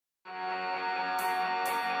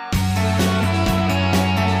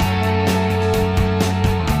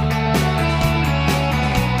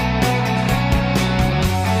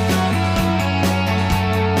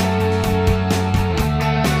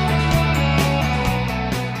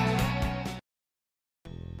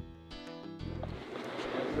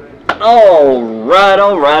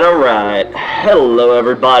Alright. Hello,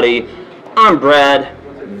 everybody. I'm Brad.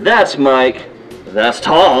 That's Mike. That's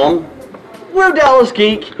Tom. We're Dallas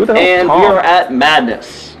Geek. Who the hell is and Tom? we are at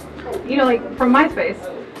Madness. You know, like from MySpace.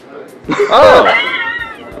 Oh!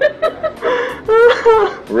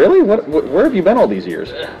 Really? Where have you been all these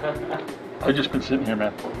years? I've just been sitting here,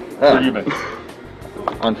 man. Oh. Where have you been?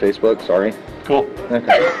 On Facebook, sorry. Cool.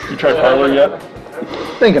 Okay. You tried Parler yet?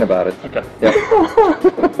 Thinking about it. Okay. Yeah.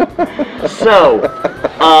 So,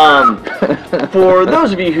 for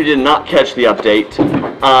those of you who did not catch the update,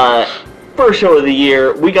 first show of the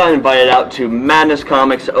year, we got invited out to Madness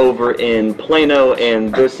Comics over in Plano,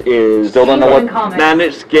 and this is Still don't know what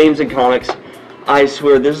Madness Games and Comics. I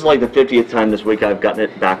swear, this is like the 50th time this week I've gotten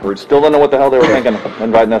it backwards. Still don't know what the hell they were thinking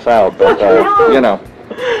inviting us out, but, you know.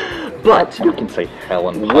 But, You can say hell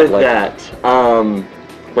in public. with that,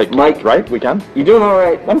 Wait, Mike, right? We can? you doing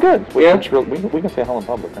alright? I'm good. Yeah? We can say hell in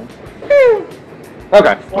public, right?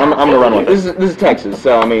 Okay, I'm gonna run with it. This is Texas,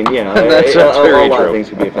 so I mean, you know, That's a very lot of true. things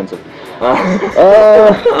could be offensive.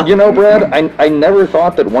 You know, Brad, I never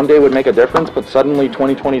thought that one day would make a difference, but suddenly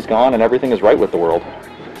 2020's gone and everything is right with the world.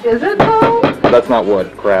 Is it though? That's not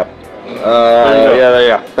wood. Crap.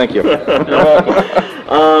 Yeah. Thank you. But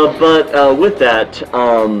with that,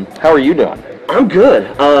 How are you doing? I'm good.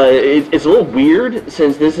 It's a little weird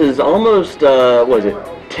since this is almost,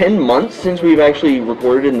 10 months since we've actually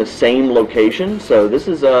recorded in the same location. So this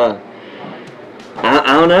is, I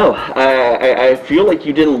don't know. I feel like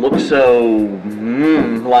you didn't look so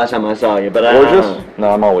last time I saw you, but Gorgeous?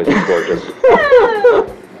 No, I'm always gorgeous.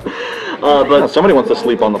 but Somebody wants to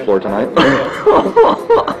sleep on the floor tonight.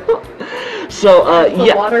 so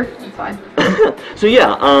yeah. Water? It's fine. So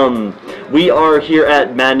yeah, we are here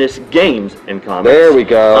at Madness Games and Comics. There we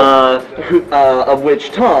go. Of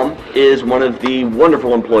which Tom is one of the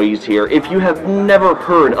wonderful employees here. If you have never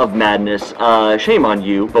heard of Madness, shame on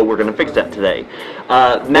you, but we're going to fix that today.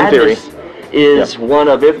 Madness is one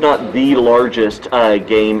of, if not the largest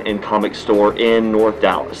game and comic store in North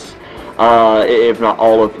Dallas, if not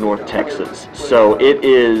all of North Texas. So it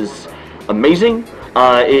is amazing.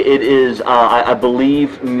 It is, I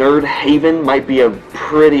believe, Nerd Haven might be a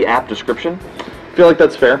pretty apt description. I feel like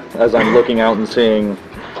that's fair, as I'm looking out and seeing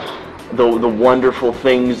The wonderful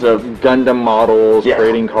things of Gundam models, Yeah.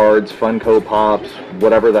 trading cards, Funko Pops,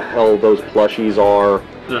 whatever the hell those plushies are.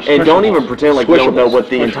 and don't even pretend like you don't know what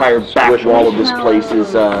the Squishables. entire back wall of this place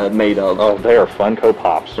is made of. Oh, they are Funko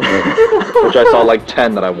Pops, which I saw like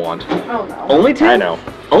 10 that I want. Oh no. Only 10? I know.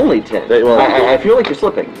 Only 10. Well- I feel like you're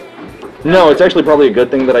slipping. No, it's actually probably a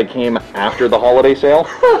good thing that I came after the holiday sale.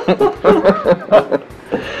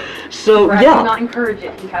 So, Brad yeah. does not encourage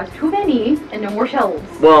it. He has too many and no more shelves.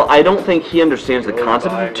 Well, I don't think he understands the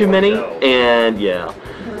concept of too many, and yeah.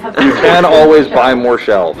 You can always buy more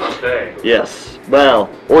shelves, Yes. Well,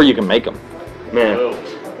 or you can make them. man.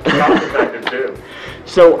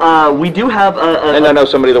 So, we do have And I know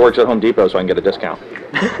somebody that works at Home Depot, so I can get a discount.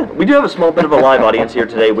 we do have a small bit of a live audience here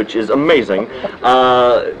today, which is amazing.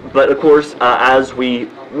 But of course, as we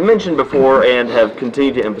mentioned before and have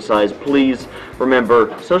continued to emphasize, please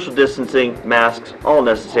remember social distancing, masks, all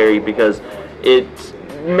necessary, because it's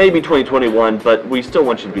maybe 2021, but we still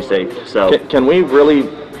want you to be safe. So, Can we really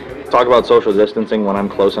talk about social distancing when I'm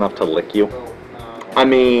close enough to lick you? I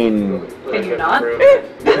mean, Can you not? Okay.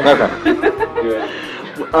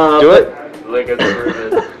 Do it?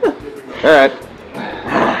 Alright.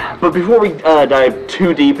 But before we dive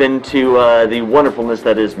too deep into the wonderfulness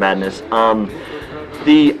that is Madness,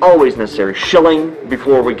 the always necessary shilling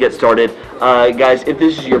before we get started. Guys, if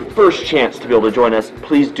this is your first chance to be able to join us,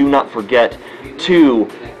 please do not forget to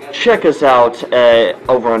check us out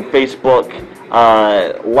over on Facebook.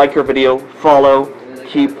 Like our video, follow,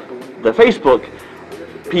 keep the Facebook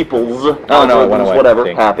people's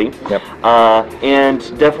whatever happy. Yep. And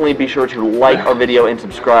definitely be sure to like our video and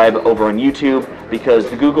subscribe over on YouTube, because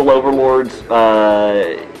the Google overlords,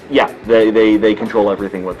 they control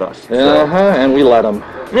everything with us. So, And we let them.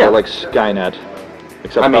 Yeah. They're like Skynet,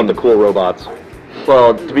 except I mean- not the cool robots.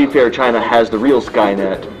 well, to be fair, China has the real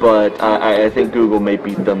Skynet, but I think Google may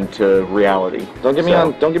beat them to reality. Don't get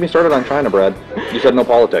me started on China, Brad. You said no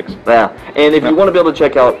politics. Yeah, and if you want to be able to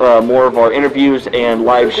check out more of our interviews and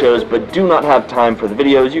live shows, but do not have time for the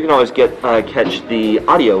videos, you can always catch the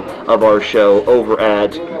audio of our show over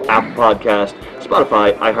at Apple Podcast,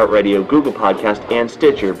 Spotify, iHeartRadio, Google Podcast, and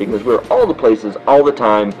Stitcher, because we're all the places, all the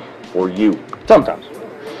time, for you. Sometimes.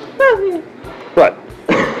 But,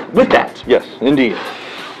 With that, yes, indeed.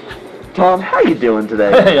 Tom, how you doing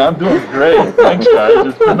today? Hey, I'm doing great. Thanks, guys.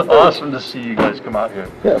 It's been awesome to see you guys come out here.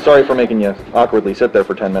 Yeah, sorry for making you awkwardly sit there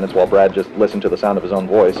for 10 minutes while Brad just listened to the sound of his own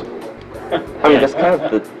voice. I mean, that's kind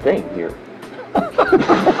of the thing here.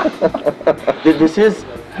 This is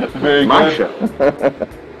Very my good. show.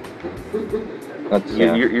 That's,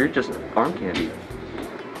 yeah. You're just arm candy.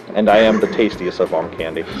 And I am the tastiest of arm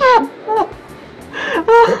candy.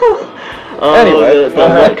 Anyway,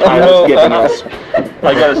 the Kyle's giving us.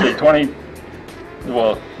 I gotta say,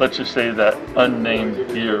 well, let's just say that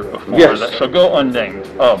unnamed year before Yes. that. So go unnamed.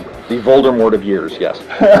 The Voldemort of years, yes.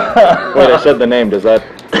 Wait, I said the name. Does that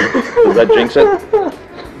jinx it?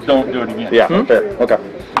 Don't do it again. Yeah, fair. Okay.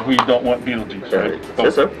 We don't want Beetlejuice, right?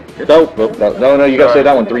 Yes, sir. No, you gotta say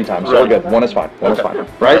that one 3 times. So we're good. One is fine. One is fine.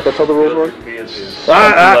 Right? That's how the rules work? Something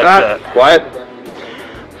like that. Quiet.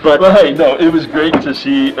 But Well, hey, no, it was great to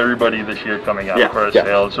see everybody this year coming out Yeah, for our yeah.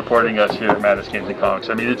 sale and supporting us here at Madness Games and Comics.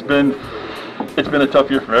 I mean, it's been a tough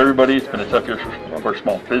year for everybody. It's been a tough year for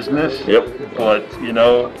small business. Yep. But,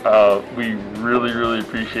 we really, really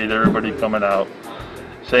appreciate everybody coming out,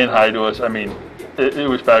 saying hi to us. I mean, it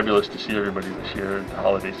was fabulous to see everybody this year at the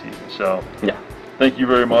holiday season. So, yeah. thank you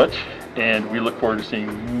very much. And we look forward to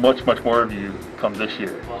seeing much, much more of you come this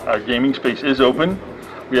year. Our gaming space is open.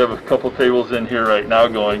 We have a couple tables in here right now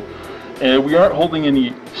going. And we aren't holding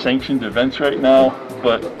any sanctioned events right now,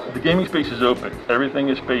 but the gaming space is open. Everything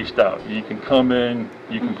is spaced out. You can come in,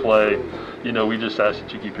 you can play. We just ask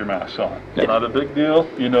that you keep your mask on. It's not a big deal,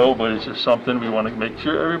 but it's just something we want to make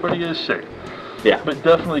sure everybody is safe. Yeah. But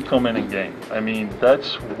definitely come in and game. I mean,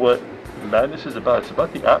 that's what Madness is about. It's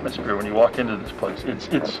about the atmosphere when you walk into this place.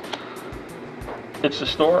 It's the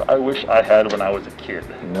store I wish I had when I was a kid.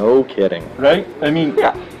 No kidding. Right? I mean,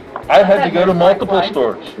 Yeah. I had to go to multiple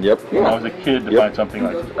stores Yep. when I was a kid to find something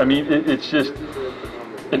like this. I mean, it's just,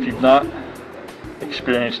 if you've not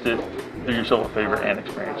experienced it, do yourself a favor and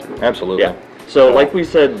experience it. Absolutely. Yeah. So, like we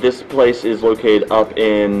said, this place is located up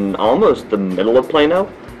in almost the middle of Plano.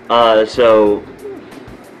 So,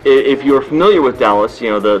 if you're familiar with Dallas,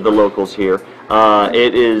 the locals here,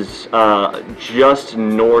 it is just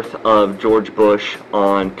north of George Bush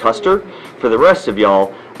on Custer. For the rest of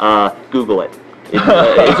y'all, Google it.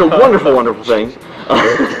 It's a wonderful, wonderful thing.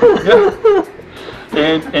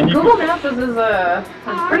 And you Google can, Maps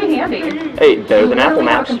is pretty handy. Hey, better than You Apple literally have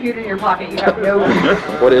Maps. a computer in your pocket. You have no.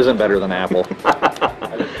 What isn't better than Apple?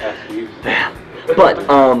 But,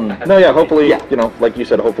 No, yeah, hopefully, Yeah. like you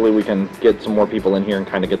said, hopefully we can get some more people in here and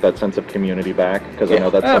kind of get that sense of community back, because I Yeah, know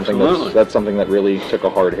that's absolutely. something that really took a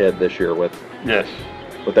hard hit this year with yes.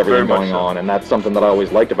 everything Very much going so. on, and that's something that I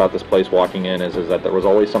always liked about this place walking in is that there was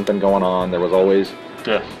always something going on, there was always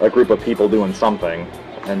Yes. a group of people doing something,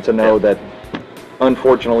 and to know that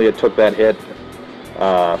unfortunately it took that hit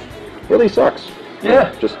really sucks.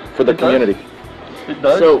 Yeah. Just for the It does. community. It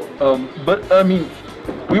does. So- But I mean,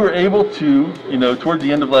 we were able to, toward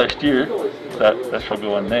the end of last year, that shall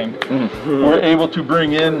go unnamed. We were able to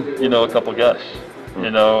bring in, a couple guests,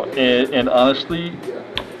 and honestly,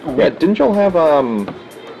 Yeah, didn't y'all have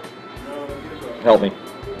help me,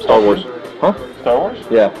 Star Wars? Huh? Star Wars.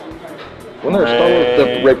 Yeah. Wasn't there a Star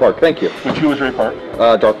Wars? The Ray Park. Thank you. Which was Ray Park.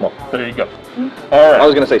 Darth Maul. There you go. All right. I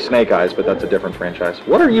was gonna say Snake Eyes, but that's a different franchise.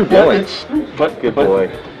 What are you Yeah, doing? good boy.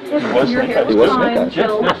 He was Your Snake hair Eyes. He was was Snake fine, Eyes.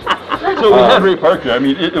 Jill. So we had Ray Parker. I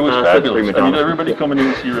mean, it was that's fabulous. prima I mean, donna. everybody coming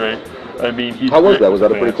in to see Ray. I mean, he's How was great. that? Was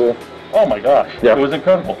that a pretty cool? Oh my gosh. Yeah. It was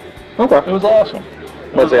incredible. Okay. It was awesome.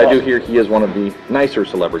 It I'd was say I do awesome. hear he is one of the nicer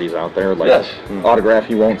celebrities out there. Like Yes. autograph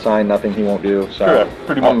he won't sign, nothing he won't do. So Correct.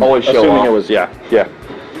 Pretty much. I'm Always show assuming off. it was yeah.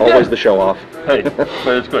 Always the show off. Hey,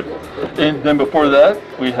 but it's good. And then before that,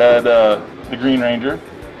 we had the Green Ranger.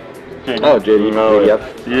 JD. Oh, JD. Oh, yeah.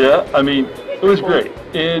 Yeah, I mean, it was great.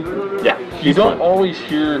 And Yeah. you don't always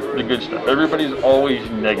hear the good stuff. Everybody's always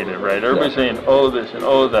negative, right? Everybody's saying, oh, this and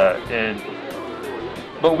oh, that.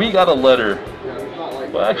 But we got a letter.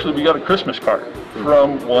 Well, actually, we got a Christmas card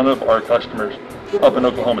from one of our customers up in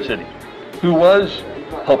Oklahoma City who was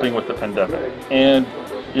helping with the pandemic and,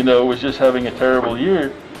 was just having a terrible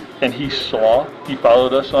year. And he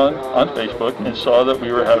followed us on Facebook and saw that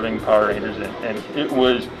we were having Power Rangers in. And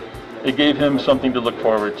it gave him something to look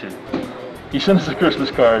forward to. He sent us a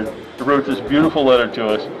Christmas card, wrote this beautiful letter to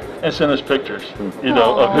us, and sent us pictures, of him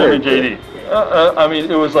and JD. I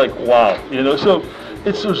mean, it was like, wow, so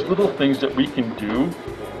it's those little things that we can do,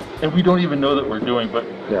 and we don't even know that we're doing, but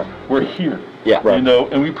we're here, Yeah. Right.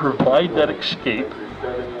 and we provide that escape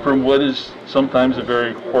from what is sometimes a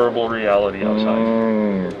very horrible reality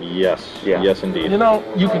outside. Yes. Yeah. Yes, indeed.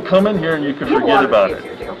 You can come in here and you can You have a forget lot of about things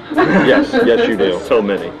it. to do. Yes, you do. So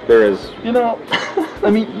many. There is. I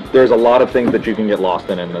mean, There's a lot of things that you can get lost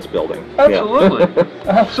in this building. absolutely,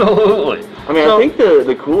 absolutely. I mean, So- I think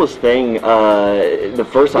the coolest thing, the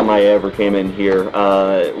first time I ever came in here,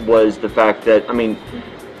 was the fact that,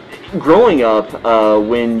 growing up,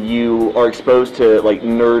 when you are exposed to like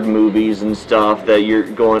nerd movies and stuff, that you're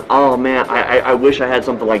going, oh man, I wish I had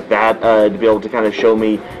something like that to be able to kind of show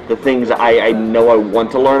me the things I know I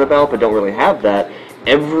want to learn about, but don't really have that.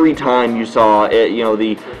 Every time you saw it,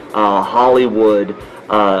 the Hollywood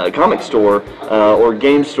comic store or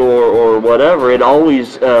game store or whatever, it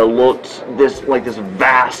always looked this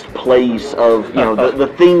vast place of the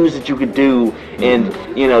things that you could do, and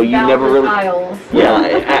you never really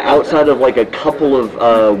outside of like a couple of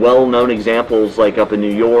well-known examples like up in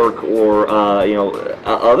New York or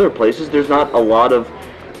other places, there's not a lot of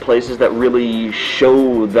places that really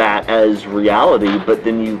show that as reality. But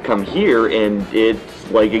then you come here and it's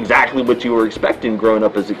like exactly what you were expecting growing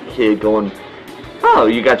up as a kid, going, oh,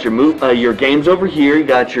 you got your games over here, you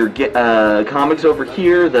got your comics over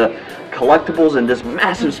here, the collectibles, in this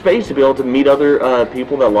massive space to be able to meet other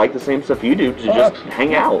people that like the same stuff you do, to just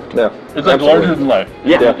hang out. Yeah, it's like larger than life.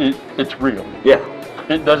 Yeah, it's real. Yeah,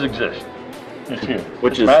 it does exist. It's here,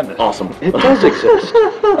 which is madness. Awesome. It does exist.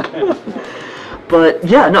 But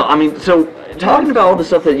yeah, no, I mean, so talking about all the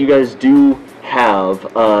stuff that you guys do have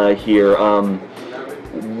here,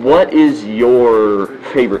 what is your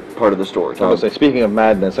favorite part of the store, Tom? I was say, speaking of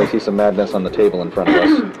madness, I see some madness on the table in front of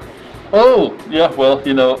us. Oh, yeah, well,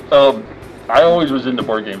 I always was into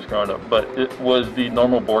board games growing up, but it was the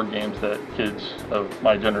normal board games that kids of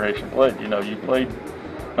my generation played. You played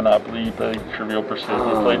Monopoly, you played Trivial Pursuit,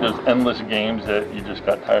 you played those endless games that you just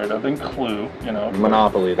got tired of, and Clue,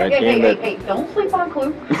 Monopoly, that game Hey, don't sleep on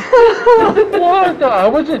Clue. What? No, I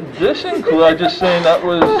wasn't dissing Clue, I was just saying that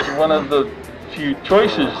was one of the few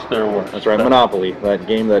choices there were. That's right, Monopoly, that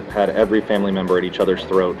game that had every family member at each other's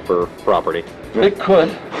throat for property. It could,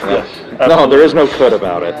 yes. Absolutely. No, there is no could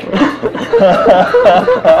about it.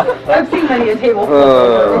 I've seen many a table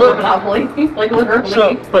over Monopoly, like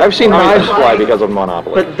literally. I've seen knives fly because of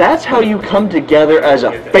Monopoly. But that's how you come together as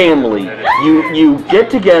a family. You get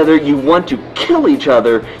together, you want to kill each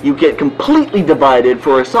other, you get completely divided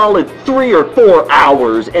for a solid 3 or 4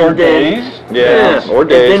 hours, and then days? Yeah, or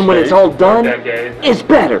days. And then when it's all done, it's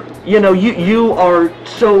better. You are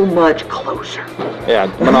so much closer. Yeah,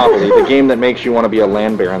 Monopoly, the game that makes you want to be a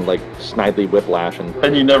land baron like Snidely Whiplash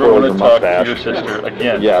and you never want to talk to your sister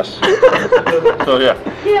again. Yes. So yeah.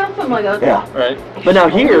 Yeah, something like that. Yeah. Right. But now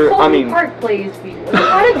here, I mean, Park plays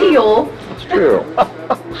had a deal. It's true.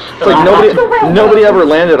 It's like nobody ever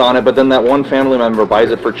landed on it, but then that one family member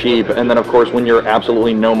buys it for cheap, and then of course when you're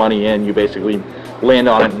absolutely no money in, you basically land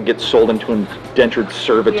on it and get sold into indentured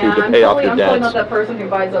servitude to pay off your I'm totally debts. not that person who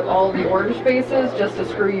buys up all the orange spaces just to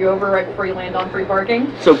screw you over right before you land on free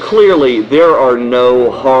parking. So clearly there are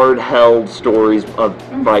no hard-held stories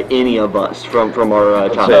by any of us from our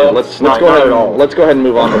childhood. Let's go ahead and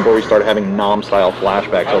move on before we start having nom-style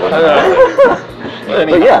flashbacks over there.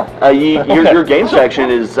 But yeah, your game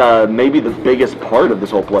section is maybe the biggest part of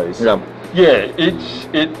this whole place. Yeah. Yeah,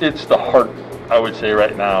 it's the heart, I would say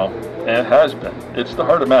right now. And it has been. It's the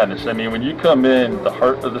heart of madness. I mean, when you come in, the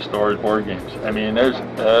heart of the store is board games. I mean, there's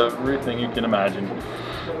everything you can imagine.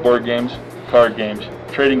 Board games, card games,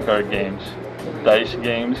 trading card games, dice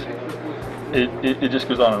games. It just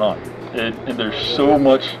goes on and on. And there's so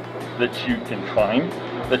much that you can find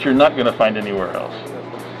that you're not going to find anywhere else.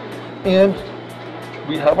 And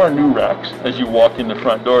we have our new racks. As you walk in the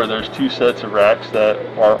front door, there's 2 sets of racks that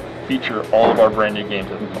feature all of our brand new games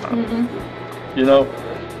that have come out. Mm-hmm.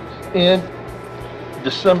 In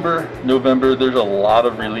December, November, there's a lot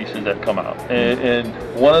of releases that come out. And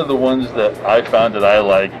one of the ones that I found that I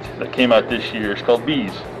liked that came out this year is called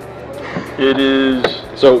Bees. It is...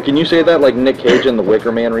 So, can you say that like Nick Cage in the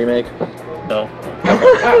Wicker Man remake? No.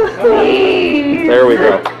 There we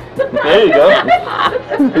go. There you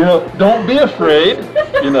go. Don't be afraid.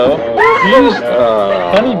 Bees,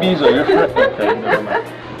 honeybees are your friend. Okay, never mind.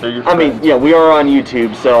 I mean, yeah, we are on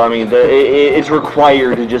YouTube, so I mean, it's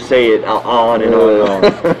required to just say it on and on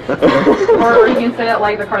and on. Or you can say that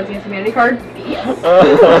like the Cards Against Humanity card. Yes.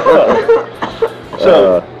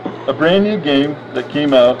 So, a brand new game that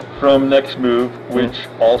came out from Next Move, which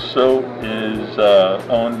also is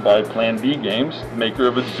owned by Plan B Games, maker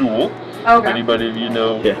of Azul. Okay. Anybody of you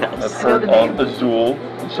know have heard I of Azul,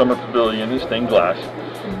 Summer Pavilion, and Stained Glass.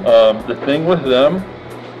 The thing with them,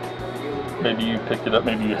 maybe you picked it up,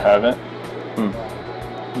 maybe you haven't.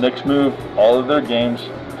 Next Move, all of their games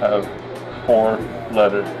have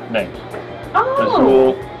 4-letter names. Oh.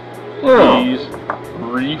 Azul, Bees,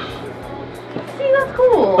 Reef. See, that's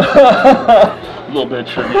cool. A little bit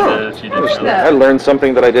trivia that you didn't know. I learned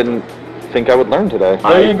something that I didn't think I would learn today.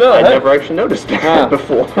 There you go. I never actually noticed that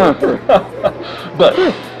before. But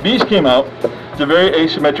Bees came out a very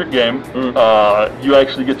asymmetric game. You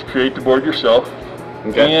actually get to create the board yourself.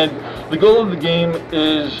 Okay. And the goal of the game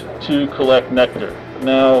is to collect nectar.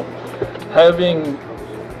 Now,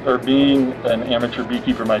 being an amateur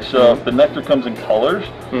beekeeper myself, the nectar comes in colors.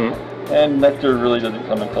 And nectar really doesn't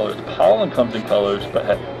come in colors. Pollen comes in colors, but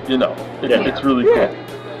heck, it's really cool.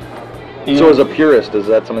 And so as a purist, is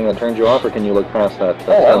that something that turns you off, or can you look past that?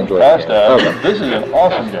 I'm past that. Okay. This is an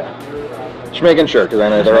awesome game. Just making sure, because I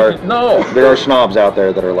know there are snobs out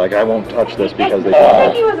there that are like, I won't touch this because they I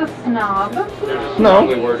don't. think he was a snob. No,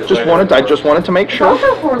 I just wanted to make sure.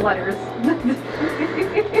 Also 4 letters.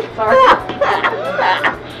 Sorry.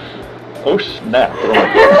 Oh snap!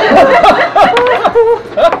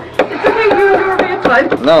 It's okay, you were being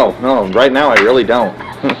fun. No, right now I really don't.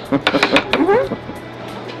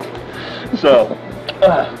 So,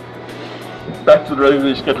 back to the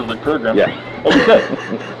regularly scheduled program. Yeah. Okay.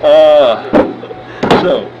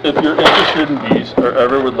 So, if you're interested in bees or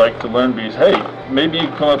ever would like to learn bees, hey, maybe you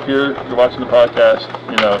come up here, you're watching the podcast,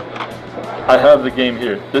 I have the game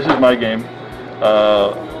here. This is my game,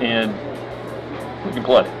 and we can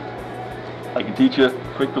play. I can teach you,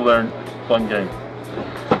 quick to learn, fun game.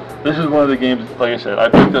 This is one of the games, like I said, I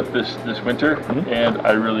picked up this winter, and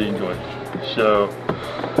I really enjoyed it. So,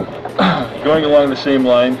 going along the same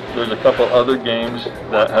line, there's a couple other games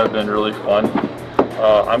that have been really fun.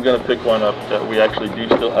 I'm going to pick one up that we actually do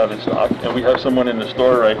still have in stock, and we have someone in the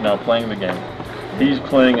store right now playing the game. He's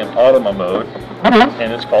playing in Automa mode,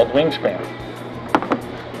 and it's called Wingspan.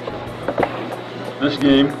 This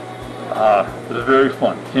game is very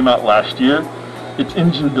fun. Came out last year. It's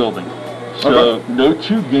engine building. So no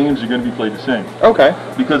 2 games are going to be played the same. Okay.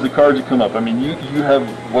 Because the cards that come up, I mean, you have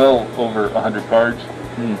well over 100 cards,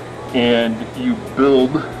 and you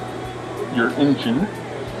build your engine.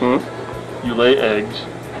 You lay eggs.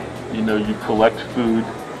 You collect food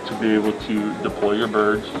to be able to deploy your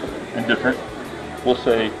birds in different, we'll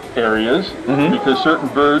say, areas. Because certain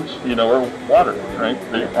birds, are water, right?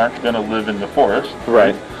 They aren't going to live in the forest.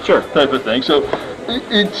 Right. Sure. Type of thing. So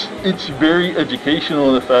it's very educational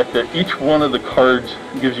in the fact that each one of the cards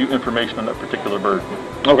gives you information on that particular bird.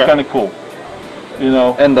 Okay. Kind of cool.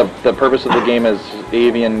 And the purpose of the game is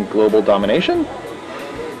avian global domination?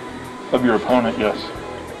 Of your opponent, yes.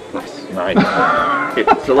 Nice. Okay,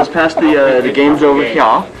 so let's pass the games over here,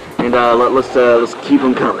 and let's keep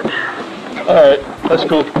them coming. All right, that's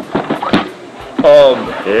cool.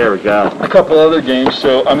 There we go. A couple other games.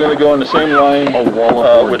 So I'm going to go on the same line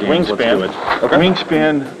with Wingspan. Okay.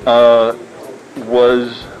 Wingspan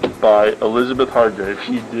was by Elizabeth Hargrave.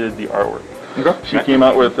 She did the artwork. Okay. She came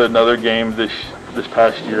out with another game this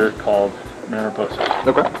past year called Mariposa.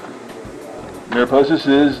 Okay. Mariposas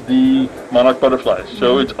is the monarch butterflies.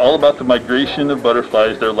 So it's all about the migration of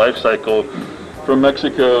butterflies, their life cycle from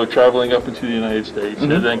Mexico, traveling up into the United States,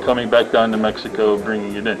 and then coming back down to Mexico,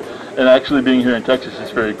 bringing it in. And actually being here in Texas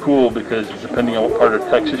is very cool because depending on what part of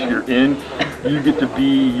Texas you're in, you get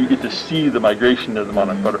to see the migration of the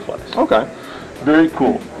monarch butterflies. Okay. Very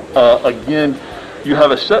cool. Again, you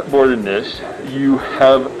have a set board in this. You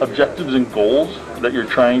have objectives and goals that you're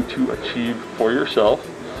trying to achieve for yourself.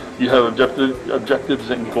 You have objectives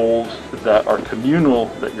and goals that are communal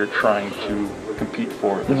that you're trying to compete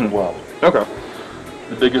for as well. Okay.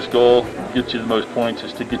 The biggest goal, gets you the most points,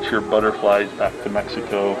 is to get your butterflies back to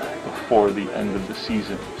Mexico before the end of the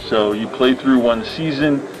season. So you play through one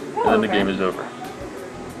season, and then the game is over.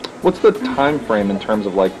 What's the time frame in terms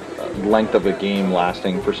of like length of a game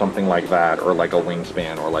lasting for something like that, or like a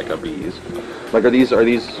Wingspan, or like a Bees? Like, are these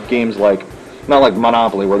games like, not like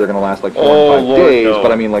Monopoly where they're going to last like 4 and 5 days,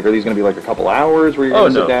 but I mean, like, are these going to be like a couple hours where you're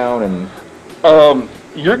going to sit down and?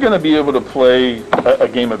 You're going to be able to play a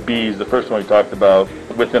game of Bees, the first one we talked about,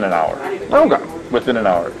 within an hour. Okay. Within an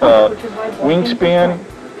hour.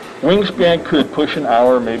 Wingspan could push an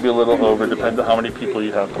hour, maybe a little over, depends on how many people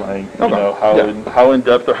you have playing. You know, how in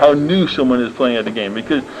depth or how new someone is playing at the game.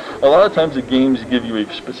 Because a lot of times the games give you a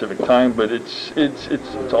specific time, but it's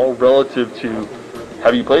all relative to,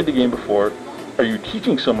 have you played the game before? Are you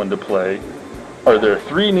teaching someone to play? Are there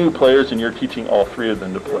 3 new players and you're teaching all 3 of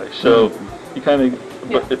them to play? So you kind of,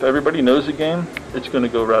 but if everybody knows the game, it's going to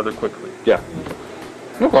go rather quickly. Yeah.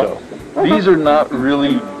 Okay. So these are not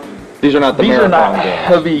really. These are not the marathon games.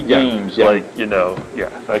 Heavy games like,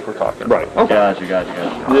 like we're talking about. Right. Okay. Gotcha.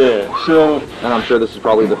 Yeah. So. And I'm sure this is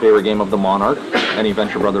probably the favorite game of the Monarch. Any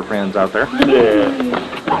Venture Brother fans out there? Yeah.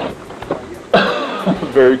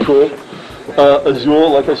 Very cool. Azul,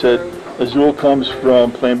 like I said, Azul comes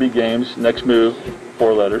from Plan B Games. Next move,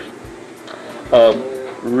 4 letters.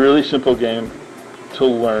 Really simple game to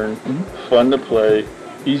learn, fun to play,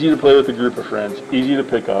 easy to play with a group of friends, easy to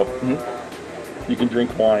pick up. you can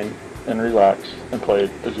drink wine and relax and play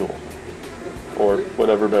Azul. Or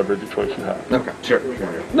whatever beverage of choice you have. Okay. Sure.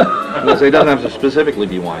 So it doesn't have to specifically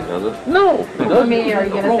be wine, does it? No. I mean, are you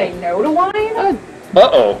going to say no to wine?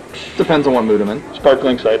 Uh-oh. Depends on what mood I'm in.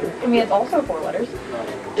 Sparkling cider. I mean, it's also 4 letters. I'm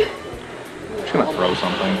just gonna throw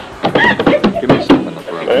something. Give me something to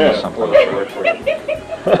throw. Give me something to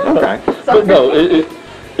throw. Okay. But no, it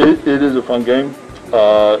is a fun game.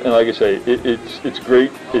 And like I say, it's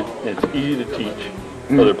great. It's easy to teach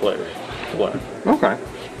other players to learn. Okay.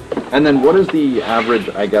 And then what is the average,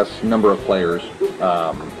 I guess, number of players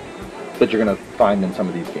that you're going to find in some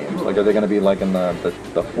of these games? Like, are they going to be like in the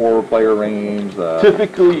 4-player range?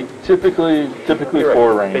 Typically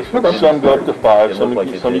 4 range. Some go up to 5. Some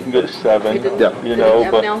you can go to 7. Yeah. You know,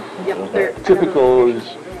 but typical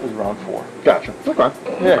is around 4. Gotcha. Okay.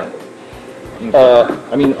 Yeah.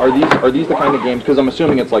 I mean, are these the kind of games? Because I'm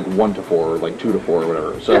assuming it's like 1 to 4, or like 2 to 4, or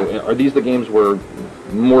whatever. So, are these the games where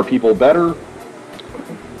more people better?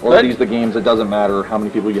 Or are these the games that doesn't matter how many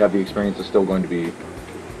people you have, the experience is still going to be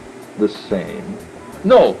the same?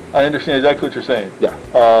 No, I understand exactly what you're saying. Yeah.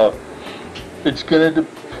 It's going to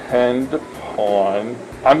depend upon,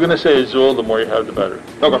 I'm going to say Azul, the more you have, the better.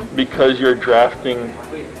 Okay. Because you're drafting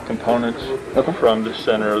components from the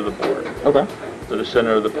center of the board. Okay. To the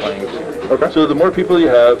center of the planes. Okay. So the more people you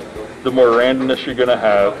have, the more randomness you're going to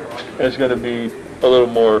have, and it's going to be a little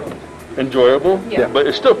more enjoyable. Yeah. But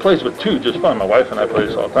it still plays with 2 just fine. My wife and I play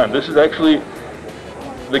this all the time. This is actually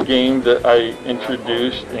the game that I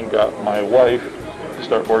introduced and got my wife to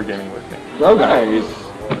start board gaming with me. Okay.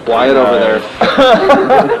 Fly it over there.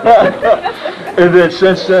 And then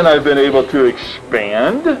since then I've been able to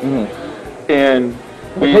expand and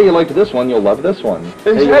hey, you liked this one, you'll love this one.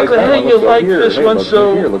 Exactly. Hey, you like this one,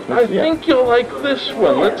 so I I think you'll like this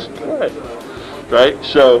one. Let's play. Right?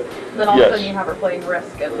 So, Then all of a sudden you have her playing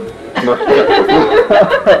Risk and...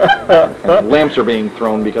 Lamps are being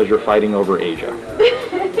thrown because you're fighting over Asia.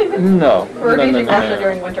 We're engaging Russia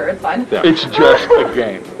during winter, it's fine. Yeah. It's just a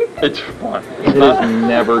game. It's fun. It is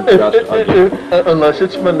never just a game. Unless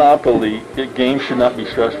it's Monopoly, a game should not be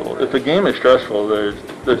stressful. If a game is stressful,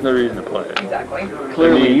 there's no reason to play it. Exactly.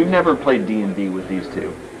 Clearly, you've never played D&D with these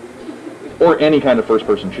two. Or any kind of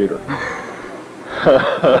first-person shooter.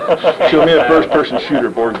 Show me a first-person shooter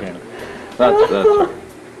board game. That's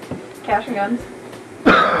Cash and guns.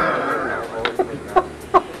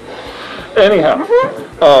 Anyhow,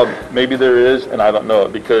 maybe there is, and I don't know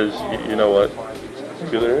it because you know what?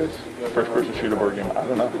 Maybe there is first-person shooter board game. I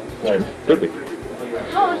don't know. could be.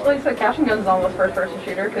 No, like I said, Cash and guns is almost first-person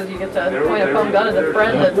shooter because you get to point a foam gun at a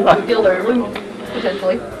friend and steal their loot,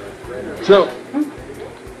 potentially. So,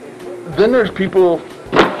 then there's people,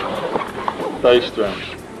 dice thrones.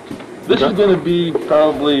 This is going to be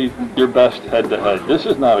probably your best head-to-head. This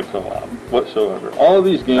is not a co-op whatsoever. All of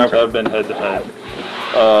these games have been head-to-head.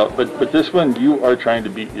 But this one, you are trying to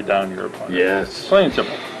beat you down your opponent. Yes. Plain and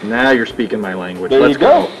simple. Now you're speaking my language. There Let's you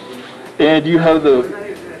go. And you have the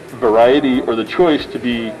variety or the choice to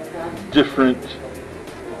be different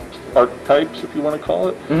archetypes, if you want to call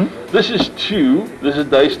it. Mm-hmm. This is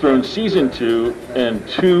Dice Throne Season 2, and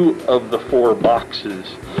 2 of the 4 boxes.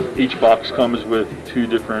 Each box comes with 2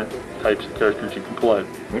 different types of characters you can play.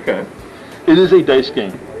 Okay. It is a dice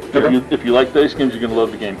game. Okay. If you like dice games, you're going to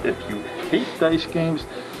love the game. If you hate dice games,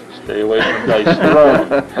 stay away from Dice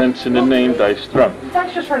Throne. Hence in the name, Dice Throne.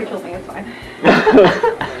 Zach's just trying to kill me, it's fine.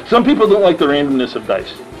 Some people don't like the randomness of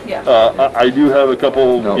dice. Yeah. I do have a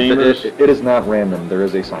couple No, gamers. it is not random. There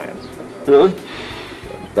is a science. Really?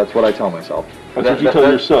 That's what I tell myself. That's what you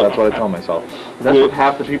tell yourself. That's what I tell myself. That's what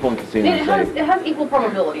half the people in casinos say. It has equal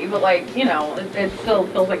probability, but like, you know, it still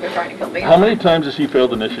feels like they're trying to kill me. How many times has he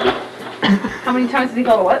failed initiative? How many times has he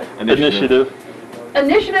called a what? Initiative.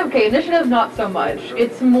 Initiative, okay, initiative not so much.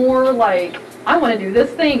 It's more like, I want to do this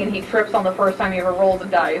thing, and he trips on the first time he ever rolls a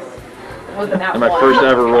dice. Was a nat And my 1. first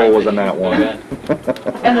ever roll was a nat 1.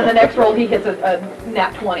 And then the next roll he hits a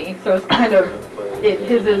nat 20, so it's kind of,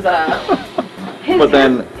 his is, But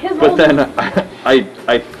then rolls- I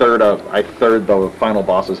third the final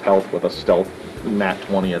boss's health with a stealth nat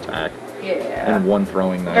 20 attack Yeah. and one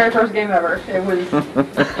throwing Very knife. first game ever. It was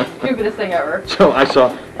stupidest thing ever. So I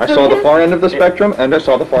saw the far end of the spectrum, and I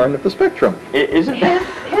saw the far end of the spectrum. Isn't that?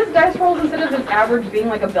 His dice rolls, instead of an average being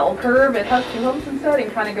like a bell curve, it has 2 humps instead, and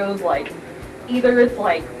kind of goes like, either it's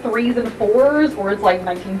like 3s and 4s, or it's like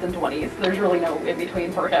 19s and 20s. There's really no in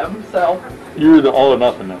between for him, so. You're the all or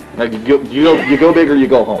nothing then, Like you go big or you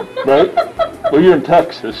go home. right? Well, you're in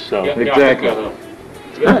Texas, so. Exactly.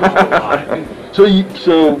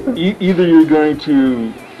 So either you're going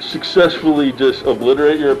to successfully just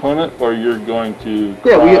obliterate your opponent, or you're going to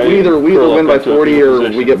we either win by 40 or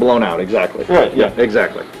position. we get blown out. Exactly. Right. Yeah.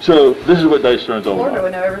 Exactly. So this is what Dice Throwing's all Florida about.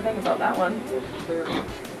 would know everything about that one.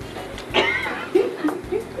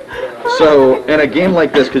 So in a game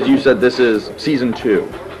like this, because you said this is season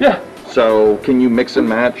 2. Yeah. So can you mix and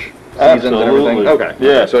match seasons Absolutely. and everything? Okay.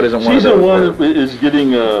 Yeah. So it isn't one Season of those 1 is getting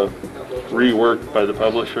reworked by the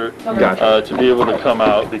publisher. Gotcha. To be able to come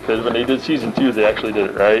out, because when they did season 2, they actually did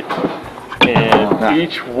it right. And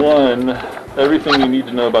each one, everything you need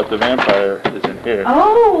to know about the vampire is in here.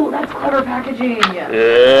 Oh, that's clever packaging.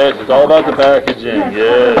 Yes, it's all about the packaging. That's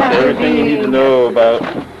Yes, clever everything you need to packaging. know about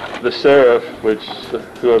the seraph, which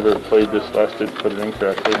whoever played this last did put it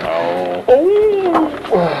incorrectly.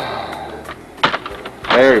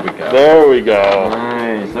 There we go. There we go.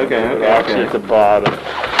 Nice. Okay. Actually at the bottom.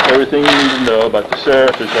 Everything you need to know about the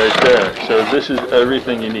seraph is right there. So this is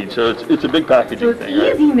everything you need. So it's a big So packaging it's thing,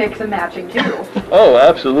 right? easy mix and matching too. Oh,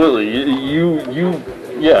 absolutely.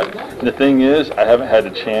 Yeah. The thing is, I haven't had a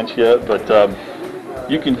chance yet, but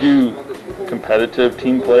you can do competitive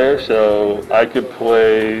team player. So I could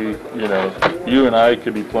play, you and I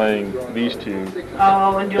could be playing these two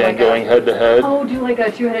Oh, and do and like going head to head. Oh, do like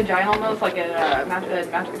a two-headed giant almost, like in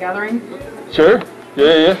Magic the Gathering. Sure.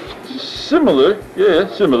 Yeah. Similar. Yeah,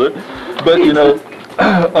 similar. But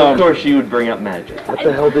Of course, you would bring up magic. What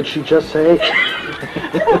the hell did she just say?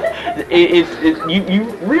 You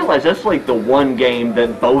realize that's like the one game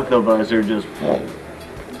that both of us are just.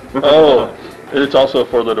 Oh, it's also a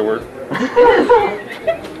 4-letter word.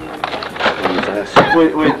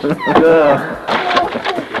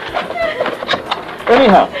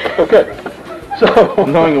 Anyhow, okay. So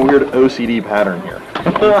I'm knowing a weird OCD pattern here.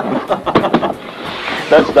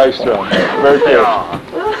 that's Dice Throwing. Very good.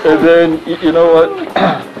 And then you know what?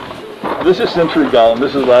 This is Century Golem.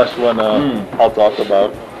 This is the last one I'll talk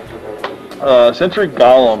about. Century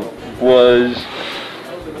Golem was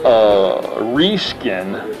a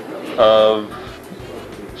reskin of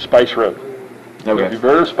Spice Road. Okay. If you've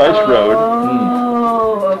heard of Spice Road.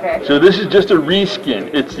 Oh, okay. So this is just a reskin.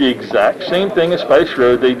 It's the exact same thing as Spice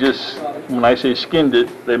Road. They just, when I say skinned it,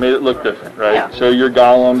 they made it look different, right? Yeah. So your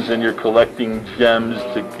golems and you're collecting gems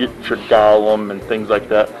to get your golem and things like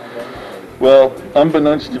that. Well,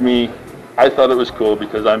 unbeknownst to me, I thought it was cool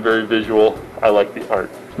because I'm very visual. I like the art.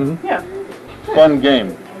 Yeah. Fun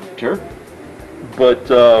game. Sure. But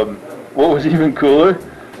what was even cooler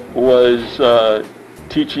was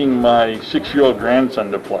teaching my 6-year-old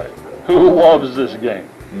grandson to play, who loves this game.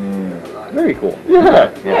 Very cool.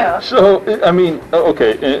 Yeah. Yeah. So, I mean,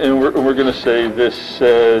 okay, and we're going to say this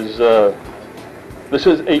says 8+.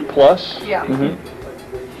 Yeah.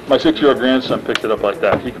 My 6-year-old grandson picked it up like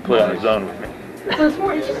that. He could play on his own with me. So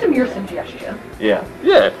it's just a mere suggestion. Yeah.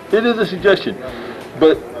 Yeah, it is a suggestion.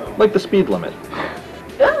 But, Like the speed limit.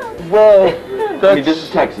 well, I mean, this is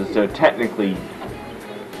Texas, so technically.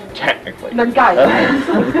 They're guidelines,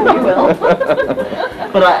 if you will.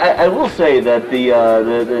 But I will say that the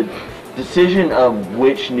decision of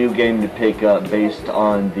which new game to pick up based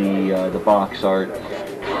on the box art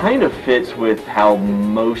kind of fits with how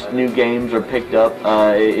most new games are picked up.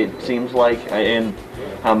 It seems like, and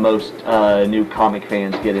how most new comic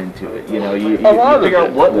fans get into it. You figure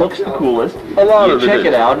out what looks the coolest. You check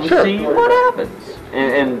it out and see what happens.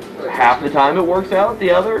 And half the time it works out.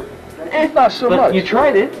 The other. not so But much. you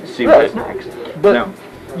tried it, see Right. what's next. But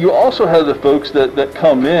you also have the folks that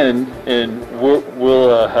come in, and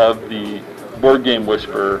we'll have the board game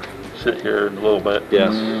whisperer sit here in a little bit.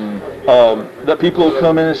 Yes. That people will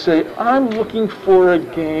come in and say, I'm looking for a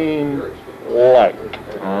game like.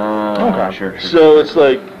 Sure. So it's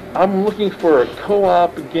like, I'm looking for a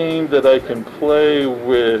co-op game that I can play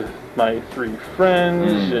with my 3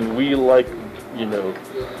 friends, and we like,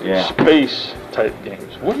 space type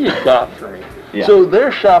games. What do you got for me? Yeah. So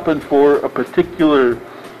they're shopping for a particular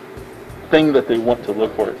thing that they want to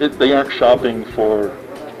look for. They aren't shopping for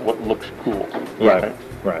what looks cool. Right.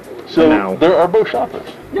 So Now- there are both shoppers.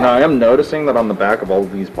 Now I am noticing that on the back of all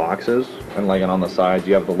of these boxes, and on the sides,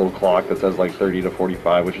 you have the little clock that says 30 to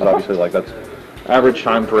 45, which is obviously that's average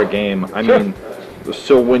time for a game. I mean,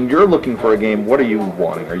 so when you're looking for a game, what are you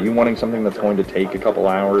wanting? Are you wanting something that's going to take a couple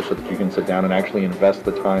hours so that you can sit down and actually invest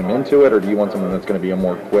the time into it, or do you want something that's going to be a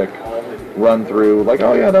more quick run through? Like,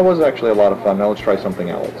 oh yeah, that was actually a lot of fun. Now let's try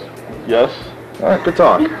something else. Yes. All right, good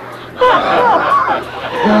talk.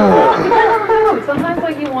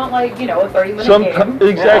 Sometimes you want a 30-minute game.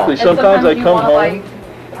 Exactly. And Sometimes I you come want home.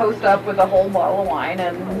 to post up with a whole bottle of wine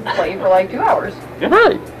and play for 2 hours.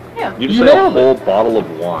 Right. Yeah. You just You say a nailed it. whole bottle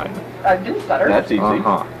of wine. I didn't stutter. That's easy.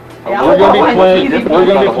 Uh-huh. Yeah, We're well, going to be it's playing. easy. We're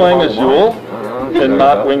going to be playing Azul. And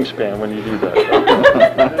not wingspan when you do that.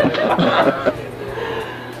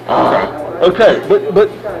 Okay, but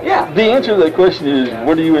Yeah. the answer to that question is,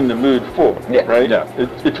 what are you in the mood for? Yeah. Right? Yeah.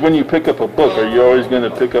 It's when you pick up a book. Are you always going to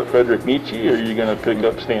pick up Friedrich Nietzsche, or are you going to pick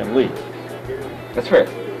up Stan Lee? That's fair.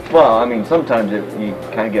 Well, I mean, sometimes you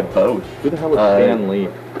kind of get both. Who the hell is Stan Lee?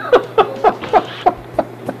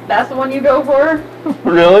 That's the one you go for?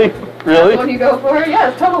 Really? That's the Really? one you go for?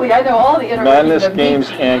 Yes, totally. I know all the inner Madness workings of Games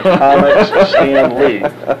Nietzsche. and Comics, Stan Lee.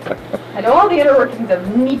 I know all the inner workings of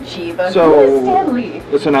Nietzsche, but So- who is Stan Lee?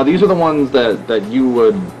 So now these are the ones that you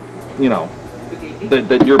would, you know,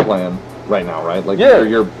 that you're playing right now, right? Like Yeah.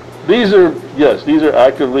 you're These are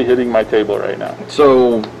actively hitting my table right now.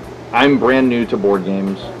 So, I'm brand new to board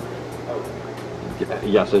games.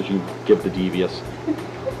 Yes, as you give the devious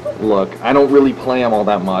look. I don't really play them all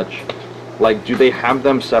that much. Like, do they have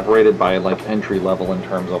them separated by, like, entry level in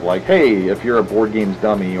terms of, like, hey, if you're a board games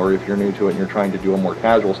dummy, or if you're new to it and you're trying to do a more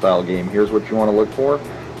casual style game, here's what you want to look for?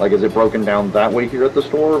 Like, is it broken down that way here at the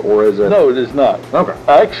store, or is it... No, it is not. Okay.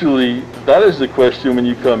 Actually, that is the question when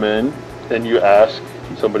you come in and you ask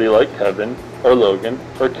somebody like Kevin or Logan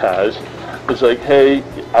or Kaz. It's like, hey,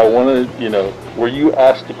 I want to, where you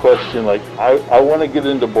ask the question, like, I want to get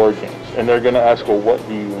into board games. And they're going to ask, well, what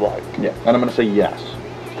do you like? Yeah, and I'm going to say yes.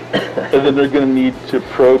 And then they're going to need to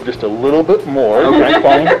probe just a little bit more to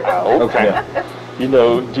find out. Okay.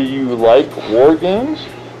 Do you like war games?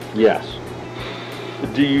 Yes.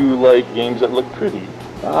 Do you like games that look pretty?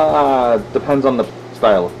 Depends on the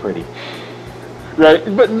style of pretty. Right,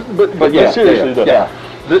 but yeah, seriously though. yeah.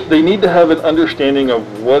 They need to have an understanding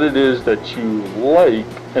of what it is that you like,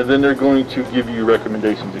 and then they're going to give you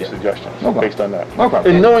recommendations and suggestions based on that. Okay.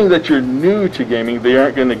 And knowing that you're new to gaming, they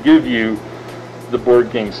aren't going to give you the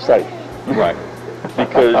board game site. Right.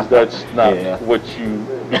 Because that's not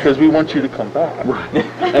because we want you to come back. Right.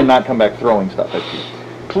 And not come back throwing stuff at you.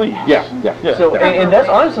 Please. Yeah. So, and that's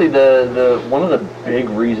honestly the one of the big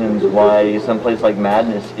reasons why some place like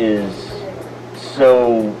Madness is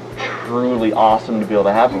so truly awesome to be able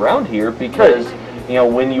to have around here, because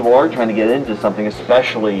when you are trying to get into something,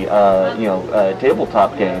 especially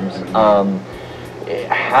tabletop games,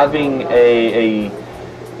 having any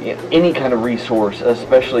kind of resource,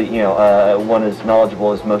 especially one as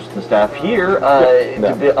knowledgeable as most of the staff here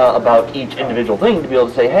about each individual thing, to be able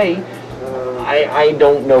to say, hey, I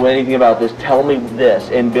don't know anything about this, tell me this,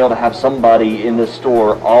 and be able to have somebody in the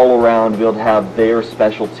store all around to be able to have their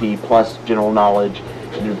specialty plus general knowledge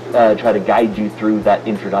to try to guide you through that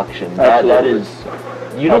introduction. That is,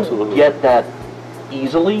 you don't get that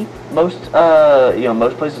easily most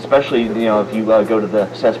places, especially if you go to the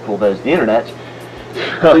cesspool that is the internet.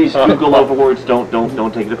 Please Google overwords. Don't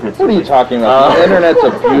take it offensively. What are you talking about? The internet's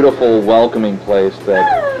a beautiful, welcoming place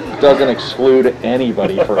that doesn't exclude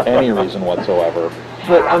anybody for any reason whatsoever.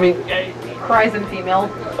 But I mean, Cries in female.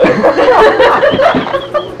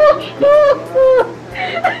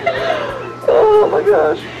 oh my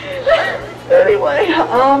gosh. Anyway,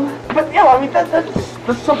 but yeah, I mean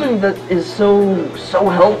that's something that is so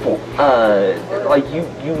helpful. Like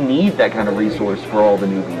you need that kind of resource for all the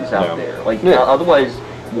newbies out there. Like otherwise,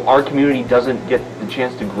 our community doesn't get the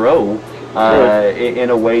chance to grow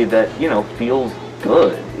in a way that feels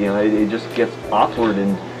good. It just gets awkward,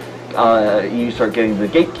 and you start getting the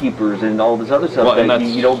gatekeepers and all this other stuff that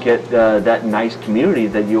you don't get that nice community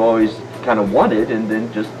that you always kind of wanted and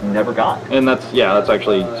then just never got. And that's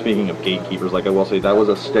actually, speaking of gatekeepers, like I will say, that was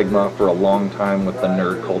a stigma for a long time with the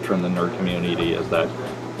nerd culture and the nerd community, is that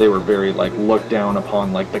they were very like looked down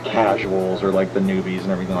upon, like the casuals or like the newbies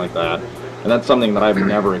and everything like that. And that's something that I've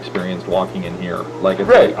never experienced walking in here. Like, it's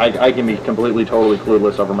like I can be completely, totally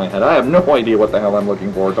clueless over my head. I have no idea what the hell I'm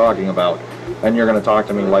looking for or talking about. And you're going to talk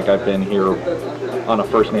to me like I've been here on a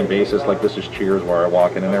first-name basis, like this is Cheers, where I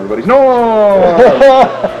walk in and everybody's, no!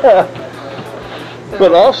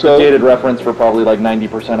 But also... Dated reference for probably like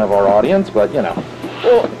 90% of our audience, but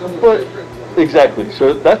Well, but exactly.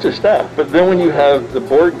 So that's your staff. But then when you have the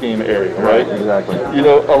board game area, right? Exactly.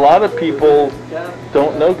 A lot of people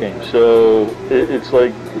don't know games. So it's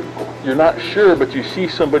like you're not sure, but you see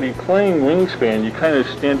somebody playing Wingspan, you kind of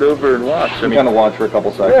stand over and watch. You kind of watch for a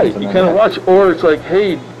couple seconds. Yeah, you kind of watch. Or it's like,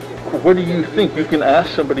 hey, what do you think? You can ask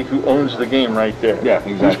somebody who owns the game right there. Yeah,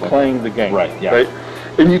 exactly. Who's playing the game. Right, yeah. Right?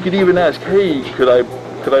 And you could even ask, hey, could I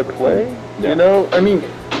play? Yeah.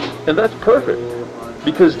 And that's perfect.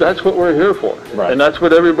 Because that's what we're here for. Right. And that's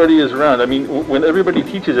what everybody is around. I mean, when everybody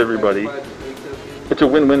teaches everybody, it's a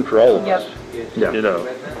win-win for all of us. Yeah.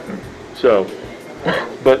 So,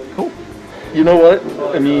 but you know what?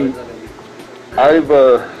 I mean, I've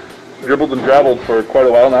dribbled and drabbled for quite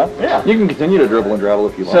a while now. Yeah. You can continue to dribble and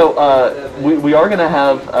drabble if you want. So we are going to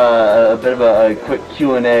have a bit of a quick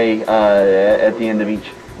Q&A at the end of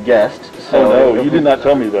each guest. So Oh no, you did not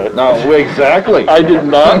tell me that. No, exactly. I did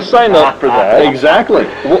not sign up for that. Exactly.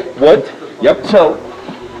 What? Yep. So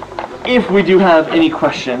if we do have any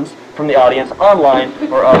questions from the audience, online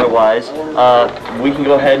or otherwise, we can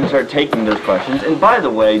go ahead and start taking those questions. And by the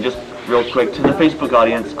way, just real quick, to the Facebook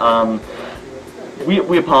audience,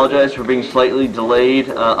 we apologize for being slightly delayed.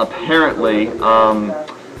 Apparently,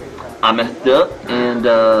 I messed up, and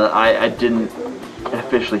I didn't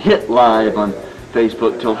officially hit live on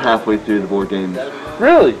Facebook till halfway through the board games.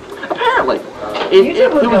 Really? Apparently.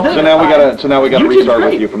 So now we gotta restart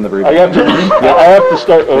with you from the very I have to. I have to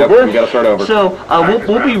start over. Yep, we gotta start over. So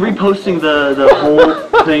we'll be reposting the whole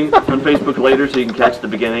thing on Facebook later, so you can catch the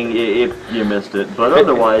beginning if you missed it. But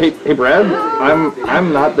otherwise, Hey Brad,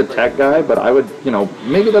 I'm not the tech guy, but I would,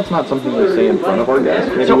 maybe that's not something to say in front of our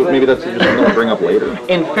guests. Maybe that's just something we'll bring up later.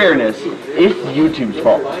 in fairness, it's YouTube's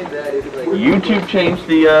fault. YouTube changed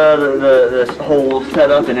the whole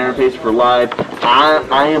setup and interface for live.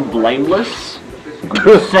 I am blameless. I'm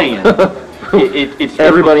just saying. It's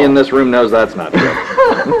Everybody in this room knows that's not true.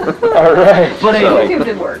 All right. But anyway, YouTube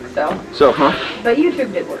did work, so. So, But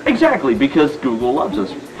YouTube did work. exactly, because Google loves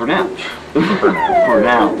us for now. For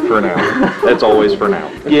now. for now, it's always for now.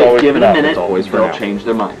 always Give it for a now. minute, It's always for they'll now. change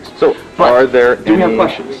their minds. So, But are there do we any? have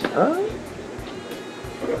questions?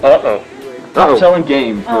 Uh-oh. Top selling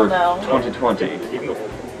game Oh, for no.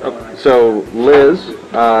 2020. So, Liz,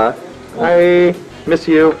 I miss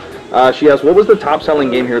you. She asked, what was the top selling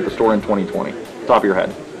game here at the store in 2020? Top of your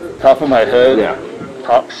head. Top of my head. Yeah.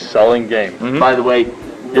 Top selling game. By the way,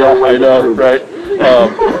 Yeah, I know, right?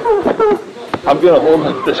 I'm gonna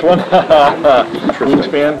hold this one.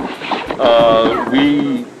 Wingspan.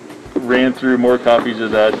 We ran through more copies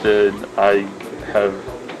of that than I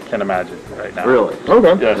can imagine right now. really?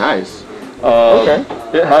 Okay. Yes. Nice. Okay.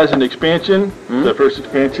 It has an expansion. The first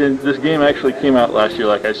expansion. This game actually came out last year,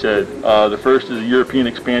 like I said. The first is a European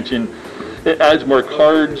expansion. It adds more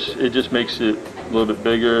cards. It just makes it a little bit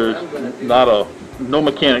bigger. No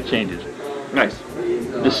mechanic changes. Nice.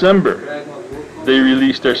 December, they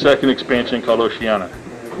released their second expansion called Oceania.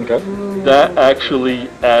 Okay. That actually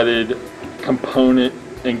added component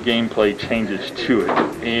and gameplay changes to it,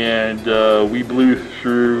 and we blew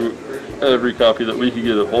through every copy that we could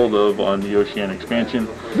get a hold of on the Oceania expansion.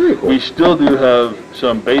 Very cool. We still do have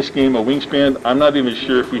some base game of Wingspan. I'm not even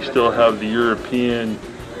sure if we still have the European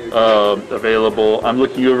available. I'm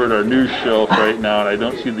looking over at our news shelf right now, and I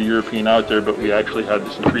don't see the European out there, but we actually have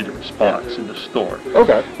this in 3 different spots in the store.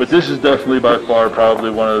 Okay. But this is definitely by far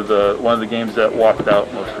probably one of the games that walked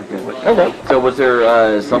out most frequently. Okay. So was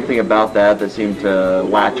there something about that seemed to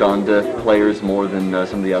latch on to players more than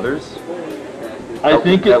some of the others? I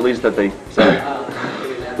think at least that they said.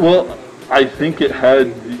 well, I think it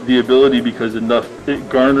had the ability because it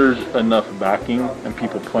garnered enough backing and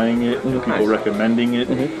people playing it and people recommending it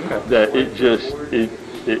that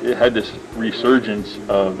it had this resurgence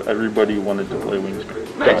of everybody wanted to play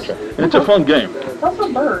Wingspan. Nice. And it's a fun game. It's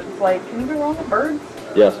also birds. Like, can you go wrong with birds?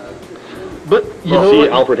 Yes. But you Well, know see what?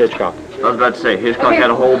 Alfred Hitchcock. I was about to say, Hitchcock Okay. had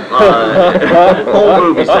a whole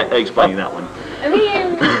movie explaining that one. I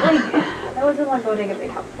mean, like, that wasn't like Bodega Bay,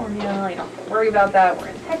 California. You don't have to worry about that. We're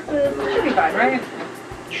in Texas. It should be fine, right?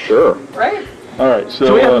 Sure. Right? All right,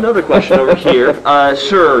 So we have another question over here.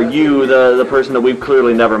 Sir, you, the person that we've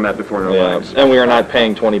clearly never met before in our Yeah. lives. And we are not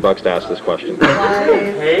paying $20 to ask this question.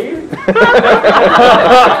 Lies. Hey?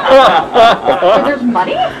 So there's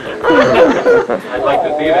money? I'd like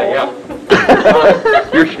to see that,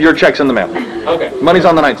 yeah. Your check's in the mail. Okay. Money's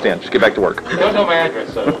on the nightstand. Just get back to work. You don't know my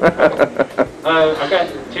address, so. I've got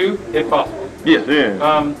 2, if possible. Yes. Yeah.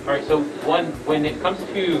 All right, so when it comes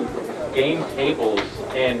to game tables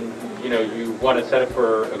and, you want to set up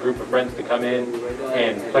for a group of friends to come in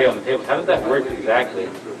and play on the tables, how does that work exactly?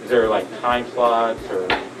 Is there like time slots or?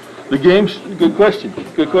 the game's good question.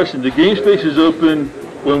 Good question. The game space is open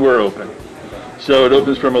when we're open. So it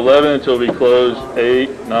opens from 11 until we close 8,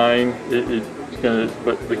 9.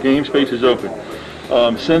 But the game space is open.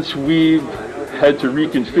 Since we've had to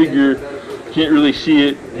reconfigure, can't really see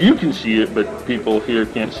it. You can see it, but people here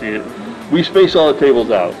can't see it. We space all the tables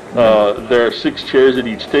out. There are 6 chairs at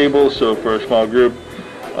each table, so for a small group.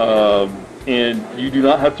 And you do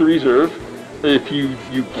not have to reserve. If you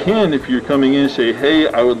can, if you're coming in and say, hey,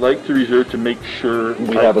 I would like to reserve to make sure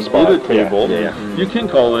We have a spot. get a table, Yeah. you can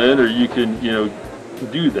call in or you can,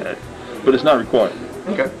 do that. But it's not required.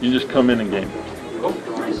 Okay. You just come in and game. Oh,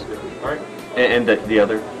 all right. And the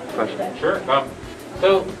other question? Sure.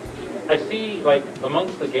 So I see, like,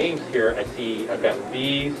 amongst the games here, I've got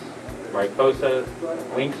Bees, Mariposa,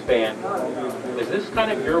 Wingspan. Is this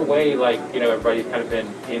kind of your way, like, everybody's kind of been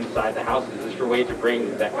inside the house, is this your way to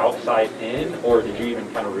bring the outside in, or did you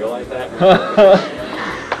even kind of realize that?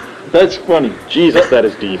 That's funny. Jesus, that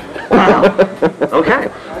is deep. Okay.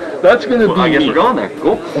 That's going to be I guess me. we're going there.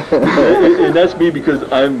 Cool. And that's me because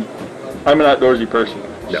I'm an outdoorsy person.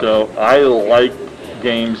 Yeah. So I like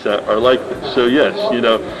games that are like this. So yes,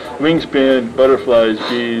 Wingspan, butterflies,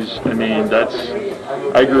 bees,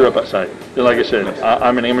 I grew up outside. And like I said,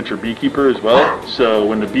 I'm an amateur beekeeper as well. So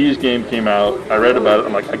when the bees game came out, I read about it,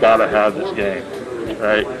 I'm like, I gotta have this game,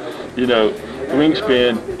 right?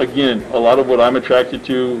 Wingspan, again, a lot of what I'm attracted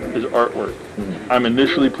to is artwork. I'm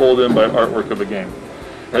initially pulled in by artwork of a game.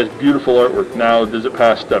 It has beautiful artwork. Now, does it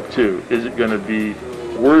pass step 2? Is it going to be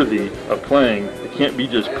worthy of playing? It can't be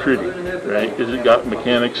just pretty, right? Is it got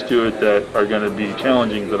mechanics to it that are going to be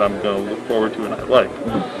challenging that I'm going to look forward to and I like?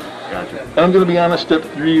 Gotcha. And I'm going to be honest, step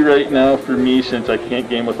 3 right now for me, since I can't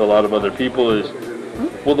game with a lot of other people, is,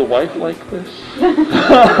 will the wife like this?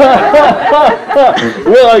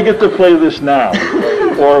 Will I get to play this now?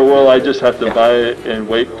 Or will I just have to buy it and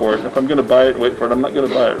wait for it? If I'm going to buy it and wait for it, I'm not going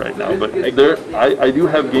to buy it right now. But I do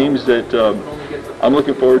have games that I'm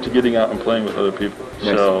looking forward to getting out and playing with other people.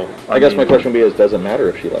 Nice. So I guess my question would be, does it matter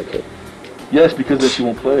if she likes it? Yes, because then she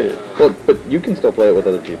won't play it. Well, but you can still play it with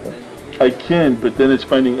other people. I can, but then it's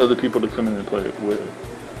finding other people to come in and play it with.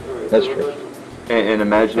 That's true. And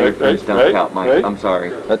imaginary friends don't count, Mike. right. I'm sorry.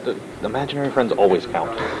 The imaginary friends always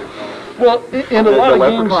count. Well, in a lot The of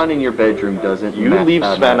games... leprechaun in your bedroom doesn't You leave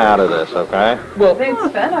Sven out of this, okay? Well, they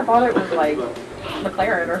Sven, I thought it was like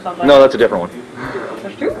McLaren or something. No, that's a different one.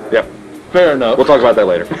 There's two? Yep. Fair enough. We'll talk about that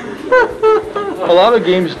later. A lot of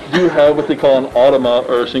games do have what they call an automa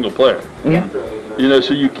or a single player. Yeah.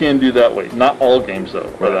 So you can do that way. Not all games,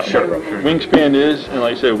 though, are that Sure. way. Wingspan is, and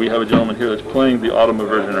like I said, we have a gentleman here that's playing the automa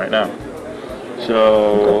version right now.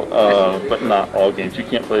 So, but not all games. You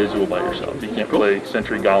can't play Azul by yourself. You can't play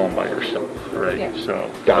Sentry Golem by yourself, right? Yeah.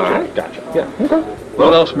 So, Gotcha. Yeah. Okay.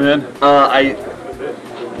 what else, man?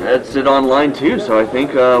 That's it online too, so I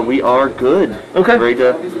think we are good. Okay. Ready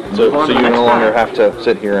to So move on to you the next no longer one. have to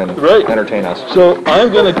sit here and Right. entertain us. So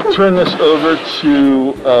I'm going to turn this over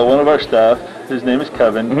to one of our staff. His name is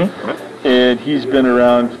Kevin, and he's been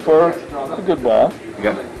around for a good while.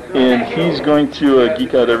 Okay. And he's going to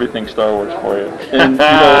geek out everything Star Wars for you. And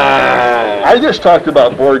I just talked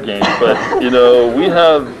about board games, but we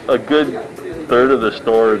have a good third of the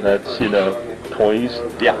store that's toys.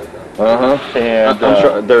 Yeah. And I'm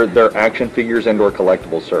sure they're action figures and/or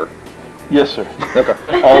collectibles, sir. yes, sir.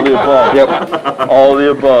 Okay. All the above. Yep. All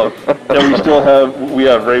the above. And we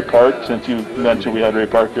have Ray Park. Since you mentioned we had Ray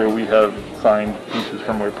Park here, we have signed pieces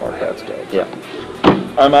from Ray Park. That's dope. Yeah.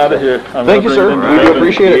 I'm out of here. Thank you, sir. We do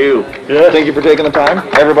appreciate it. Yes. Thank you for taking the time.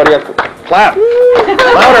 Everybody, clap.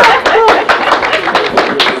 Louder.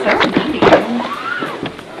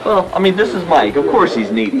 Well, I mean, this is Mike. Of course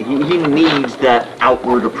he's needy. He needs that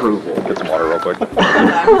outward approval. Get some water real quick.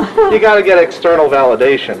 You got to get external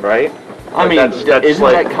validation, right? I mean, that's isn't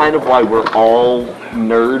like- that kind of why we're all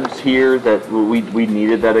nerds here? That we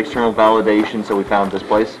needed that external validation, so we found this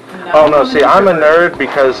place? Oh no, see, I'm a nerd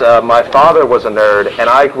because my father was a nerd, and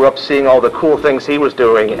I grew up seeing all the cool things he was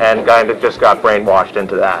doing, and kind of just got brainwashed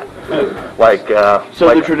into that. Like,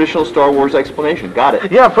 So the traditional Star Wars explanation. Got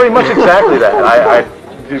it. yeah, pretty much exactly that.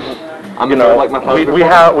 I'm gonna like my father. we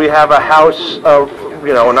have a house, a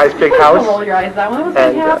nice big house, Roll your eyes. That one was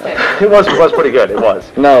and fantastic. it was pretty good. It was.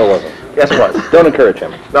 No, it wasn't. Yes, it was. Don't encourage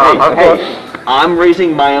him. No, Hey, I'm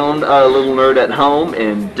raising my own little nerd at home,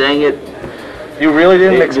 and dang it, You really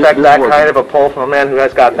didn't Hey, expect this that working. kind of a pull from a man who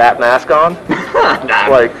has got that mask on?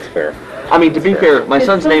 Like, It's fair. I mean, to be fair, my It's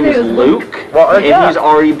son's still name is new. Luke, Well, and yeah. he's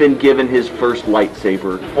already been given his first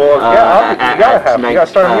lightsaber. Well, yeah, you gotta have. You gotta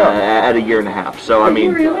start him young. At a year and a half. So I Did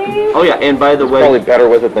you mean, really? oh yeah, and by the Probably way, better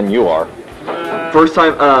with it than you are. first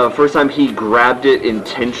time he grabbed it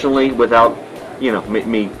intentionally without,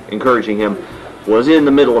 me encouraging him, was in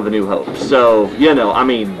the middle of A New Hope. So I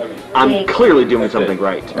mean, I'm clearly doing something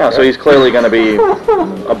right. Yeah, so he's clearly going to be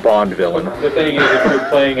a Bond villain. The thing is, if you're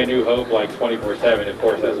playing A New Hope like 24/7, of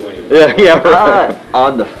course that's when you... Yeah, right.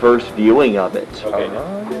 On the first viewing of it.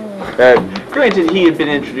 Okay. Granted, he had been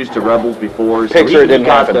introduced to Rebels before, so Picks or it he didn't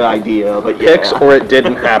got happen. the idea. But yeah. Picks or it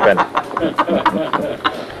didn't happen.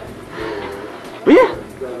 But yeah.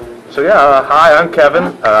 So yeah, hi, I'm Kevin.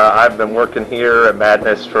 I've been working here at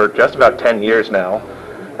Madness for just about 10 years now.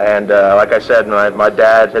 And like I said, my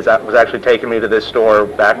dad was actually taking me to this store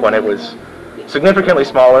back when it was significantly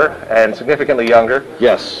smaller and significantly younger.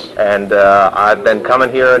 Yes. And I've been coming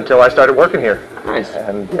here until I started working here. Nice.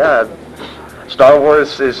 And yeah, Star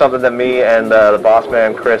Wars is something that me and the boss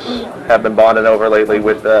man Chris have been bonding over lately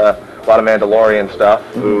with a lot of Mandalorian stuff.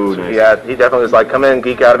 Ooh, nice. Yeah, he definitely was like, come in,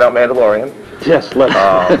 geek out about Mandalorian. Yes, let's.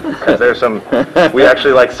 Because there's some, we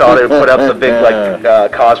actually like saw they put up the big like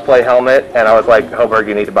cosplay helmet, and I was like, Hoberg,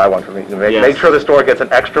 you need to buy one for me. Make sure the store gets an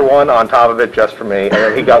extra one on top of it just for me, and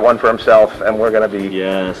then he got one for himself, and we're gonna be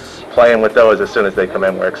playing with those as soon as they come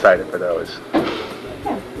in. We're excited for those.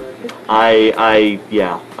 If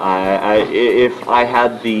I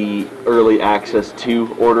had the early access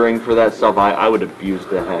to ordering for that stuff, I would abuse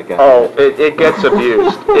the heck out of it. It gets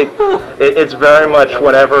abused. It's very much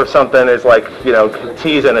whenever something is like, you know,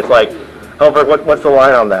 teasing, it's like, Hoberg, what's the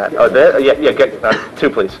line on that? Oh, get 2,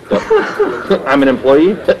 please. I'm an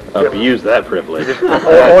employee. Abuse that privilege.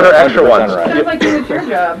 Order extra ones. Sounds like it's your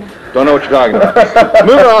job. Don't know what you're talking about.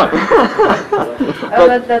 Moving on.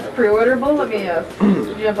 That's pre-orderable. Let me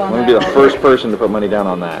jump on I'm that. gonna be the first person to put money down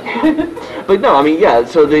on that. But no, I mean, yeah.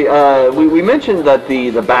 So we mentioned that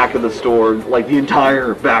the back of the store, like the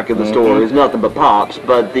entire back of the store, is nothing but pops.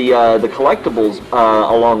 But the collectibles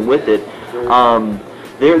along with it,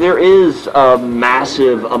 there is a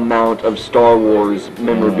massive amount of Star Wars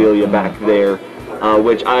memorabilia back there,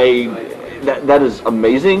 which that is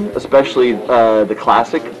amazing, especially the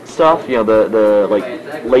classic stuff, you know, the like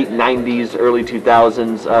late 90s, early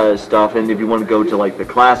 2000s stuff. And if you want to go to like the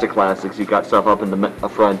classics, you got stuff up in the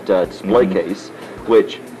front display case,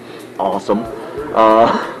 which awesome.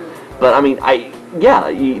 But I mean,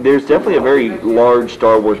 there's definitely a very large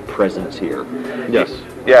Star Wars presence here. Yes.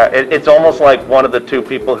 Yeah, it's almost like one of the 2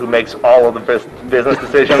 people who makes all of the business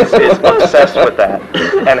decisions is obsessed with that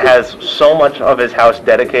and has so much of his house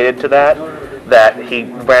dedicated to that he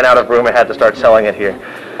ran out of room and had to start selling it here.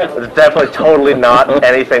 It's definitely totally not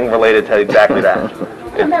anything related to exactly that.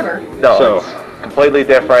 Never. No, it's completely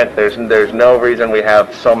different. There's no reason we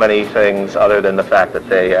have so many things other than the fact that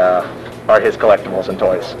they are his collectibles and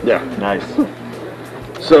toys. Yeah. Nice.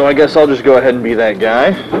 So I guess I'll just go ahead and be that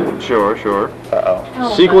guy. Sure.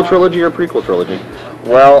 Uh-oh. Sequel trilogy or prequel trilogy?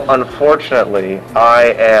 Well, unfortunately,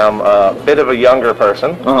 I am a bit of a younger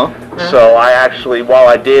person. So I actually, while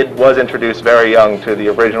I was introduced very young to the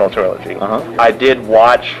original trilogy, I did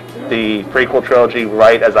watch the prequel trilogy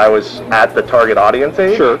right as I was at the target audience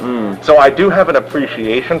age. Sure. So I do have an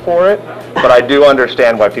appreciation for it, but I do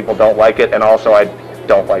understand why people don't like it, and also I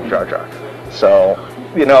don't like Jar Jar. So,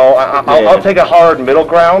 you know, I'll take a hard middle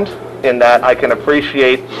ground in that I can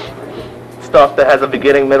appreciate stuff that has a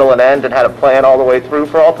beginning, middle, and end and had a plan all the way through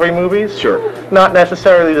for all 3 movies. Sure. Not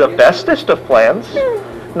necessarily the bestest of plans,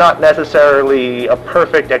 not necessarily a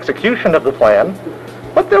perfect execution of the plan,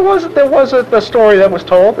 but there was a story that was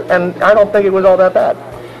told, and I don't think it was all that bad.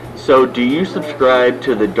 So do you subscribe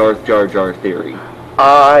to the Darth Jar Jar theory?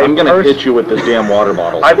 I'm going to hit you with this damn water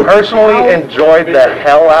bottle. I personally enjoyed the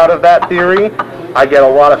hell out of that theory. I get a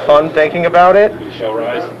lot of fun thinking about it. We shall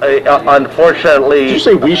rise. Unfortunately... Did you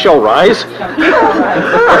say we shall rise? No,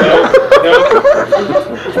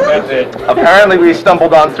 that's it. Apparently we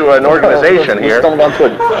stumbled onto an organization here. We stumbled onto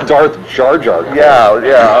a Darth Jar Jar.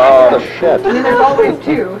 Yeah. Oh, shit. I mean, there's always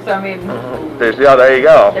 2, so I mean... There you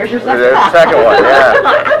go. There's your second There's the second one, yeah.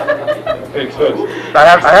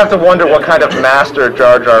 I have to wonder what kind of master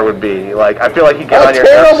Jar Jar would be. Like, I feel like he'd get on your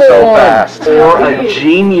nerves so fast. Or a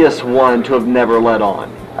genius one to have never let on.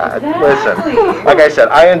 Listen, like I said,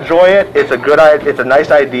 I enjoy it. It's a nice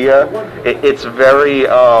idea. It's very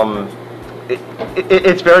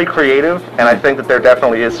it's very creative, and I think that there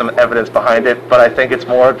definitely is some evidence behind it. But I think it's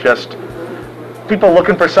more just people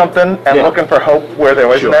looking for something and looking for hope where there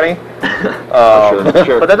isn't any.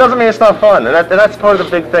 Sure. But that doesn't mean it's not fun, and that's part of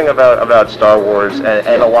the big thing about Star Wars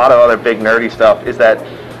and a lot of other big nerdy stuff is that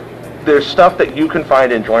there's stuff that you can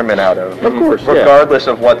find enjoyment out of. Of course, regardless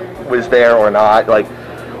of what was there or not. Like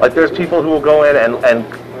there's people who will go in and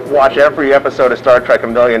watch every episode of Star Trek a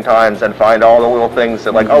million times and find all the little things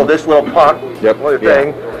that, like, oh, this little plot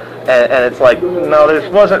thing. And it's like, no, there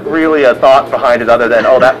wasn't really a thought behind it other than,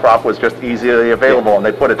 oh, that prop was just easily available and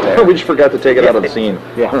they put it there. We just forgot to take it out of the scene.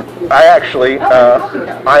 I actually,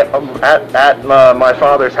 at my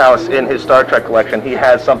father's house in his Star Trek collection, he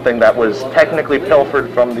has something that was technically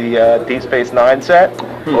pilfered from the Deep Space Nine set.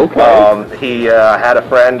 Okay. He had a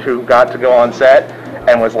friend who got to go on set,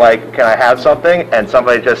 and was like, "Can I have something?" And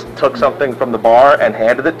somebody just took something from the bar and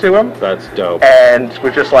handed it to him. That's dope. And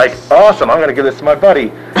was just like, "Awesome! I'm going to give this to my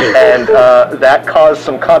buddy." And that caused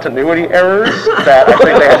some continuity errors that I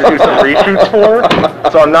think they had to do some reshoots for.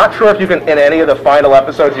 So I'm not sure if you can, in any of the final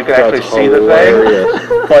episodes, you can actually see the thing.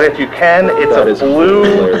 But if you can, it's a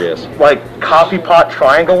blue, like coffee pot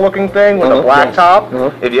triangle-looking thing with a black top.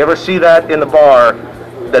 If you ever see that in the bar,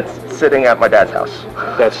 that's sitting at my dad's house.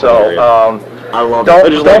 That's so. I love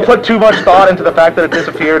don't put too much thought into the fact that it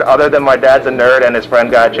disappeared, other than my dad's a nerd and his friend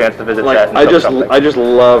got a chance to visit set and I just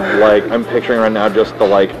love, like, I'm picturing right now just the,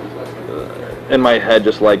 like, in my head,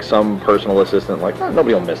 just like some personal assistant, like,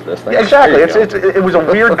 nobody will miss this thing. Exactly. It was a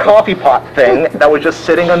weird coffee pot thing that was just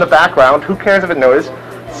sitting in the background. Who cares if it noticed?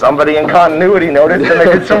 Somebody in continuity noticed, and they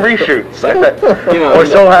did some reshoots. Or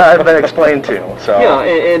so I've been explained to. So.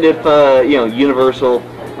 And if Universal,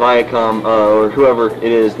 Viacom, or whoever it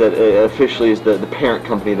is that officially is the parent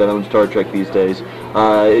company that owns Star Trek these days,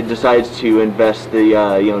 it decides to invest the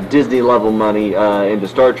Disney level money into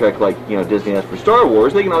Star Trek, like Disney has for Star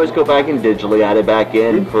Wars, they can always go back and digitally add it back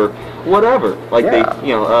in for whatever, like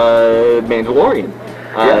Mandalorian.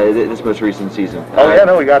 This most recent season.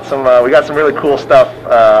 We got some really cool stuff.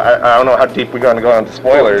 I don't know how deep we're going to go into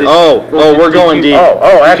spoilers. We're going deep.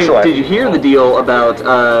 Excellent. Did you hear the deal about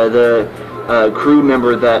the crew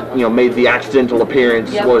member that made the accidental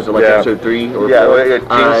appearance? What was it, like episode 3 or 4?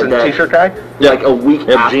 Jeans and t-shirt guy. Like a week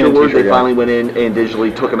afterwards, they finally went in and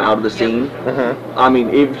digitally took him out of the scene. I mean,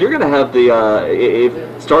 if you're gonna have if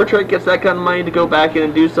Star Trek gets that kind of money to go back in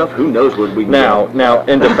and do stuff, who knows what we can do. Now,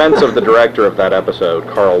 in defense of the director of that episode,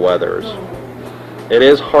 Carl Weathers, it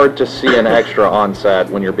is hard to see an extra on set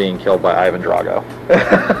when you're being killed by Ivan Drago.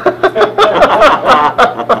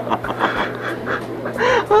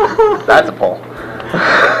 That's a poll.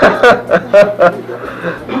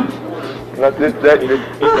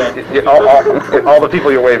 All the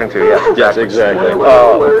people you're waving to, yes. Yes, exactly.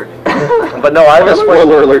 But no, I just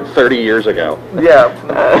spoiler alert 30 years ago. Yeah,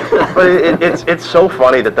 but it's so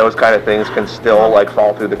funny that those kind of things can still like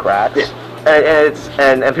fall through the cracks,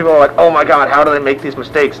 and people are like, oh my god, how do they make these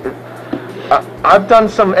mistakes? I've done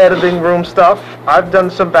some editing room stuff. I've done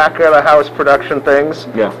some back of the house production things.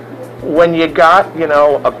 Yeah. When you got,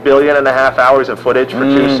 1.5 billion hours of footage for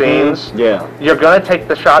 2 scenes, you're going to take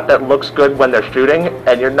the shot that looks good when they're shooting,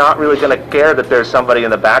 and you're not really going to care that there's somebody in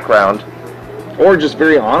the background. Or just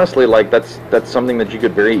very honestly, like, that's something that you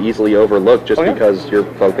could very easily overlook just because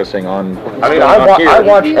you're focusing on I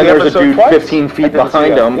watched and there's a dude 15 feet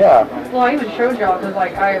behind him. Yeah. Well, I even showed y'all, because,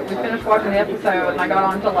 like, we finished watching the episode, and I got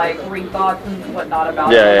on to, like, read thoughts and whatnot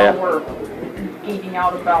about it. Yeah. We're geeking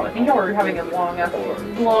out about, I think y'all were having a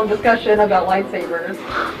long discussion about lightsabers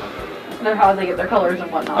and how they get their colors and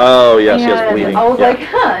whatnot. Oh, yes, and bleeding. I was like,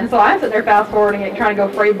 and so I'm sitting there fast forwarding it, trying to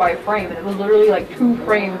go frame by frame, and it was literally like 2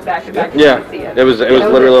 frames back to back. Yeah, see it. it was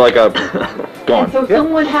literally like a gone. And so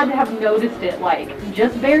someone had to have noticed it, like,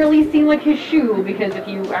 just barely seem like his shoe, because if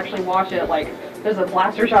you actually watch it, like, there's a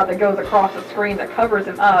blaster shot that goes across the screen that covers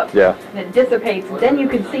him up, and it dissipates, then you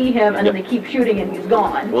can see him, and then they keep shooting and he's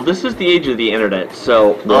gone. Well, this is the age of the internet,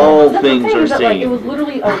 so all things are seen. Like, it was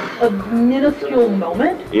literally a minuscule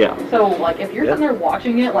moment. Yeah. So, like, if you're sitting there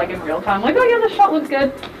watching it, like, in real time, like, oh yeah, the shot looks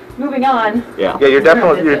good, moving on. Yeah. Yeah, you're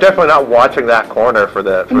definitely not watching that corner for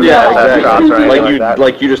the exactly. shots or anything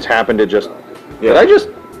like you just happened to just. Yeah. Did I just?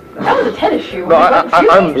 That was a tennis shoe. No, Was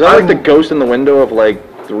that like the ghost in the window of like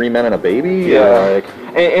 3 Men and a Baby? Yeah.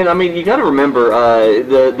 And I mean, you got to remember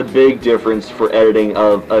the big difference for editing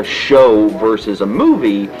of a show versus a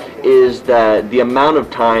movie is that the amount of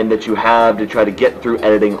time that you have to try to get through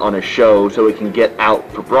editing on a show so it can get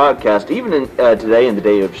out for broadcast, even in, today in the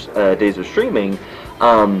days of streaming,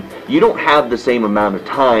 you don't have the same amount of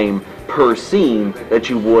time per scene that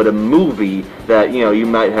you would a movie that you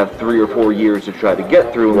might have 3 or 4 years to try to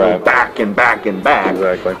get through and go back and back and back.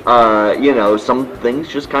 Exactly. Some things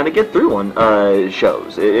just kind of get through on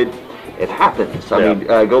shows. It happens. I mean,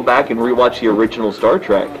 go back and rewatch the original Star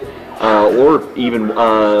Trek, or even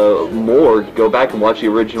more, go back and watch the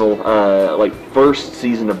original first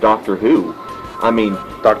season of Doctor Who. I mean,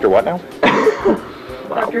 Doctor what now?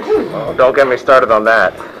 Doctor Who. Oh, don't get me started on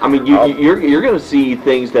that. I mean, you're going to see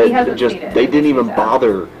things that just they didn't even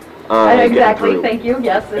bother. Exactly. Thank you.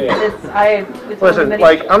 Yes, it's Listen,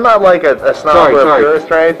 like, I'm not like a snob or a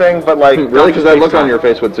purist or anything, but like really, because that look on your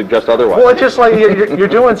face would suggest otherwise. Well, it's just like you're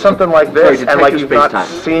doing something like this, and like you've not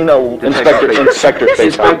seen a Inspector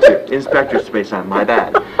Space Time. Inspector Space Time. My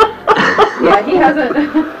bad. Yeah, he hasn't.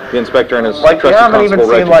 The inspector and his Like, you trusty haven't even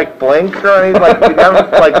constable, seen, Reggie. like, Blink or anything, like, you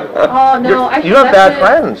haven't, like... Oh, no, actually, You have bad that's it.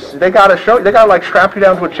 friends. They gotta like, strap you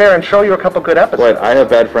down to a chair and show you a couple good episodes. Right, I have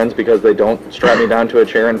bad friends because they don't strap me down to a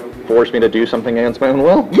chair and force me to do something against my own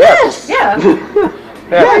will. Yes! Yeah,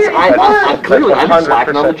 Yes, Well, I clearly I'm 100%.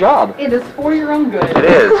 slacking on the job. it is for your own good. It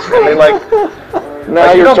is. I mean, like... Now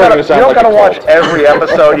Like, you you're don't starting gotta, to sound you don't like gotta a watch cult. every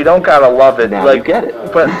episode. You don't gotta love it. Now like, you get it.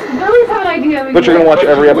 But You always have an idea. But you're going to watch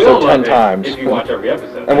every You will episode love 10 it times. if you watch every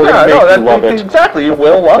episode. And we're yeah, going to no, make you love it. exactly. You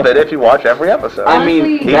will love it if you watch every episode. I mean,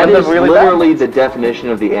 Honestly, that even is the really bad literally ones. the definition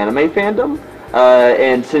of the anime fandom.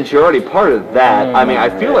 And since you're already part of that, I mean, I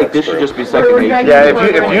feel like this should just be second We're nature. dragging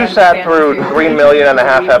Yeah, if you sat through 3.5 million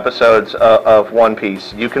episodes of One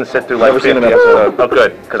Piece, you can sit through like Never seen 50 an episode. episodes. Oh,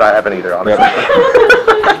 good, because I haven't either, honestly.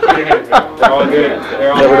 They're all good.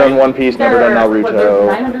 They're all Never right. done One Piece, never done What, there's Naruto.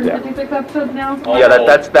 956 episodes now? Yeah,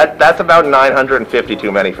 that's about 950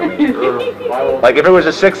 too many for me. Like, if it was a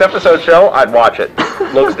 6-episode show, I'd watch it.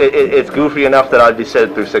 It's goofy enough that I'd be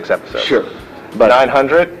sitting through 6 episodes. Sure. But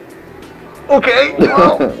 900? Okay.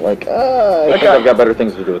 Well, Like, I think I've got better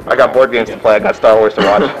things to do with my I got board games to play. I got Star Wars to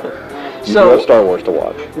watch. You So- have Star Wars to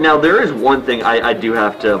watch. Now, there is one thing I do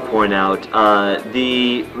have to point out.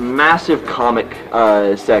 The massive comic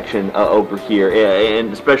section over here,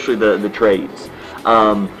 and especially the trades.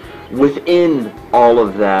 Within all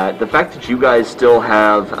of that, the fact that you guys still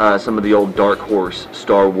have some of the old Dark Horse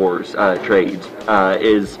Star Wars trades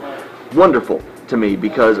is wonderful to me,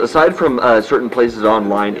 because aside from certain places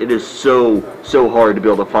online, it is so hard to be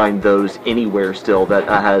able to find those anywhere still that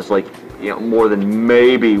has, like, more than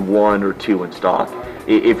maybe 1 or 2 in stock,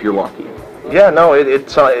 if you're lucky. Yeah, no,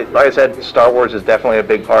 it's like I said, Star Wars is definitely a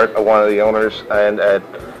big part of one of the owners, and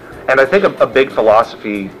I think a big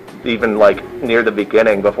philosophy, even like near the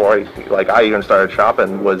beginning, before I even started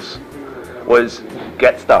shopping, was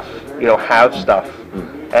get stuff, have stuff,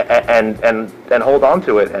 and hold on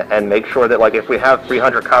to it, and make sure that, like, if we have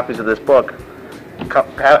 300 copies of this book,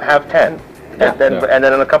 have 10. And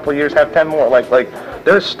then in a couple of years have 10 more. Like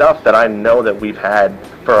there's stuff that I know that we've had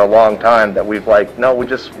for a long time that we've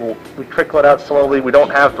we trickle it out slowly. We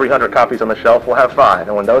don't have 300 copies on the shelf. We'll have 5,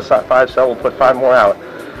 and when those 5 sell, we'll put 5 more out.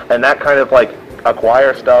 And that kind of like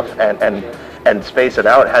acquire stuff and space it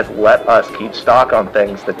out has let us keep stock on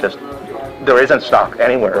things that just there isn't stock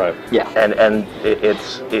anywhere. Right. Yeah. And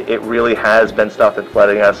it really has been stuff that's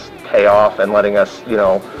letting us pay off and letting us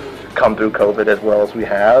come through COVID as well as we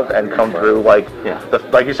have, and come through like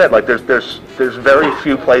you said, like there's very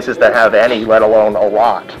few places that have any, let alone a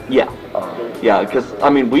lot. Yeah, yeah, because I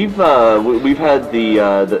mean we've had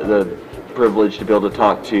the privilege to be able to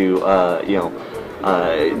talk to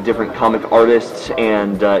different comic artists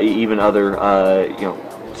and even other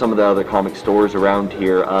some of the other comic stores around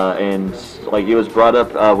here, and like it was brought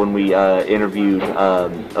up when we interviewed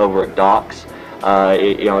over at Docs.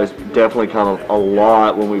 It's definitely come a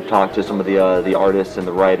lot when we've talked to some of the artists and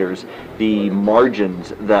the writers. The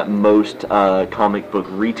margins that most comic book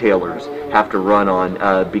retailers have to run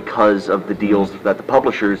on because of the deals that the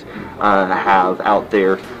publishers have out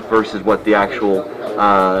there versus what the actual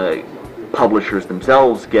publishers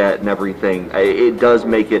themselves get and everything. It does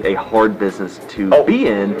make it a hard business to be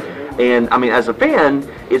in. And I mean, as a fan,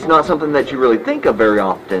 it's not something that you really think of very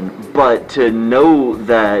often, but to know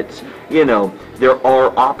that there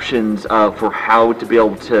are options for how to be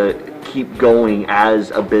able to keep going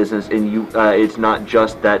as a business, and it's not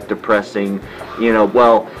just that depressing,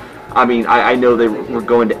 well, I mean, I know they were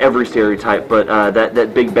going to every stereotype, but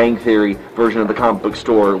that Big Bang Theory version of the comic book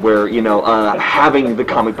store where, having the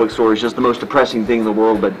comic book store is just the most depressing thing in the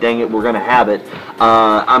world, but dang it, we're going to have it.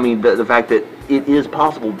 I mean, the fact that it is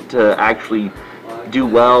possible to actually do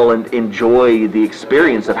well and enjoy the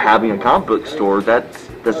experience of having a comic book store, that's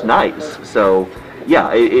nice. So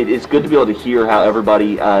yeah, it's good to be able to hear how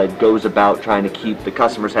everybody goes about trying to keep the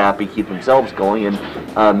customers happy, keep themselves going,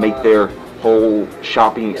 and make their whole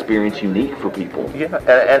shopping experience unique for people. Yeah,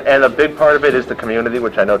 and a big part of it is the community,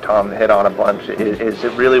 which I know Tom hit on a bunch. Is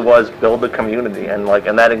it really was build the community, and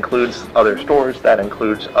that includes other stores, that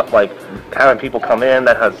includes like having people come in,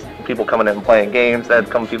 that has people coming in and playing games, that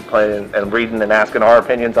come people playing and reading and asking our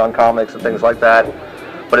opinions on comics and things like that.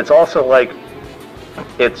 But it's also like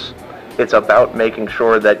it's about making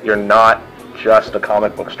sure that you're not just a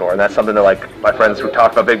comic book store, and that's something that, like, my friends who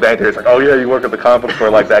talk about Big Bang Theory, it's like, oh yeah, you work at the comic book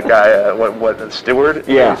store, like that guy, what Stewart?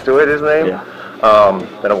 Yeah. Stewart, his name? Yeah.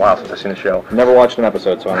 Been a while since I've seen the show. Never watched an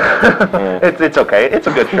episode, so I don't know. It's okay. It's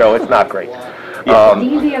a good show. It's not great.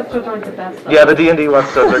 D&D episodes aren't the best, though. Yeah, the D&D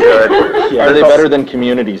episodes are good. Are they better than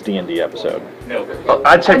Community's D&D episode? No.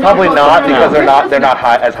 I'd say probably not because they're not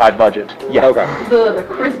as high budget. Yeah. Okay. The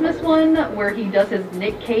Christmas one where he does his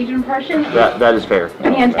Nick Cage impression. That is fair.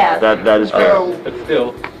 Fantastic. That is fair. But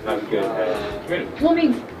still, not as good as Community. Well, I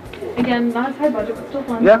mean, again, not as high budget, but still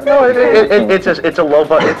fun. Yeah, no, it's a low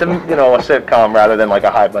budget. It's a a sitcom rather than like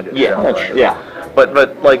a high budget show. That's true. Yeah.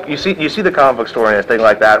 But like you see the comic book story and a thing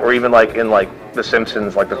like that, or even like in like The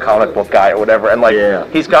Simpsons, like the comic book guy or whatever, and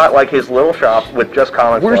like he's got like his little shop with just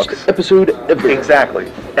comic Worst books. episode ever.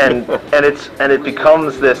 Exactly, and it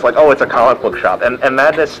becomes this like, oh, it's a comic book shop, and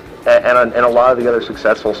Madness and a lot of the other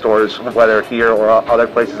successful stores, whether here or other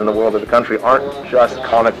places in the world or the country, aren't just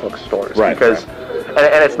comic book stores, right? Because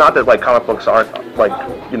and it's not that like comic books aren't like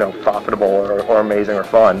profitable or amazing or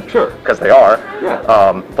fun, Sure, because they are,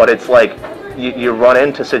 yeah. But it's like you run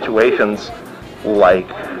into situations like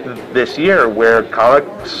this year where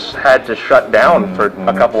comics had to shut down for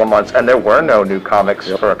a couple of months, and there were no new comics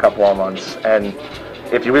for a couple of months. And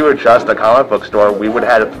if we were just a comic book store, we would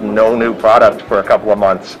have no new product for a couple of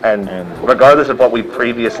months. And regardless of what we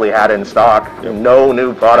previously had in stock, no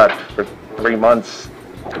new product for 3 months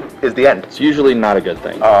is the end. It's usually not a good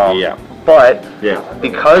thing. But Yeah.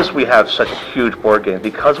 because we have such a huge board game,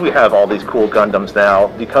 because we have all these cool Gundams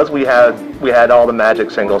now, because we had all the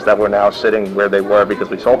Magic singles that were now sitting where they were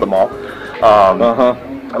because we sold them all.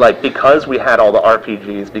 Like because we had all the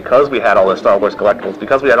RPGs, because we had all the Star Wars collectibles,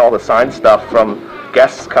 because we had all the signed stuff from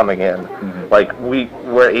guests coming in, like we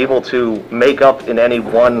were able to make up in any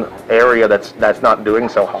one area that's not doing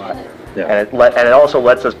so hot. Yeah. And it also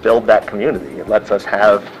lets us build that community. It lets us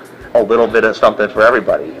have a little bit of something for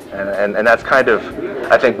everybody, and that's kind of,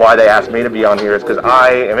 I think, why they asked me to be on here, is because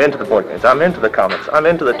I am into the board games, I'm into the comics, I'm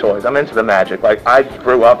into the toys, I'm into the Magic. Like I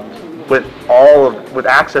grew up with with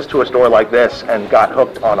access to a store like this and got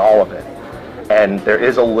hooked on all of it. And there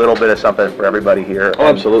is a little bit of something for everybody here. Oh,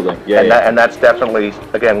 absolutely. Yeah, and that's definitely,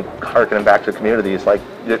 again, harkening back to communities. Like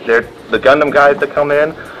they're the Gundam guys that come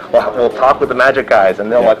in. We'll talk with the Magic guys,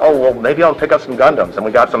 and they're like, oh, well, maybe I'll pick up some Gundams. And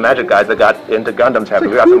we got some Magic guys that got into Gundams heavy.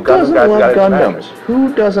 We got some Gundam guys that got into Gundams.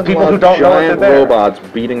 Who doesn't People love who don't know that giant they're there. robots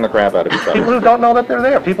beating the crap out of each other? People who don't know that they're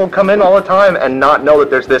there. People come in all the time and not know that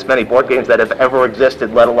there's this many board games that have ever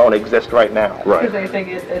existed, let alone exist right now. Right. Because they think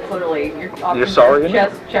it's literally, You're sorry?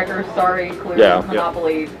 chess, checkers, sorry, Clue, Yeah.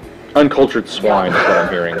 Monopoly, Uncultured swine is what I'm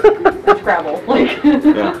hearing. Scrabble. Like,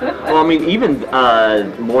 Well, I mean, even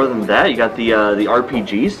more than that, you got the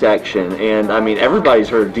RPG section, and I mean, everybody's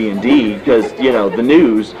heard of D&D because the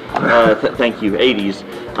news. Thank you, 80s.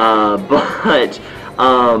 But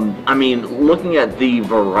I mean, looking at the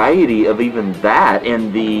variety of even that,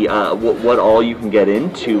 and the what all you can get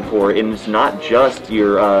into for it, and it's not just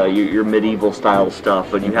your medieval style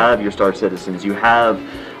stuff, but you have your Star Citizens, you have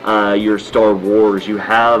your Star Wars, you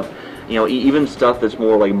have even stuff that's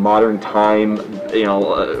more like modern time,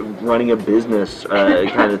 running a business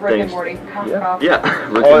kind of Rick things. and Morty. Yeah,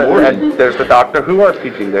 Rick and Morty. And there's the Doctor Who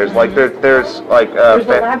RPG. There's like there's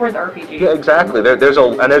the Labyrinth RPG. Yeah, exactly.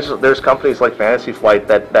 There's companies like Fantasy Flight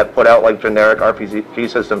that put out like generic RPG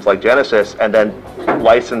systems like Genesis, and then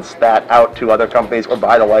license that out to other companies, or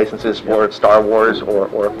buy the licenses for Star Wars or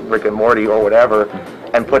Rick and Morty or whatever,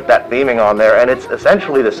 and put that theming on there. And it's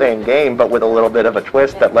essentially the same game, but with a little bit of a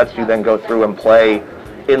twist that lets you then go through and play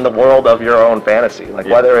in the world of your own fantasy. Like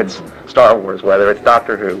whether it's Star Wars, whether it's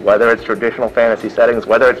Doctor Who, whether it's traditional fantasy settings,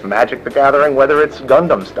 whether it's Magic the Gathering, whether it's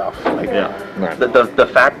Gundam stuff. Like the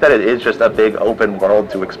fact that it is just a big open world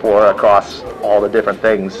to explore across all the different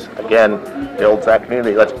things, again, builds that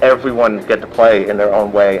community, lets everyone get to play in their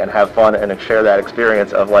own way and have fun and share that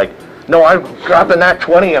experience of like, no, I got the nat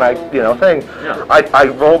 20 and I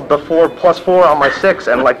rolled the 4+4 on my 6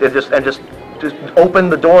 and like it just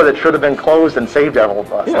opened the door that should have been closed and saved all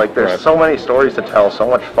of us. Like there's so many stories to tell, so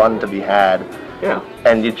much fun to be had. Yeah.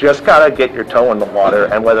 And you just gotta get your toe in the water,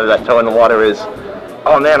 and whether that toe in the water is,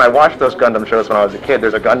 oh man, I watched those Gundam shows when I was a kid,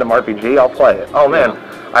 there's a Gundam RPG, I'll play it. Oh man,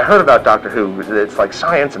 I heard about Doctor Who, it's like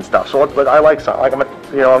science and stuff, but I like science. Like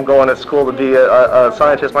I'm going to school to be a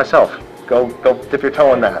scientist myself. Go dip your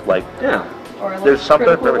toe in that. Like, Or there's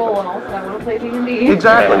something for everything. and also I want to play D&D.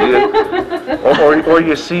 Exactly. or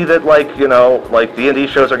you see that like D&D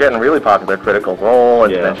shows are getting really popular. Critical Role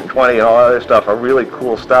and Dimension 20 and all that other stuff are really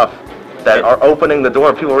cool stuff that are opening the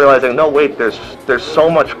door. People realizing, no wait, there's so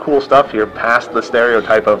much cool stuff here past the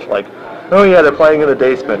stereotype of like, oh yeah, they're playing in the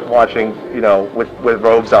basement watching with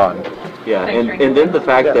robes on. Yeah, and then the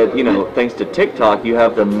fact that, you know, thanks to TikTok, you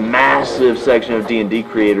have the massive section of D&D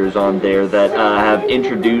creators on there that have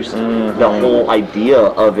introduced the whole idea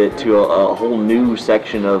of it to a whole new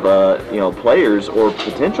section of, you know, players or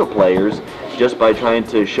potential players just by trying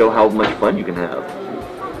to show how much fun you can have.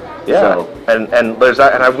 Yeah, So. and there's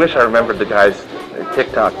that, and I wish I remembered the guy's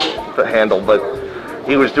TikTok handle, but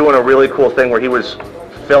he was doing a really cool thing where he was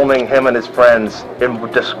filming him and his friends in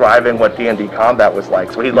describing what D&D combat was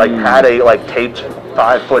like. So he like had a like taped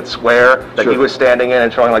 5-foot square that he was standing in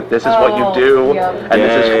and showing like this is what you do, and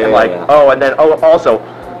this is and then also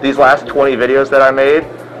these last 20 videos that I made.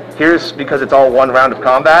 Here's, because it's all one round of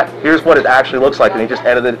combat, here's what it actually looks like, and he just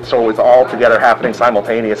edited it so it's all together happening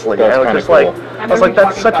simultaneously. That's and it was just cool. I was like,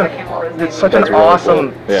 that's such an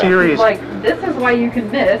awesome series. Like, this is why you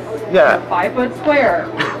can miss a 5-foot square.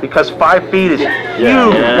 Because 5 feet is huge.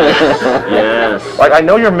 Yes. Like, I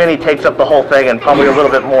know your mini takes up the whole thing and probably a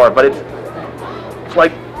little bit more, but it's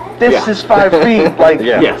like, this is 5 feet. Like,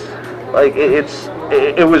 like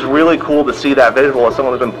it was really cool to see that visual as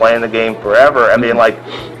someone who's been playing the game forever. I mean, like,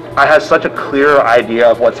 I have such a clear idea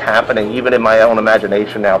of what's happening, even in my own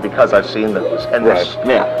imagination now, because I've seen those. And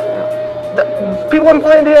people have been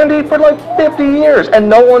playing D&D for like 50 years, and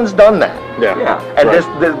no one's done that. And this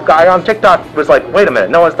guy on TikTok was like, wait a minute,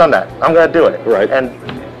 no one's done that. I'm going to do it. And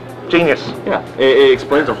genius. Yeah, it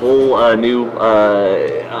explains a whole new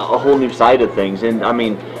side of things. And I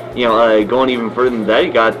mean, you know, going even further than that,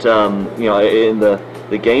 you got you know, in the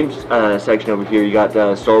games section over here, you got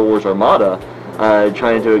Star Wars Armada.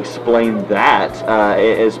 Trying to explain that,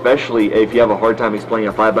 especially if you have a hard time explaining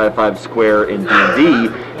a 5x5 square in D&D,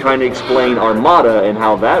 trying to explain Armada and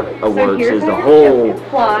how that works is the whole.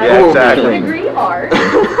 Exactly. Degree art.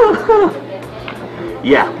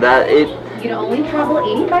 You can only travel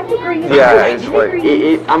 85 degrees. It's like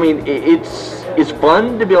I mean, it's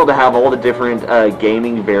fun to be able to have all the different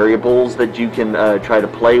gaming variables that you can try to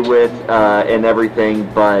play with and everything,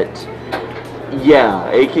 but yeah,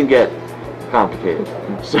 it can get complicated.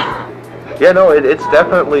 So. Yeah, no, it's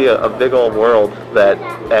definitely a big old world that,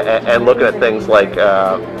 and looking at things like,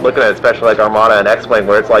 looking at especially like Armada and X-Wing,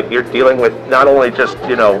 where it's like you're dealing with not only just,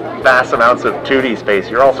 you know, vast amounts of 2D space,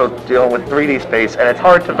 you're also dealing with 3D space, and it's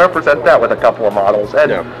hard to represent that with a couple of models,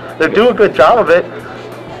 and they do a good job of it,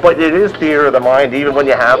 but it is theater of the mind even when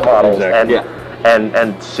you have models, and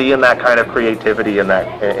seeing that kind of creativity in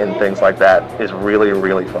things like that is really,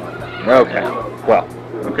 really fun. Okay, well.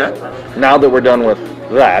 Now that we're done with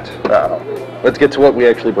that, let's get to what we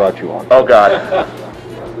actually brought you on. Oh God.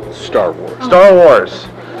 Star Wars. Star Wars.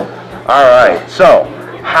 All right. So,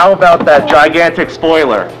 how about that gigantic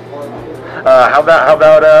spoiler? How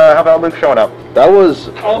about Luke showing up? That was.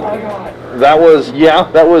 Oh my God. That was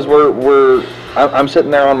I'm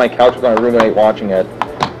sitting there on my couch with my roommate watching it,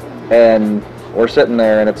 and we're sitting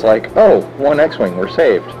there, and it's like, oh, one X-wing, we're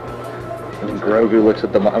saved. And Grogu looks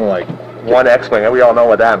at them. I'm like. One X-wing, and we all know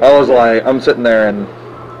what that means. I was like, I'm sitting there, and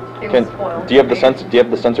do you have the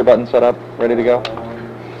sensor button set up, ready to go?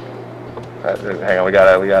 Hang on, we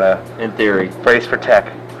gotta. In theory, brace for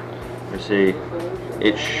tech. Let's see,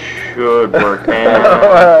 it should work.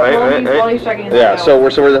 Yeah, so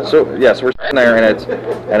we're sitting there, and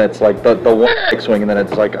it's like the one X-wing, and then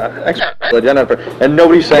it's like X-wing, and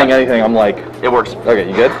nobody's saying anything. I'm like, it works. Okay,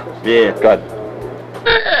 you good? Yeah. Good.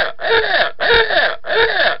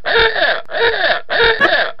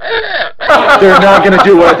 They're not going to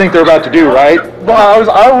do what I think they're about to do, right? Well, I was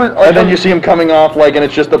like, and then you see him coming off, like, and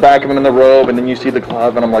it's just the back of him in the robe, and then you see the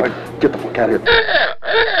glove, and I'm like, get the fuck out of here.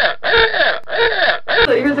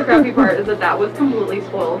 So here's the crappy part, is that was completely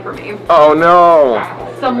spoiled for me. Oh no.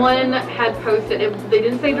 Someone had posted, they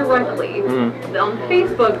didn't say directly, on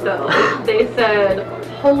Facebook though, they said,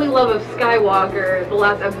 Holy Love of Skywalker, the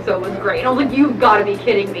last episode was great. And I was like, you've got to be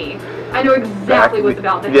kidding me. I know exactly what's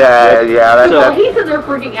about to happen. Yeah. So he's in there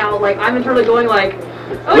freaking out, like, I'm internally going like,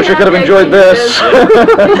 oh, wish I could have enjoyed this.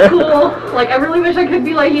 It's cool. Like, I really wish I could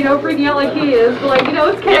be like, you know, freaking out like he is. But like, you know,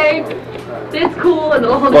 it's okay. It's cool. And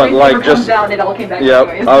the whole thing comes out and it all came back.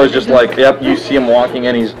 Yep. I was just like, yep, you see him walking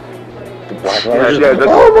and he's...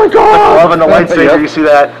 oh my God! Loving the lightsaber, you see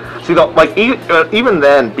that. See, like, even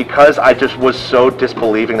then, because I just was so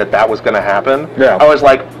disbelieving that was going to happen, I was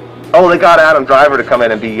like, oh, they got Adam Driver to come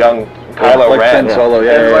in and be young Kylo Ren. Solo,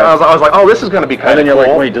 I was like, oh, this is going to be kind of cool. And then you're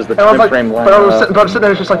like, wait, does the time frame line up? But I was sitting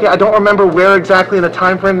there, it's just like, yeah, I don't remember where exactly in the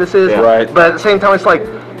time frame this is. Right. But at the same time, it's like,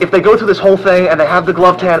 if they go through this whole thing, and they have the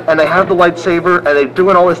glove tan, and they have the lightsaber, and they're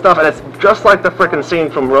doing all this stuff, and it's just like the frickin' scene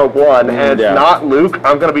from Rogue One, and it's not Luke,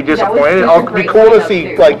 I'm going to be disappointed. It'll be cool to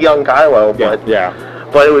see, like, young Kylo, but...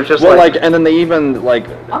 But it was just and then they even like.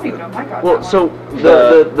 I don't even know if I got Well, that so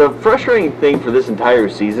the frustrating thing for this entire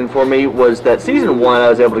season for me was that season 1 I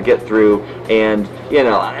was able to get through, and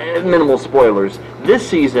minimal spoilers. This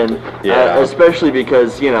season, especially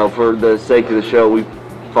because for the sake of the show, we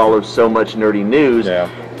follow so much nerdy news. Yeah.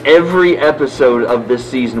 Every episode of this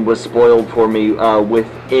season was spoiled for me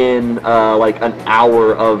within like an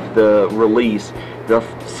hour of the release. The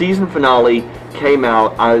season finale came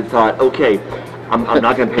out. I thought, okay, I'm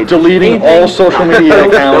not going to pay deleting anything. all social media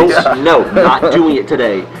accounts. No, not doing it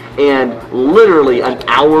today. And literally an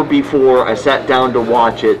hour before I sat down to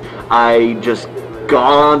watch it, I just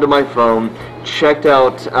got onto my phone, checked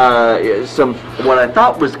out some what I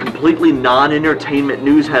thought was completely non-entertainment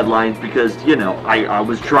news headlines because I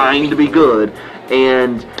was trying to be good,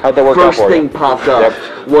 and How'd that work out first for thing you? popped up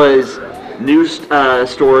was news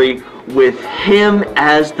story with him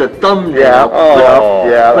as the thumbnail.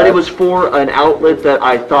 But it was for an outlet that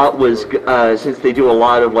I thought was since they do a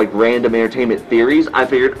lot of like random entertainment theories, I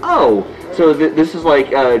figured, so this is like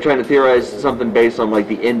trying to theorize something based on like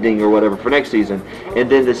the ending or whatever for next season. And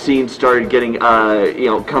then the scene started getting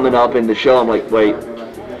coming up in the show. I'm like, wait,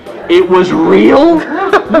 it was real? No,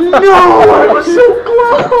 I was so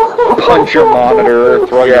close. Punch your monitor,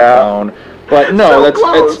 throw your phone. But no,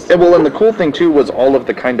 close. and the cool thing too was all of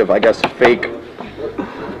the kind of, I guess, fake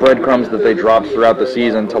breadcrumbs that they dropped throughout the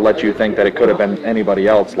season to let you think that it could have been anybody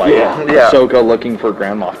else, like Ahsoka looking for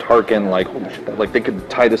Grand Moff Tarkin, like holy shit, like they could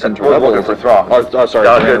tie this into Rebels. Looking for Thrawn. For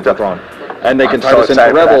Thrawn. And they can tie this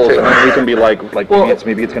into Rebels, and then we can be like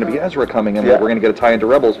maybe it's going to be Ezra coming, and we're going to get a tie into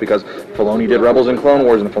Rebels because Filoni did Rebels and Clone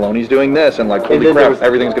Wars, and Filoni's doing this, and like holy crap,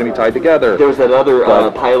 everything's going to be tied together. There was that other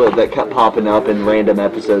pilot that kept popping up in random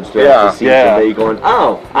episodes throughout the season. That you're going,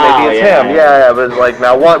 maybe it's him. But like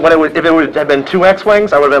now, if it would have been 2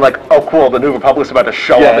 X-wings, I would have been like, oh cool, the New Republic's about to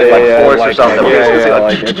show up in Force or something.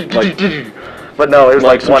 But no, it was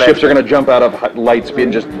like some ships are going to jump out of light speed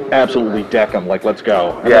and just absolutely deck them. Like, let's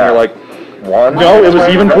go. And then you're like, one? No, it was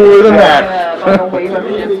even cooler than that. Like a wave of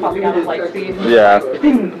ships popping out of light speed. Just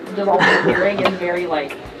all disappearing and very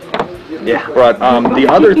like. But the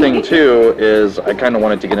other thing too is I kind of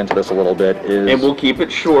wanted to get into this a little bit and we'll keep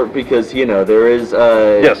it short because there is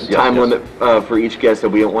time limit for each guest, so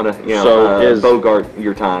we don't want to bogart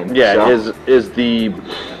your time. Is the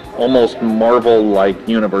almost Marvel-like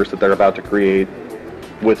universe that they're about to create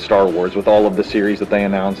with Star Wars, with all of the series that they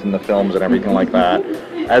announced and the films and everything like that.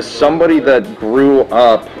 As somebody that grew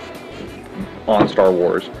up on Star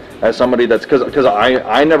Wars, as somebody that's because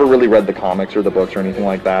I never really read the comics or the books or anything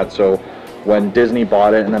like that, so when Disney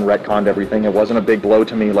bought it and then retconned everything, it wasn't a big blow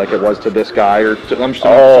to me like it was to this guy or to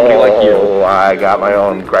somebody like you. Oh, I got my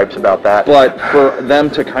own gripes about that. But for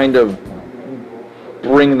them to kind of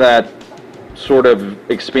bring that sort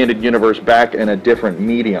of expanded universe back in a different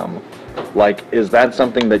medium, like, is that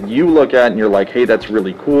something that you look at and you're like, hey, that's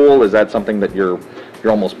really cool? Is that something that you're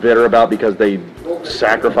almost bitter about because they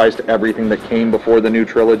sacrificed everything that came before the new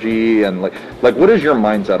trilogy? And like what is your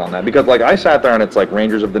mindset on that? Because like I sat there and it's like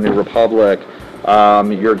Rangers of the New Republic,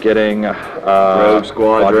 you're getting Rogue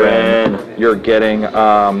Squadron, you're getting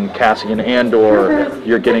Cassian Andor,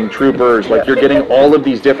 you're getting Troopers, like you're getting all of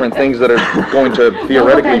these different things that are going to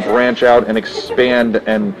theoretically branch out and expand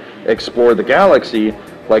and explore the galaxy.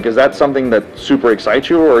 Like, is that something that super excites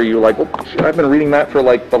you, or are you like, well, shit, I've been reading that for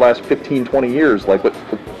like the last 15, 20 years? Like, what?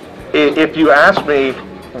 If you ask me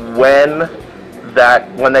when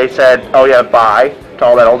they said, oh yeah, bye to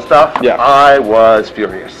all that old stuff, I was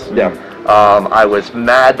furious. I was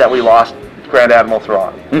mad that we lost Grand Admiral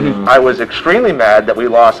Thrawn. I was extremely mad that we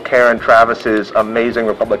lost Karen Travis's amazing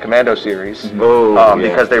Republic Commando series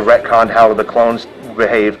because they retconned how the clones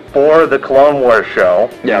behaved for the Clone Wars show,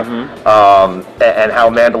 and how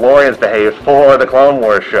Mandalorians behaved for the Clone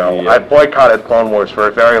Wars show. I boycotted Clone Wars for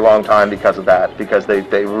a very long time because of that, because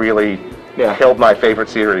they really killed my favorite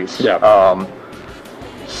series.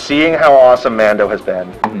 Seeing how awesome Mando has been,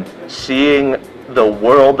 seeing the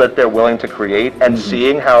world that they're willing to create, and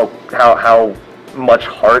seeing how much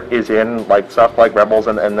heart is in like stuff like Rebels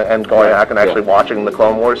and going back and actually watching the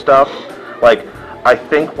Clone Wars stuff, like. I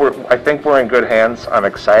think we're in good hands. I'm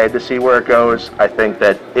excited to see where it goes. I think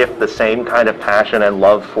that if the same kind of passion and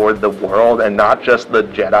love for the world, and not just the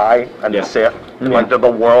Jedi and the Sith, but the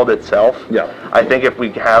world itself, I think if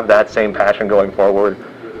we have that same passion going forward,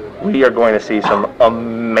 we are going to see some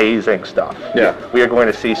amazing stuff. We are going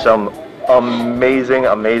to see some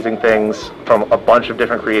amazing things from a bunch of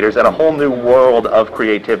different creators and a whole new world of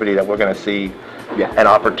creativity that we're going to see and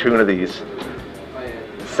opportunities.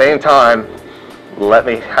 Same time, let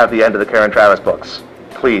me have the end of the Karen Travis books.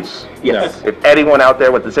 please. Yes. If anyone out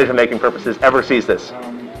there with decision-making purposes ever sees this,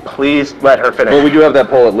 please let her finish. Well, we do have that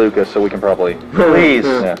poll at Lucas, so we can probably... Please.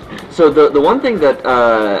 Yeah. So the one thing that,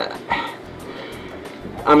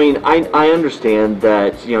 I mean, I understand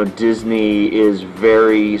that, Disney is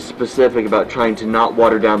very specific about trying to not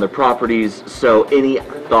water down their properties, so any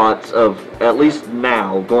thoughts of, at least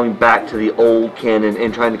now, going back to the old canon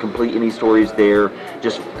and trying to complete any stories there,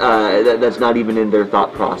 just, that's not even in their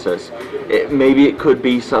thought process. Maybe it could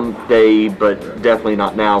be someday, but definitely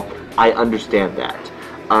not now. I understand that.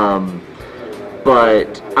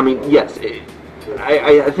 But, I mean, yes,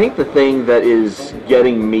 I think the thing that is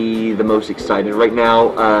getting me the most excited right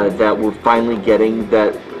now, that we're finally getting,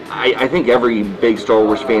 that I think every big Star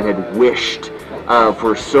Wars fan had wished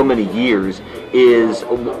for so many years, is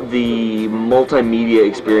the multimedia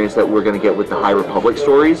experience that we're going to get with the High Republic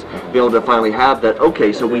stories. Be able to finally have that,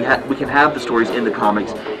 okay, so we can have the stories in the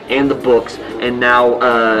comics and the books, and now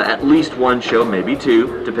at least one show, maybe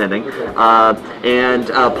two, depending, and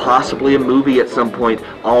possibly a movie at some point,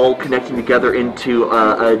 all connecting together into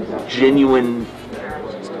a genuine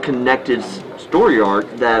connected story arc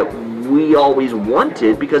that we always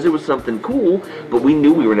wanted because it was something cool, but we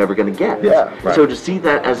knew we were never going to get. Yeah, right. So to see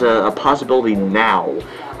that as a possibility now,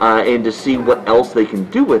 and to see what else they can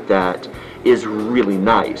do with that, is really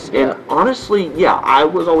nice. And honestly, yeah, I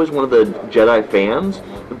was always one of the Jedi fans,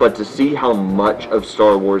 but to see how much of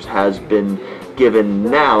Star Wars has been given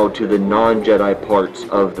now to the non-Jedi parts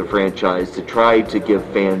of the franchise to try to give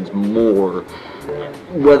fans more,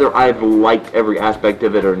 whether I've liked every aspect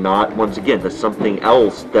of it or not, once again, that's something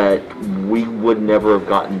else that we would never have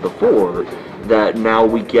gotten before, that now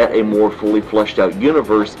we get a more fully fleshed out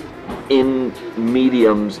universe in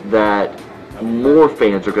mediums that more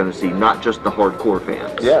fans are going to see, not just the hardcore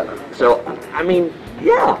fans. Yeah. So, I mean,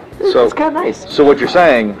 yeah, it's kind of nice. So what you're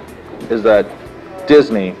saying is that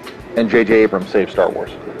Disney and J.J. Abrams saved Star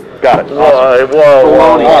Wars. Got it. Whoa.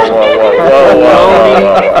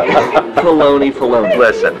 Filoni.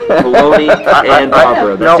 Listen. Filoni and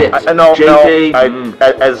Favreau. That's it. JJ.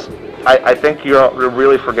 I think you're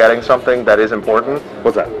really forgetting something that is important.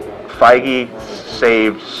 What's that? Feige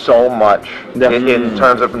saved so much in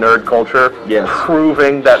terms of nerd culture, Yes.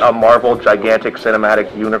 proving that a Marvel gigantic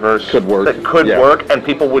cinematic universe Could work. that could work, and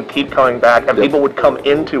people would keep coming back, and people would come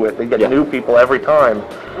into it. They get new people every time,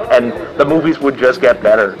 and the movies would just get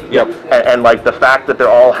better. Yep. And like the fact that they're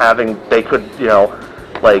all having, they could,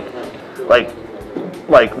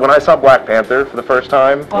 like when I saw Black Panther for the first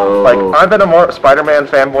time, like I've been a Spider-Man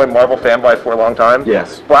fanboy, Marvel fanboy for a long time.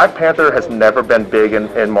 Yes. Black Panther has never been big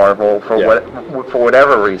in Marvel for for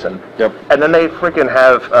whatever reason. Yep. And then they freaking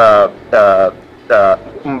have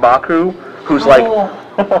M'Baku, who's like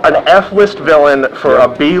an F-list villain for a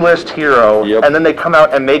B-list hero, and then they come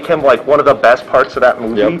out and make him like one of the best parts of that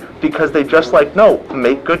movie because they just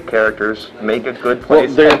make good characters, make a good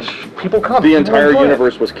place, and people come. The entire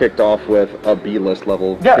universe was kicked off with a B-list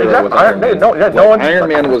level hero with Iron Man. Iron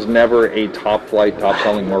Man was never a top-flight,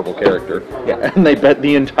 top-selling Marvel character, and they bet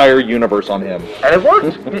the entire universe on him. And it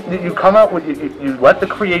worked. You come out with, you let the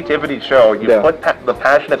creativity show, you put the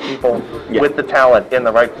passionate people with the talent in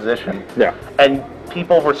the right position, and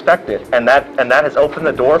people respect it, and that has opened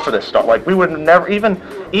the door for this stuff. Like we would never, even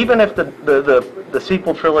if the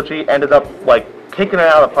sequel trilogy ended up like kicking it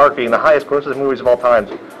out of the park, being the highest grossing movies of all time,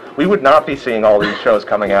 we would not be seeing all these shows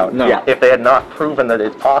coming out if they had not proven that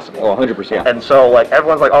it's possible. Oh, 100%. And so like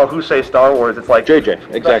everyone's like, oh, who say Star Wars? It's like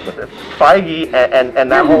JJ, exactly. Feige and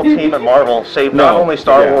that whole team at Marvel saved not only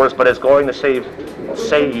Star Wars, but it's going to save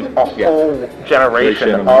a whole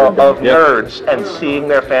generation of nerds, and seeing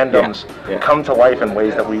their fandoms come to life in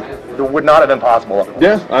ways that would not have been possible otherwise.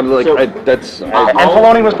 Yeah, I'm like, and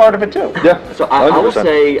Filoni was part of it too. Yeah. So I will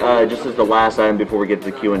say, just as the last item before we get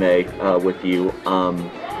to the Q&A with you,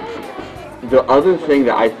 the other thing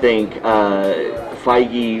that I think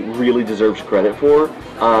Feige really deserves credit for,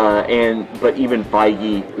 but even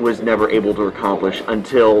Feige was never able to accomplish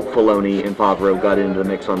until Filoni and Favreau got into the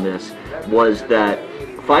mix on this, was that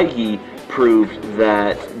Feige proved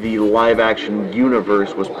that the live-action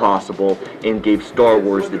universe was possible and gave Star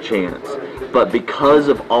Wars the chance. But because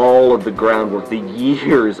of all of the groundwork, the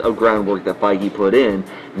years of groundwork that Feige put in,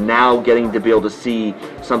 now getting to be able to see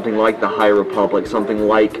something like the High Republic, something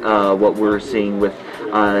like what we're seeing with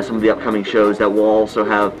some of the upcoming shows that will also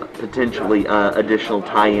have potentially additional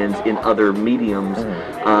tie-ins in other mediums,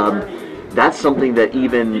 that's something that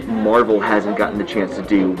even Marvel hasn't gotten the chance to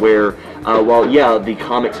do, where while the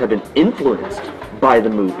comics have been influenced by the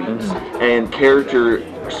movies, and character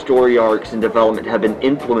story arcs and development have been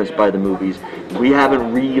influenced by the movies, we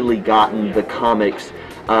haven't really gotten the comics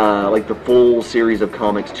like the full series of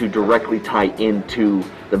comics to directly tie into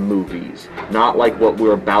the movies, not like what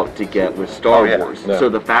we're about to get with Star Wars. Yeah. So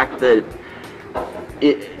the fact that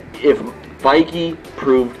if Feige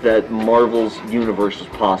proved that Marvel's universe was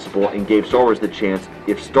possible and gave Star Wars the chance,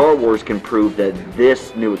 if Star Wars can prove that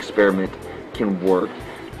this new experiment can work,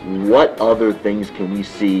 what other things can we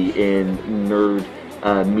see in nerd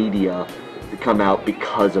media come out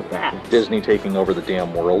because of that? Disney taking over the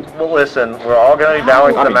damn world. Well, listen, we're all going to be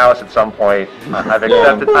bowing to the mouse at some point.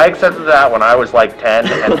 I accepted that when I was like 10,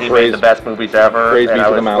 and he made the best movies ever. Praise and be I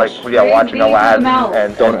to was the mouse. like, watching Aladdin,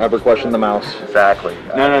 and Don't ever question the mouse. exactly.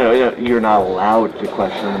 No, you're not allowed to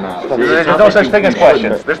question the mouse. There's no such thing as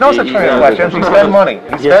questions. There's no such thing as questions. You spend money.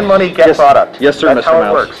 You spend money, get product. Yes, sir, That's Mr. how Mouse.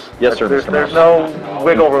 it works. Yes, sir, There's Mr. Mouse. no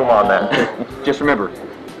wiggle room on that. Just remember,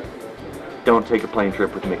 don't take a plane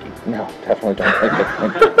trip with Mickey. No, definitely don't.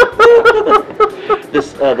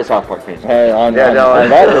 The South Park fans. On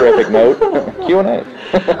that horrific note, Q&A.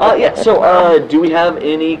 So do we have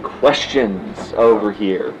any questions over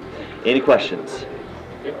here? Any questions?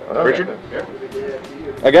 Richard?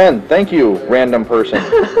 Again, thank you, random person.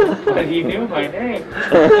 He knew my name.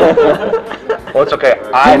 Well, it's okay.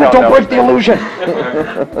 Don't break the illusion.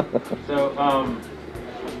 So,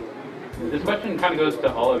 this question kind of goes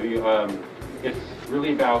to all of you. It's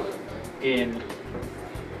really about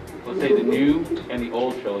let's say the new and the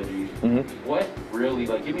old trilogy. What really,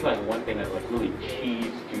 give me one thing that really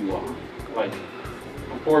cheesed you off. Like,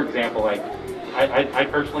 for example, I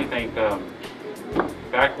personally think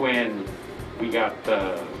back when we got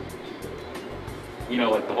the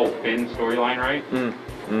the whole Finn storyline, right?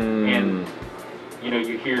 And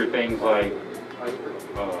you hear things like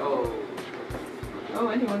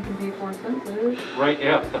anyone can be force sensitive. right,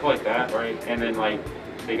 yeah, stuff like that, right? And then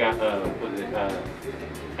they got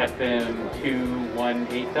FM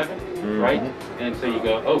 2187, right? And so you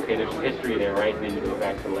go, okay, there's some history there, right? And then you go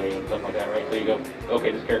back to Leia and stuff like that, right? So you go,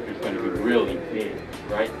 okay, this character's going to be really big,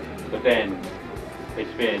 right? But then they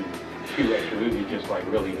spend 2 extra movies just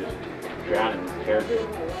really just drowning this character,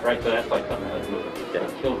 right? So that's something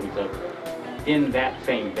that kills me. So in that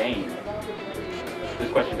same vein, this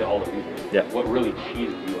question to all of you. Yeah. What really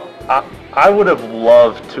cheeses you off? I would have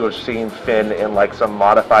loved to have seen Finn in some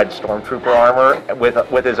modified stormtrooper armor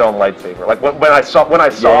with his own lightsaber. When I saw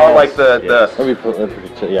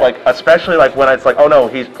especially when it's oh no,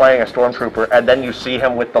 he's playing a stormtrooper, and then you see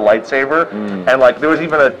him with the lightsaber, and there was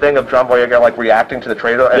even a thing of John Boyega reacting to the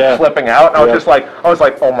trailer and flipping out, and I was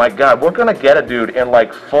like, oh my god, we're gonna get a dude in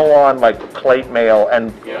full on plate mail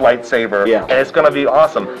and lightsaber, and it's gonna be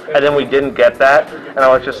awesome. And then we didn't get that, and I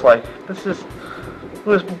was just like, this is. It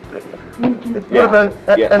would have been,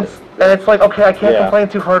 and it's okay, I can't complain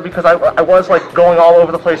too hard because I was going all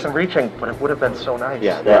over the place and reaching, but it would have been so nice.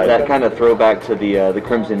 Yeah, that kind of throwback to the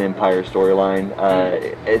Crimson Empire storyline,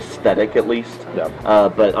 aesthetic at least. Yeah.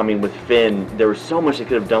 But I mean, with Finn, there was so much they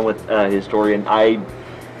could have done with his story, and I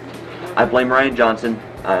blame Rian Johnson.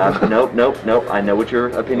 Nope. I know what your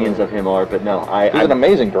opinions of him are, but no, he's an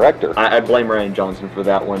amazing director. I blame Rian Johnson for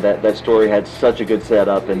that one. That story had such a good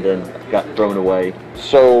setup and then got thrown away.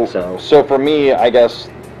 So for me, I guess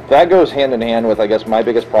that goes hand in hand with my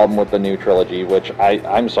biggest problem with the new trilogy, which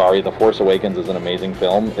I'm sorry, The Force Awakens is an amazing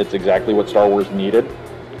film. It's exactly what Star Wars needed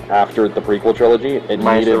after the prequel trilogy. It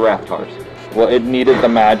minus needed the Raftars. Well, it needed the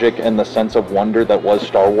magic and the sense of wonder that was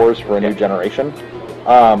Star Wars for a new generation.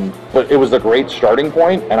 But it was a great starting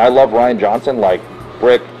point, and I love Rian Johnson,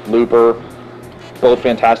 Brick, Looper, both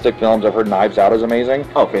fantastic films. I've heard Knives Out is amazing.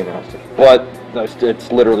 Oh, fantastic. But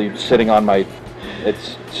it's literally sitting on my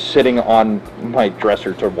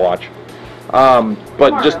dresser to watch.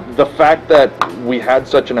 But just the fact that we had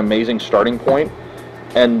such an amazing starting point,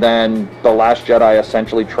 and then The Last Jedi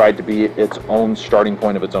essentially tried to be its own starting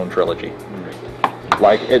point of its own trilogy.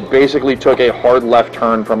 It basically took a hard left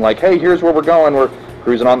turn from hey, here's where we're going. We're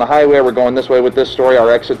cruising on the highway. We're going this way with this story. Our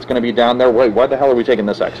exit's going to be down there. Wait, why the hell are we taking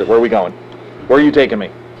this exit? Where are we going? Where are you taking me?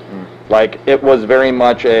 It was very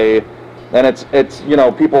much and it's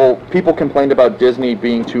people complained about Disney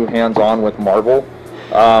being too hands-on with Marvel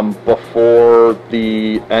before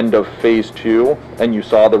the end of Phase 2, and you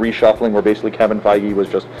saw the reshuffling where basically Kevin Feige was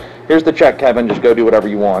just, here's the check, Kevin, just go do whatever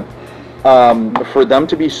you want. For them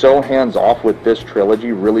to be so hands-off with this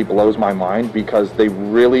trilogy really blows my mind, because they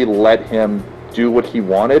really let him do what he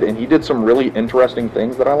wanted, and he did some really interesting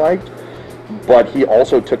things that I liked, but he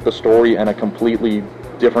also took the story in a completely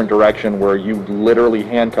different direction where you literally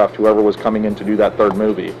handcuffed whoever was coming in to do that third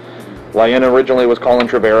movie. And originally it was Colin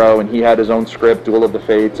Trevorrow, and he had his own script, Duel of the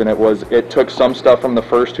Fates, and it took some stuff from the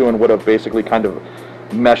first two and would have basically kind of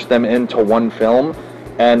meshed them into one film.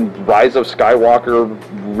 And Rise of Skywalker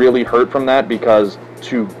really hurt from that, because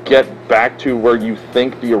to get back to where you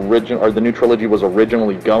think the original or the new trilogy was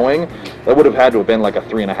originally going, that would have had to have been like a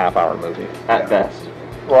 3.5-hour movie at best.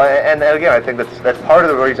 Well, and again, I think that's part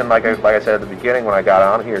of the reason, like I said at the beginning when I got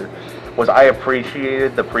on here, was I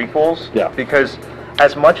appreciated the prequels. Yeah. Because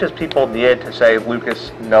as much as people needed to say,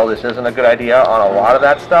 Lucas, no, this isn't a good idea on a lot of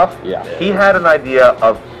that stuff, he had an idea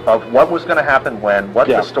of what was going to happen when, what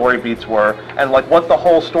the story beats were, and like what the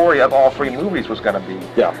whole story of all 3 movies was going to be.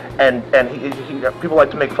 Yeah. And people like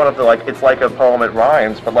to make fun of the, like, it's like a poem, it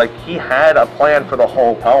rhymes, but like he had a plan for the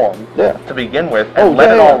whole poem to begin with, and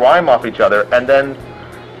let it all rhyme off each other, and then.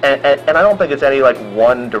 And I don't think it's any like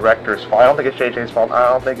one director's fault. I don't think it's JJ's fault. I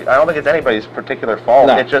don't think it's anybody's particular fault.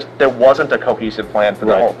 No. It's just there wasn't a cohesive plan for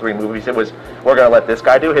the whole 3 movies. It was, we're gonna let this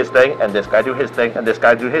guy do his thing, and this guy do his thing, and this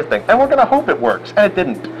guy do his thing, and we're gonna hope it works, and it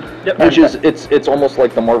didn't. Yep. Which is it's almost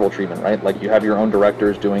like the Marvel treatment, right? Like you have your own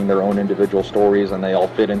directors doing their own individual stories, and they all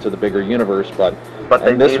fit into the bigger universe. But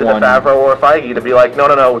they needed a Favreau or a Feige to be like,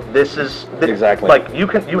 no, this is exactly like you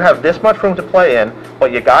have this much room to play in,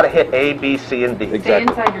 but you got to hit A, B, C, and D. Stay Exactly.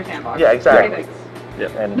 inside your sandbox. Yeah, exactly. Yeah,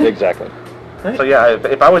 and exactly. So yeah,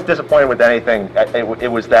 if I was disappointed with anything,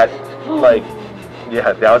 it was that, like,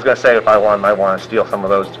 I was gonna say if I want to steal some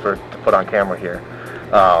of those to put on camera here.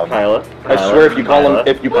 Kyla, I swear, if you call him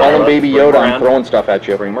Baby Yoda, I'm throwing stuff at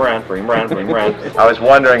you. Bring him around. I was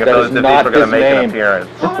wondering if those were going to make an appearance.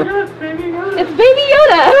 Oh my God, it's Baby Yoda! It's Baby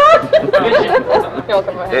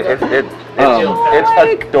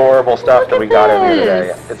Yoda! It's adorable stuff that we got in here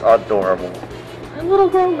today. It's adorable. A little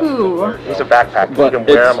Grogu. He's a backpack. You can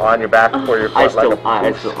wear him on your back or your front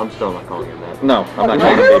I'm still not calling him that. No, I'm not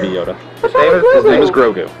calling him Baby Yoda. His name is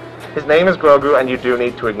Grogu. His name is Grogu, and you do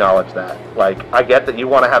need to acknowledge that. Like, I get that you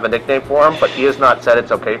want to have a nickname for him, but he has not said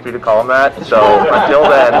it's okay for you to call him that. So until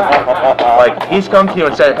then, like, he's come to you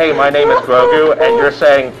and said, "Hey, my name is Grogu," and you're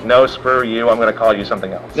saying, "No, screw you. I'm going to call you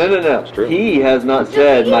something else." No. That's true. He has not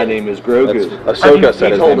said my name is Grogu. Ahsoka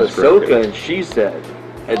said his name is Grogu. Ahsoka, and she said.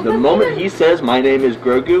 At the moment he says my name is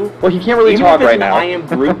Grogu, well, he can't really even talk if it's right an now. I am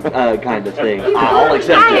Groot kind of thing. I'll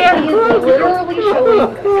accept He it. is literally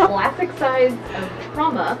showing classic sides of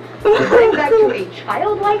trauma, going back to a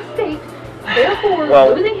childlike state, therefore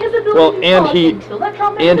losing his ability to talk until that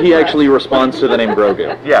trauma is he addressed. actually responds to the name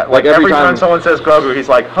Grogu. Yeah, like every time someone says Grogu, he's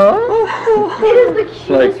like, "Huh?" It is the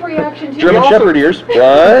cutest reaction to German Shepherd ears.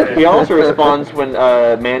 What? He also responds when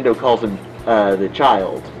Mando calls him the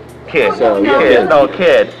child. Kid. So,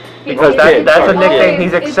 kid. Because that's a nickname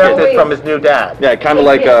he's accepted from his new dad. Yeah, kind of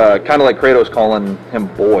like Kratos calling him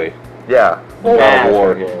boy. Yeah.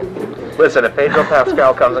 War. Listen, if Pedro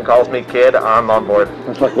Pascal comes and calls me kid, I'm on board.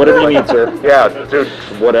 Whatever you need, sir. Yeah, dude.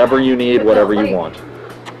 Whatever you need, whatever you want.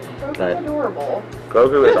 Grogu's adorable.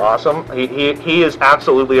 Grogu is awesome. He is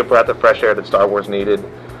absolutely a breath of fresh air that Star Wars needed.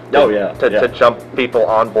 To jump people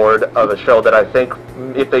on board of a show that I think,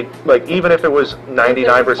 if they even if it was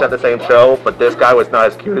 99% the same show, but this guy was not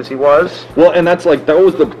as cute as he was. Well, and that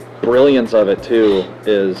was the brilliance of it too.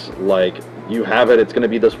 Is like you have it. It's going to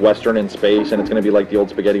be this western in space, and it's going to be like the old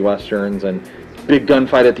spaghetti westerns and big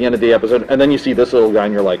gunfight at the end of the episode, and then you see this little guy,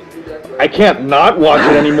 and you're like, I can't not watch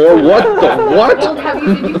it anymore. What the what? Well,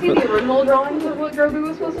 did you see the original drawings of what Grogu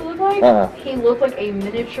was supposed to look like? He looked like a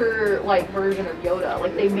miniature version of Yoda.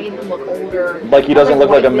 Like they made him look older. Like he doesn't look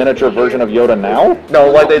like a miniature version of Yoda now?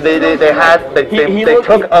 No, like they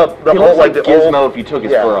took the whole like the Gizmo if you took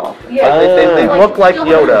his fur off. Yeah, they look like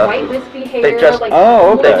Yoda. White wispy hair, They just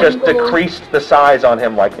they just decreased the size on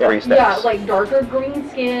him like 3 steps. Yeah, like darker green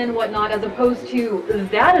skin, whatnot, as opposed to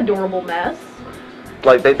that adorable mess.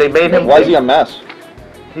 Like they made him. Why is he a mess?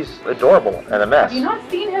 He's adorable and a mess. Have you not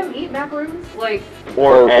seen him eat macaroons?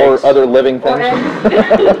 Or other living things?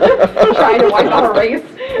 Trying to wipe out a race.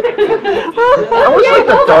 That was like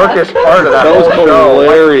the darkest part of that That was whole show.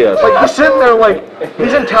 hilarious. Like he's sitting there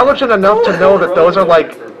he's intelligent enough to know that those are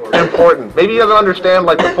important. Maybe he doesn't understand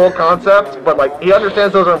the full concept, but he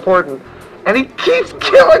understands those are important. And he keeps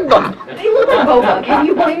killing them! He looks like Boba. Can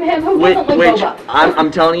you blame him? Who doesn't like Boba? I'm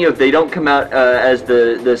telling you, if they don't come out as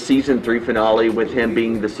the season 3 finale with him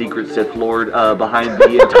being the secret Sith Lord behind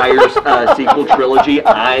the entire sequel trilogy,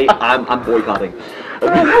 I'm boycotting.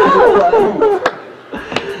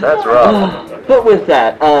 That's rough. But with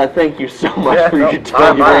that, thank you so much for your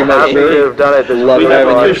time. I'm happy to have done it. We have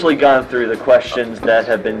officially gone through the questions that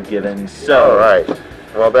have been given. So, all right.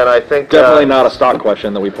 Well, then I think definitely not a stock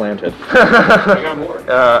question that we planted. I got more.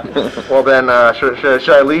 Well, then should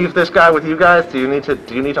I leave this guy with you guys? Do you need to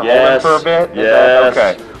hold him for a bit? Yes.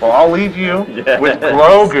 Okay. Well, I'll leave you with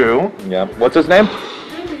Grogu. Yeah. What's his name?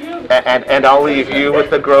 And I'll leave you with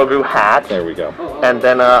the Grogu hat. There we go. And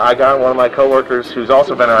then I got one of my coworkers who's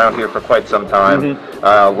also been around here for quite some time,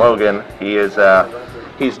 Logan.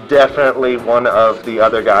 He's definitely one of the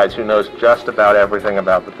other guys who knows just about everything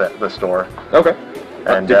about the store. Okay.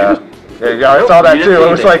 And yeah, I saw that too. It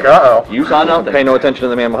was like, uh-oh. You saw nothing. Pay no attention to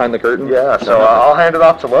the man behind the curtain. Yeah, so I'll hand it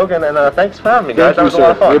off to Logan, and thanks for having me, guys. That was a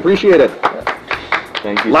lot of fun. We appreciate it.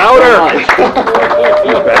 Thank you. Louder!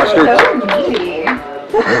 You bastards.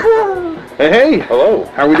 Hey. Hello.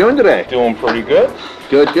 How are we doing today? Doing pretty good.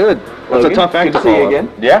 Good. That's a tough act Good to see you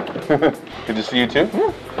again. Yeah. Good to see you too.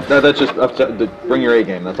 No, that's just bring your A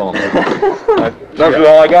game. That's all. That's usually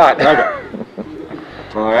all I got. Okay.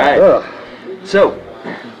 All right. So,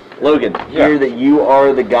 Logan, hear that you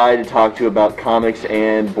are the guy to talk to about comics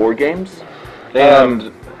and board games,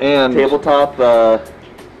 and tabletop.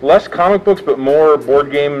 Less comic books, but more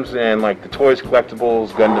board games and like the toys, collectibles,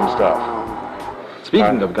 Gundam stuff.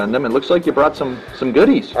 Speaking of Gundam, it looks like you brought some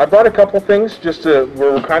goodies. I brought a couple things just to,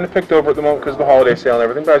 we're kind of picked over at the moment because of the holiday sale and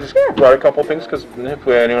everything, but I just brought a couple things because if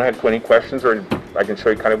anyone had any questions, or I can show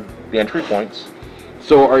you kind of the entry points.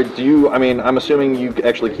 So I'm assuming you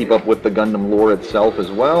actually keep up with the Gundam lore itself as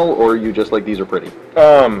well, or you just like, these are pretty?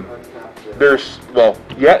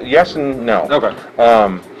 Yes and no. Okay.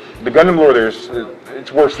 The Gundam lore,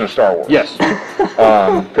 it's worse than Star Wars. Yes.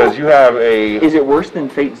 Because you have a... Is it worse than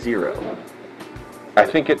Fate Zero? I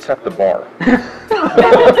think it set the bar.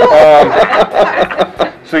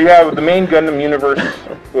 So you have the main Gundam universe,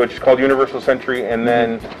 which is called Universal Century, and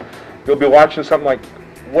then you'll be watching something like,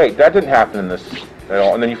 wait, that didn't happen in this at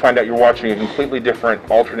all, and then you find out you're watching a completely different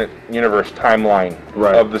alternate universe timeline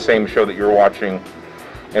of the same show that you're watching,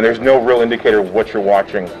 and there's no real indicator of what you're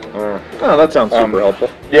watching. Oh, that sounds super helpful.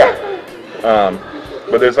 Yeah.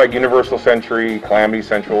 But there's like Universal Century, Calamity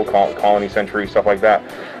Central, Colony Century, stuff like that.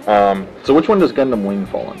 So which one does Gundam Wing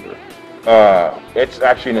fall under? It's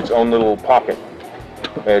actually in its own little pocket.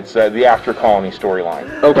 It's the After Colony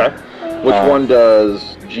storyline. Okay. Which one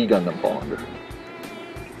does G Gundam fall under?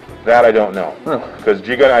 That I don't know. Because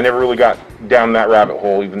G Gundam, I never really got down that rabbit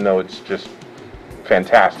hole, even though it's just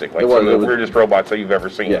fantastic. Like some of the weirdest robots that you've ever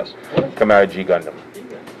seen come out of G Gundam.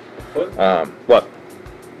 What?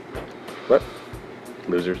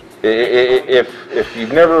 Losers. If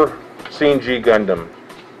you've never seen G Gundam,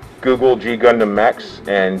 Google G Gundam mechs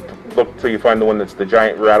and look till you find the one that's the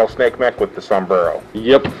giant rattlesnake mech with the sombrero.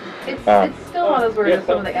 Yep. It's still not as weird as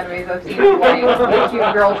some of the animes I've seen, like the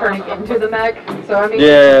cute girl turning into the mech. So I mean.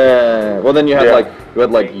 Yeah. Well, then you had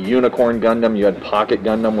like Unicorn Gundam, you had Pocket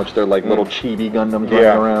Gundam, which they're like little chibi Gundams running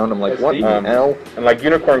around. I'm like, what in the hell? And like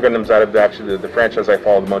Unicorn Gundam's out of actually the franchise I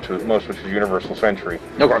followed most, which is Universal Century.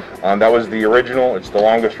 Okay. That was the original. It's the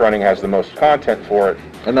longest running, has the most content for it.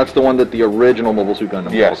 And that's the one that the original Mobile Suit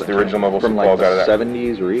Gundam. Yes, the original Mobile Suit falls out of that. From like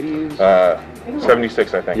the 70s or 80s.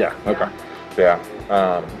 76, I think. Yeah. Okay. Yeah.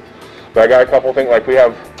 But I got a couple things, like we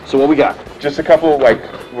have... So what we got? Just a couple, like,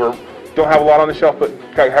 don't have a lot on the shelf, but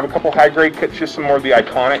have a couple high-grade kits, just some more of the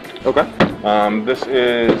iconic. Okay. This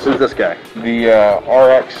is... Who's this guy? The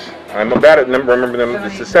RX, I'm bad at remember them,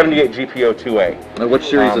 this is 78 GPO-2A. Now, which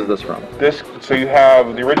series is this from? So you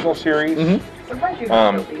have the original series. Surprised you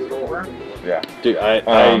didn't these before. Yeah. Dude,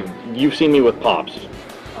 you've seen me with Pops.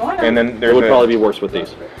 Oh, I know. And then It would probably be worse with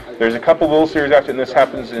these. There's a couple little series after, and this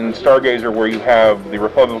happens in Stargazer, where you have the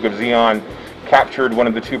Republic of Xeon captured one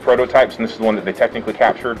of the two prototypes, and this is the one that they technically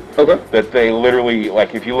captured. Okay. That they literally,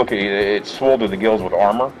 like, if you look at it, it's swole to the gills with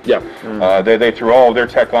armor. Yeah. They threw all of their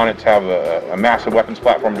tech on it to have a massive weapons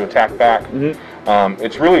platform to attack back.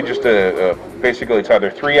 It's really just basically it's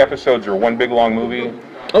either 3 episodes or one big long movie.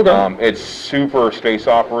 Okay. It's super space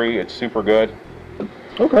opera-y. It's super good.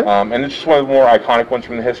 Okay. And it's just one of the more iconic ones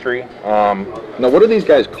from the history. Now, what are these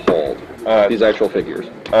guys called? These actual figures?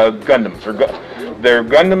 Gundams. They're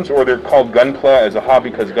Gundams, or they're called Gunpla as a hobby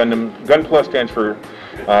because Gunpla stands for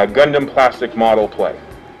Gundam Plastic Model Play.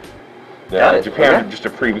 Japan just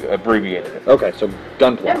abbreviated it. Okay, so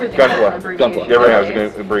Gunpla. Gunpla. Everyone has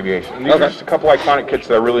an abbreviation. And these are just a couple iconic kits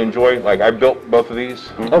that I really enjoy. Like, I built both of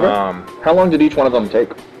these. Okay. How long did each one of them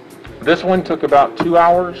take? This one took about 2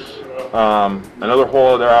 hours. Another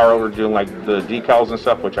whole other hour we're doing like the decals and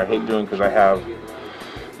stuff, which I hate doing because I have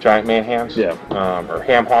giant man hands. Yeah. Or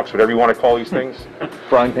ham hocks, whatever you want to call these things.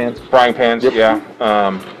 Frying pans? Frying pans, yep. Yeah.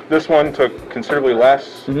 This one took considerably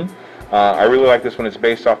less. I really like this one. It's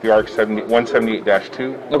based off the ARC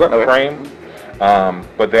 178-2 frame.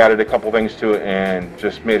 But they added a couple things to it and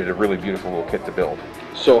just made it a really beautiful little kit to build.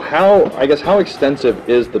 So how extensive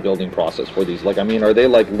is the building process for these? Like, I mean, are they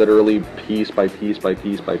like literally piece by piece by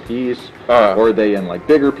piece by piece? Or are they in like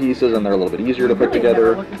bigger pieces and they're a little bit easier to put together?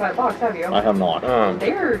 Never looked inside a box, have you? I have not.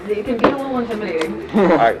 They can be a little intimidating.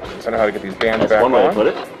 I don't know how to get these bands That's back one way to on. put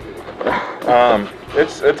it.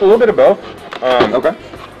 It's a little bit of both. Okay.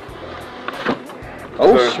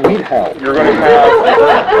 Oh, So sweet hell. You're gonna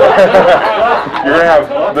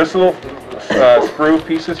have this little screw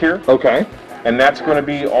pieces here. Okay. And that's going to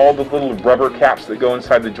be all the little rubber caps that go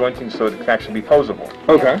inside the jointing so it can actually be posable.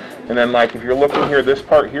 Okay. And then, like, if you're looking here, this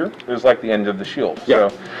part here is like the end of the shield. Yeah.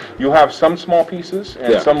 So you'll have some small pieces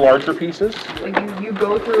and some larger pieces. Like you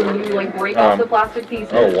go through and you like break off the plastic pieces.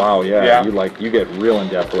 Oh wow, yeah. Yeah. You get real in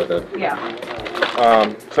depth with it. Yeah.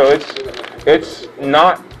 So it's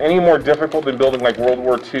not any more difficult than building like World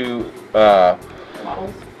War II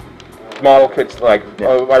Models. model kits. Like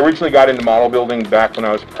I originally got into model building back when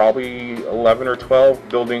I was probably 11 or 12,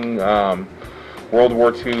 building World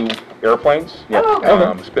War II airplanes,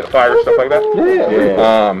 Spitfire, stuff like that.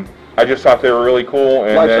 Yeah. I just thought they were really cool,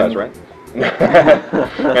 and Life then size, right?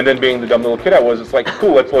 and then being the dumb little kid I was, it's like,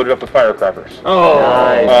 cool, let's load it up with firecrackers. Oh.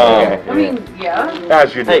 Nice. Okay. I mean, yeah.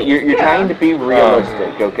 As you do. Hey, you're trying to be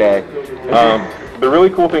realistic, okay? The really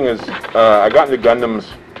cool thing is, I got into Gundams.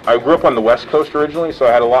 I grew up on the West Coast originally, so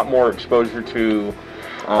I had a lot more exposure to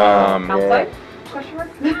Outside? Question mark?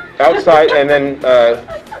 outside, and then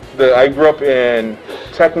I grew up in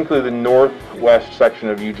technically the northwest section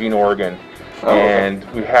of Eugene, Oregon, and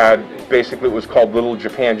we had basically it was called Little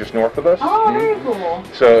Japan just north of us. Oh, very cool.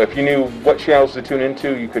 So if you knew what channels to tune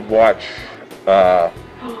into, you could watch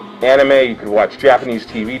anime, you could watch Japanese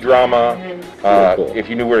TV drama. Cool. If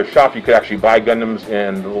you knew where to shop, you could actually buy Gundams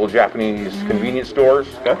in the little Japanese convenience stores.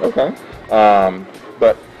 Okay.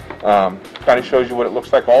 But kind of shows you what it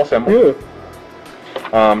looks like all assembled.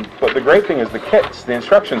 But the great thing is the kits, the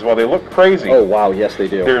instructions, while they look crazy, Oh wow, yes they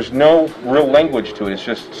do. there's no real language to it. It's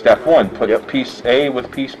just step one, put piece A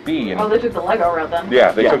with piece B. Oh, And they took the Lego route then.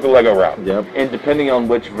 yeah, they took the Lego route. Yep. And depending on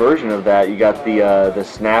which version of that, you got the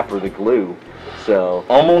snap or the glue. So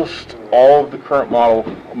Almost all of the current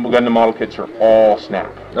Gundam model kits are all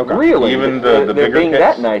snap. Okay. really, Even they're the bigger being kits?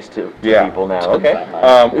 that nice to people now. Okay.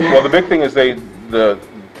 Well, the big thing is the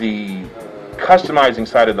customizing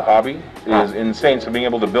side of the hobby is insane. So being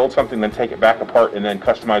able to build something, then take it back apart, and then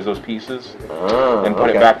customize those pieces and put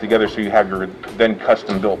it back together, so you have your then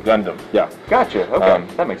custom built Gundam. Yeah. Gotcha. Okay,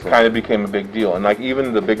 that makes sense. Kind of became a big deal, and like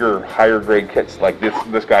even the bigger, higher grade kits, like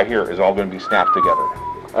this guy here, is all going to be snapped together.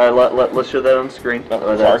 Let's show that on the screen.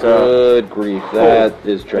 That's, Good grief, that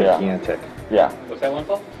is gigantic. yeah. What's that one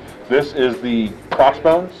called? This is the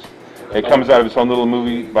Crossbones. It comes out of its own little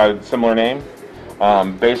movie by a similar name.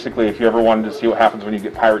 Basically, if you ever wanted to see what happens when you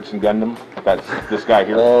get pirates in Gundam, that's this guy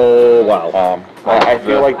here. Oh wow. I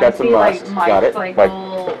feel like that's I a see, must. Like, Got it. Like, Like-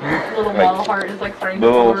 little model heart is like starting The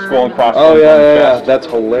to little form. skull and and- crossbones. Oh yeah, on the yeah, yeah. chest. That's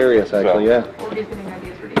hilarious actually, yeah. Or he's getting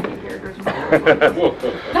ideas for DC characters.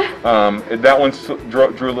 That one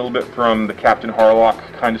drew a little bit from the Captain Harlock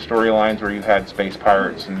kind of storylines, where you had space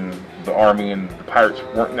pirates and the army, and the pirates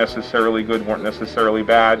weren't necessarily good, weren't necessarily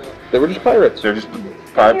bad. They were just pirates. They're just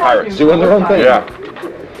pirates. Doing their own thing. Yeah.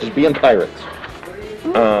 Just being pirates.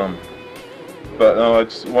 But no,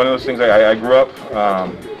 it's one of those things. I grew up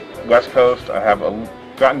West Coast. I have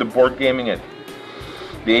gotten to board gaming at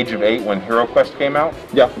the age of 8 when Hero Quest came out.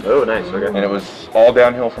 Yeah. Oh, nice. Okay. And it was all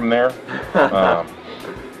downhill from there.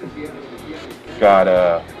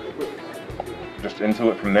 Got just into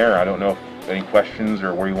it from there. I don't know if any questions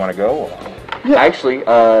or where you want to go. Actually,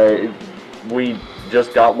 we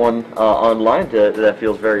just got one online that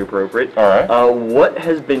feels very appropriate. All right. What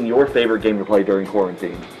has been your favorite game to play during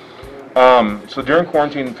quarantine? So during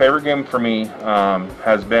quarantine, favorite game for me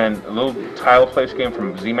has been a little tile place game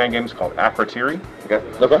from Z-Man Games called Akratiri. Okay.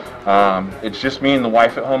 Okay. It's just me and the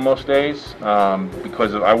wife at home most days.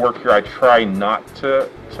 Because I work here, I try not to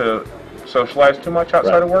socialize too much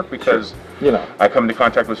outside of work, because You know. I come into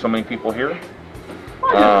contact with so many people here.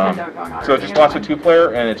 Well, So just lots of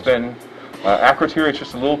two-player, and it's been Akratiri. It's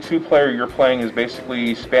just a little two-player. You're playing is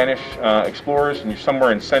basically Spanish explorers, and you're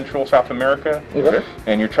somewhere in Central South America, Okay.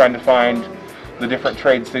 and you're trying to find the different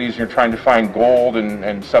trade cities. And you're trying to find gold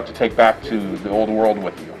and stuff to take back to the old world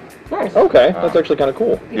with you. Nice. Okay, that's actually kind of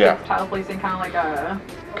cool. Yeah. Tile placing kind of like a.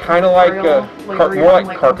 Kind of like Tutorial, like where more you're like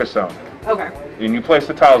like- Carcassonne. Okay. And you place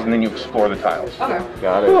the tiles, and then you explore the tiles. Okay.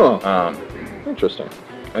 Got it. Huh. Interesting.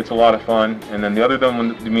 It's a lot of fun. And then the other one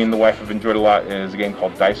that me and the wife have enjoyed a lot is a game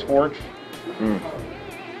called Dice Forge.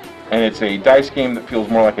 And it's a dice game that feels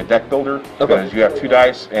more like a deck builder because you have 2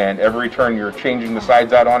 dice, and every turn you're changing the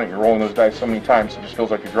sides out on it. You're rolling those dice so many times, it just feels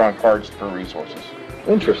like you're drawing cards for resources.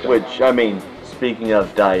 Interesting. Which, I mean, speaking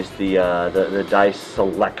of dice, the dice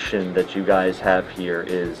selection that you guys have here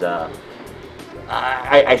is,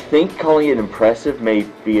 I think calling it impressive may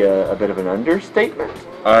be a bit of an understatement.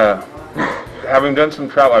 Having done some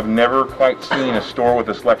travel, I've never quite seen a store with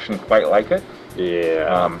a selection quite like it.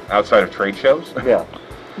 Yeah. Outside of trade shows. Yeah.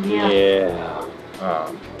 Yeah.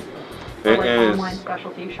 It like is. online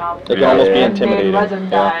specialty shop. It can almost be intimidating. Resin Yeah.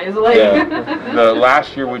 dies. Like, The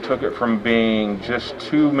last year we took it from being just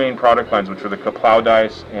 2 main product lines, which were the Kaplow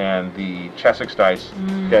dice and the Chessex dice,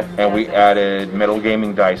 and we added metal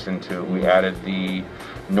gaming dice into it. We added the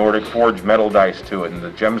Nordic Forge metal dice to it, and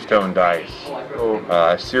the Gemstone dice,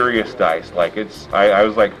 Sirius dice. Like I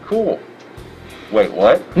was like, cool. Wait,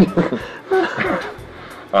 what?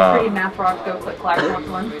 Pretty math rocks go click clack once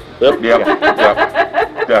one. Yep,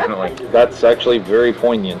 definitely. That's actually very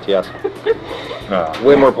poignant, yes. No.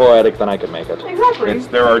 Way more poetic than I could make it. Exactly.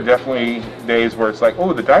 There are definitely days where it's like,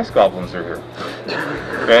 oh, the dice goblins are here.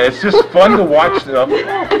 And it's just fun to watch them.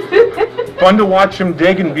 Fun to watch them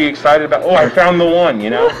dig and be excited about, oh, I found the one,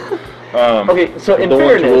 you know? Okay, so in The one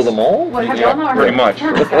to rule fairness, them all? What, have Yeah, y'all not pretty heard much.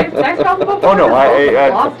 Dice Goblin before? Oh, no, I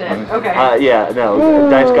lost it. Okay. yeah, no,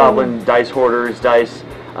 dice goblin, dice hoarders, dice,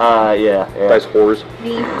 yeah. Dice whores.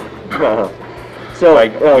 So,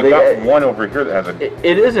 Like, oh, we've they, got one over here that has a...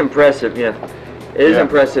 it is impressive, yeah. It is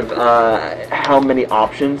impressive how many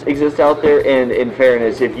options exist out there, and in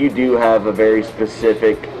fairness, if you do have a very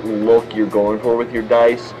specific look you're going for with your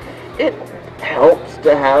dice, it helps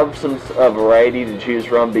to have a variety to choose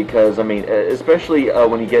from, because, I mean, especially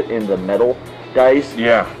when you get into metal dice,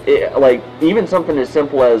 like, even something as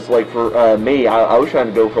simple as, like, for me, I was trying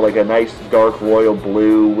to go for, like, a nice dark royal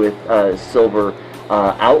blue with silver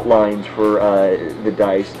outlines for the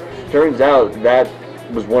dice. Turns out that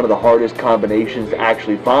was one of the hardest combinations to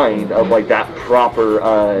actually find of like that proper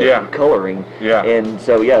coloring. Yeah. And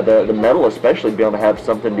so the metal, especially being able to have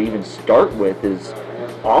something to even start with, is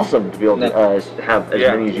awesome to be able to have as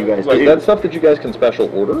many as you guys Like do. that stuff that you guys can special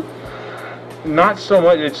order? Not so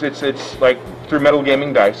much. It's like through Metal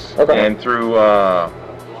Gaming Dice and through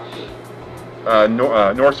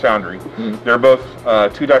Norse Foundry. They're both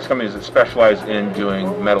 2 dice companies that specialize in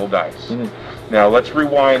doing metal dice. Now let's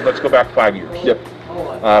rewind. Let's go back 5 years. Yep.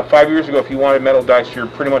 5 years ago, if you wanted metal dice, your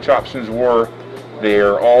pretty much options were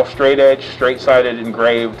they're all straight edge, straight sided,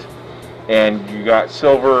 engraved, and you got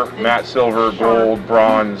silver, matte silver, gold,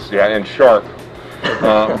 bronze, and sharp,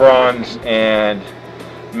 bronze, and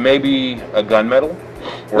maybe a gunmetal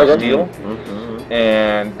or steel.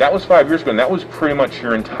 And that was 5 years ago, and that was pretty much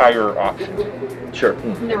your entire option. Sure.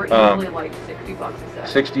 They were easily like $60 a set.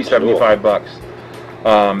 60, 75 bucks.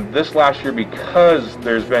 This last year, because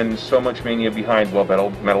there's been so much mania behind, well,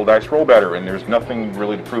 metal dice roll better, and there's nothing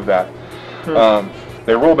really to prove that.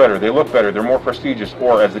 They roll better, they look better, they're more prestigious,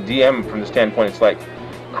 or as a DM from the standpoint, it's like,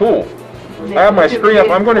 cool. I have my screen up,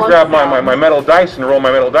 I'm going to grab my metal dice and roll my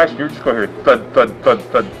metal dice, and you're just going to hear thud, thud, thud,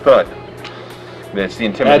 thud, thud. It's the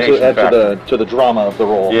intimidation factor. To the drama of the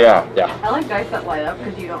roll. Yeah. I like dice that light up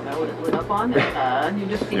because you don't know what it's lit up on. And you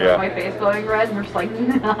just see my face glowing red, and you're just like,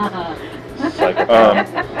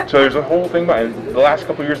 so there's a whole thing about it. The last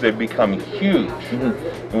couple of years they've become huge.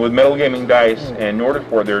 And with Metal Gaming Dice and Nordic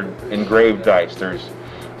Forge, they're engraved dice. There's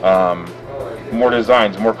more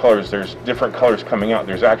designs, more colors. There's different colors coming out.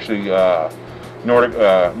 There's actually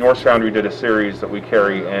Norse Foundry did a series that we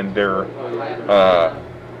carry, and they're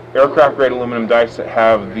aircraft grade aluminum dice that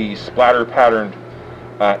have the splatter patterned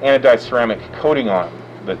anodized ceramic coating on them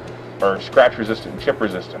that are scratch resistant and chip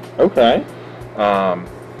resistant. Okay.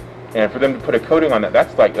 And for them to put a coating on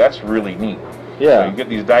that's really neat. Yeah. So you get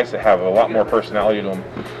these dice that have a lot more personality to them.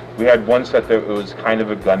 We had one set that was kind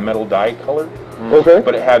of a gunmetal dye color. Okay.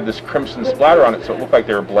 But it had this crimson splatter on it, so it looked like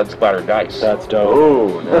they were blood splatter dice. That's dope.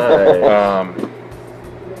 Oh, nice.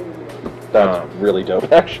 That's really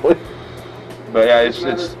dope, actually. But yeah, it's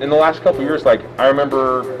in the last couple of years. Like I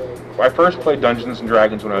remember, I first played Dungeons and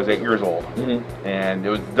Dragons when I was 8 years old, and it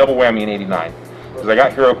was double whammy in '89 because I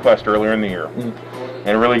got Hero Quest earlier in the year,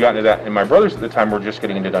 and really got into that. And my brothers at the time were just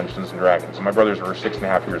getting into Dungeons and Dragons, and my brothers were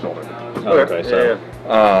 6.5 years older. Okay, so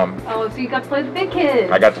so you got to play with the big kids.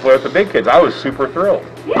 I got to play with the big kids. I was super thrilled.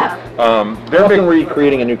 Yeah. how often were you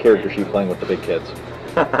creating a new character sheet playing with the big kids?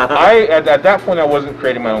 At that point I wasn't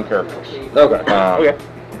creating my own characters. Okay. Okay.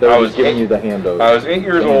 I was giving you the handouts. I was 8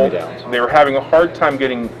 years old. hand-me-downs. They were having a hard time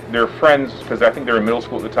getting their friends, because I think they were in middle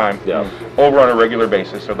school at the time, Yeah. over on a regular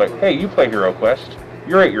basis. So like, hey, you play Hero Quest.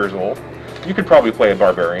 You're 8 years old. You could probably play a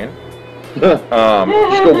barbarian. Just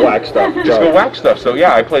go whack stuff. Just go whack stuff. So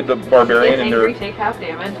yeah, I played the barbarian, Get and angry, take half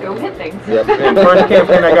damage, go hit things. Yep. and the first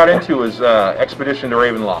campaign I got into was Expedition to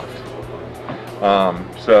Ravenloft.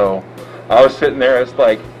 So I was sitting there, it's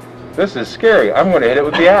like, this is scary. I'm going to hit it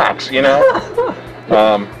with the axe, you know.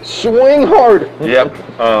 Swing hard. Yep.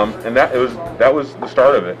 And that was the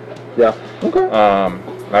start of it. Yeah. Okay.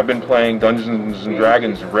 I've been playing Dungeons and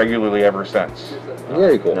Dragons regularly ever since.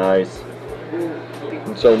 Very cool. Nice.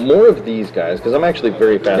 So more of these guys, because I'm actually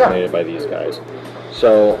very fascinated by these guys.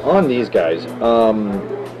 So on these guys,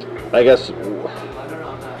 I guess,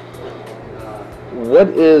 what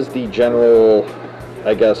is the general,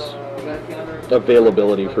 I guess,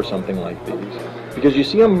 availability for something like these? Because you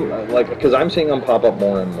see them, like, because I'm seeing them pop up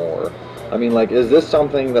more and more. I mean, like, is this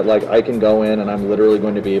something that, like, I can go in and I'm literally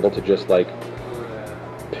going to be able to just, like,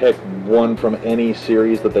 pick one from any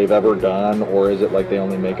series that they've ever done, or is it like they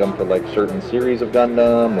only make them for like certain series of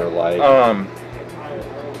Gundam, or like?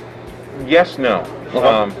 Yes, no.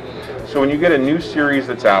 So when you get a new series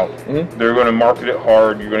that's out, they're going to market it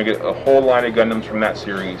hard. You're going to get a whole line of Gundams from that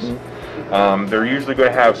series. They're usually going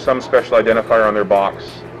to have some special identifier on their box.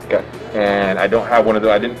 Okay. And I don't have one of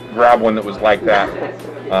those. I didn't grab one that was like that.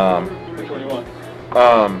 Which one do you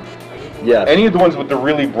want? Yeah. Any of the ones with the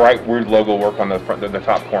really bright, weird logo work on the front, the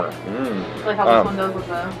top corner. Like how this one does with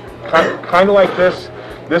the... Kind of like this.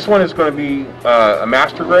 This one is going to be a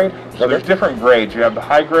master grade. So there's different grades. You have the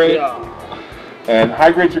high grade, and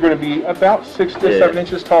high grades are going to be about 6 to 7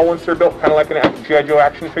 inches tall once they're built, kind of like an G.I. Joe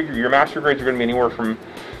action figure. Your master grades are going to be anywhere from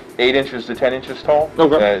 8 inches to 10 inches tall.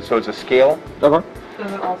 Okay. So it's a scale. Okay.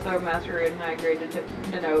 Does it also master grade and high grade to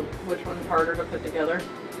denote which one's harder to put together?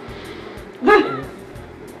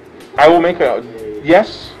 I will make a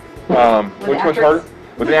yes. Which one's asterisk? harder?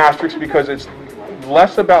 With an asterisk, because it's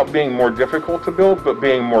less about being more difficult to build, but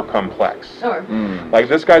being more complex. Okay. Like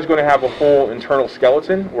this guy's going to have a whole internal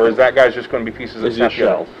skeleton, whereas that guy's just going to be pieces of Just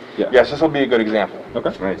shell. Yeah. Yes, this will be a good example.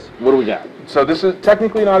 Okay. Nice. What do we got? So this is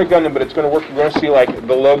technically not a Gundam, but it's going to work. You're going to see like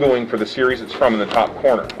the logoing for the series it's from in the top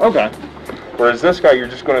corner. Okay. Whereas this guy, you're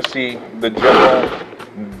just going to see the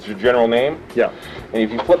general name. Yeah. And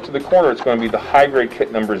if you flip to the corner, it's going to be the high grade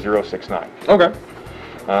kit number 069. Okay.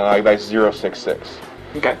 That's 066.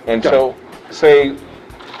 Okay. And so, say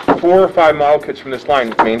 4 or 5 model kits from this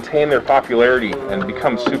line maintain their popularity and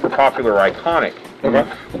become super popular or iconic. Okay.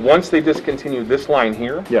 Once they discontinue this line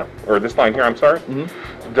here, Yeah. or this line here, I'm sorry,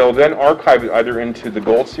 they'll then archive it either into the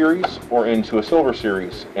gold series or into a silver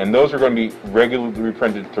series, and those are going to be regularly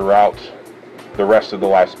reprinted throughout the rest of the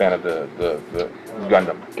lifespan of the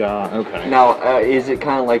Gundam. Okay. Now, is it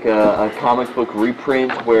kind of like a comic book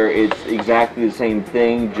reprint where it's exactly the same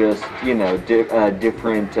thing, just, you know,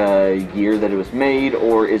 different year that it was made,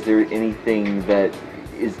 or is there anything that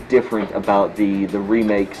is different about the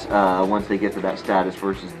remakes once they get to that status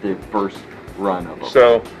versus the first run of them?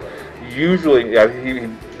 So, usually,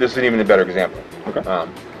 this is even a better example. Okay.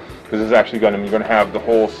 Because this is actually Gundam. You're going to have the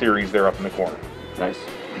whole series there up in the corner. Nice.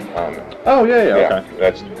 Oh, yeah, okay.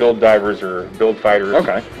 That's Build Divers or Build Fighters.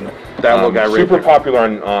 Okay. That little guy right super there. popular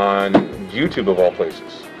on YouTube of all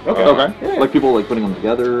places. Okay. Yeah. Like people like putting them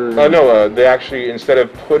together? No, they actually, instead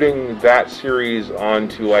of putting that series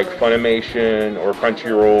onto like Funimation or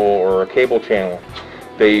Crunchyroll or a cable channel,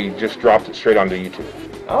 they just dropped it straight onto YouTube.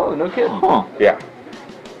 Oh, no kidding. Huh. Yeah.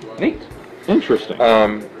 Neat. Interesting.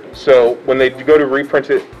 So when they go to reprint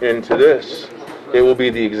it into this, it will be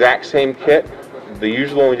the exact same kit. The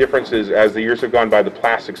usual only difference is as the years have gone by, the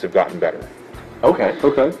plastics have gotten better. Okay.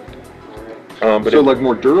 Okay. But so like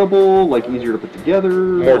more durable, like easier to put together?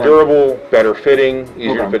 more like... durable, better fitting,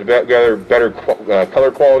 easier to put together, better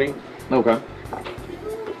color quality. Okay.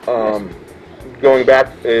 Going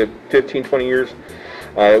back 15, 20 years,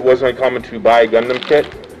 it wasn't uncommon to buy a Gundam kit,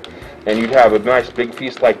 and you'd have a nice big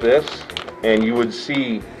piece like this, and you would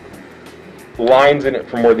see lines in it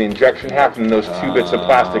from where the injection happened, and those 2 bits of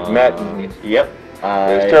plastic met. And Yep.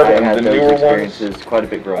 It's terrible. I had The those newer experiences ones, quite a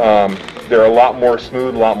bit growing up. they're a lot more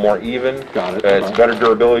smooth, a lot more even. Got it. It's better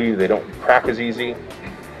durability. They don't crack as easy.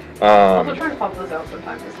 Also try to pop those out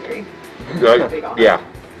sometime this year. Yeah.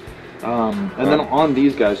 And then on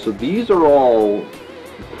these guys, so these are all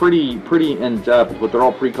pretty in depth, but they're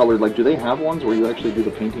all pre-colored. Like, do they have ones where you actually do the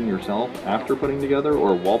painting yourself after putting together,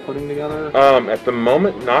 or while putting together? At the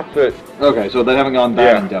moment, not that. Okay, so they haven't gone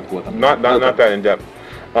that in depth with them. Not that in depth.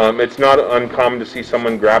 It's not uncommon to see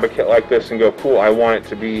someone grab a kit like this and go, cool, I want it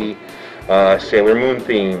to be Sailor Moon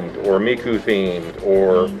themed, or Miku themed,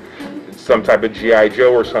 or some type of G.I.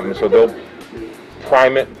 Joe or something. So they'll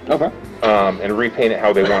prime it and repaint it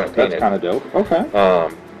how they want it painted. That's kind of dope. Okay.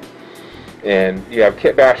 And you have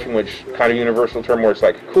kit bashing, which kind of universal term where it's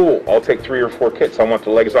like, cool, I'll take 3 or 4 kits. I want the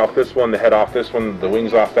legs off this one, the head off this one, the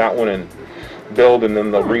wings off that one, and build, and then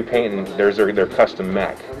they'll repaint, and there's their custom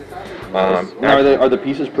mech. Now, are the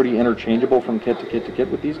pieces pretty interchangeable from kit to kit to kit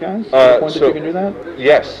with these guys? So, you can do that?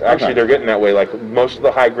 Yes, actually they're getting that way. Like most of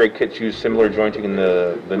the high grade kits use similar jointing in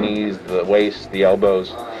the knees, the waist, the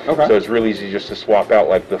elbows. Okay. So it's really easy just to swap out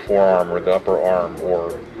like the forearm or the upper arm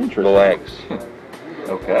or the legs.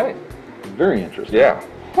 Okay. Very interesting. Yeah.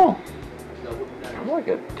 Huh. I like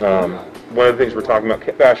it. One of the things we're talking about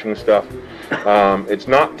kit bashing and stuff, it's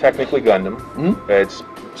not technically Gundam. Mm-hmm. It's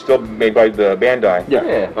still made by the Bandai.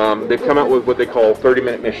 Yeah. They've come out with what they call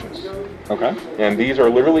 30-minute missions. Okay. And these are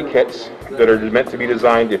literally kits that are meant to be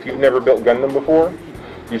designed. If you've never built Gundam before,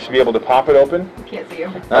 you should be able to pop it open. I can't see you.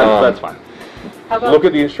 That's fine. How about, Look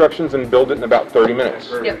at the instructions and build it in about 30 minutes.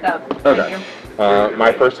 Yep, that. Okay. Thank you.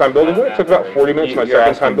 My first time building one, it took about 40 minutes. My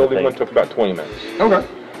second time building one took about 20 minutes. Okay.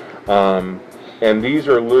 And these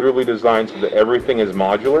are literally designed so that everything is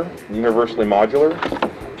modular, universally modular.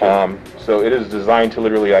 So it is designed to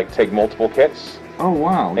literally like take multiple kits Oh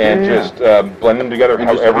wow. and just blend them together And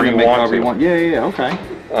just however kinda you make want however to. you want. Yeah. Okay.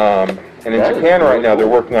 And in Japan right now, they're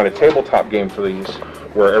working on a tabletop game for these,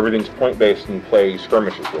 where everything's point-based and play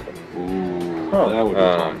skirmishes with them. Ooh, that would be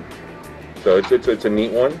fun. So it's a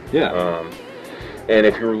neat one. Yeah. And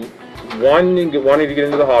if you're wanting to get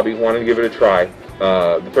into the hobby, wanting to give it a try,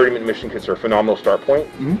 the 30-minute mission kits are a phenomenal start point.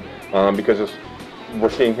 Mm-hmm. Because as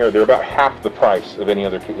we're seeing here, they're about half the price of any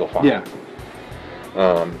other kit you'll find. Yeah.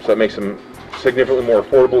 So it makes them significantly more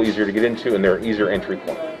affordable, easier to get into, and they're an easier entry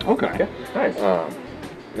point. Okay. Nice.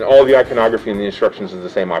 And all the iconography and the instructions is the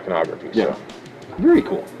same iconography. Yeah. So, Very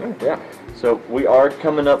cool. yeah. So we are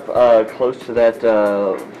coming up close to that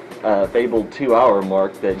fabled 2-hour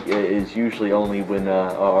mark that is usually only when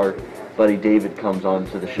our buddy David comes on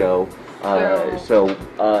to the show. So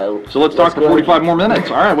let's talk for go 45 more minutes.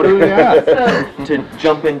 All right, what do we got? to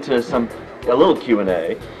jump into a little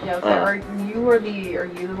Q&A. Yeah, so are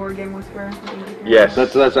you the board game whisperer? Yes.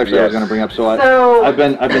 That's actually what I was going to bring up. So I've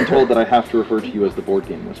been told that I have to refer to you as the board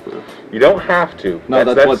game whisperer. You don't have to. No,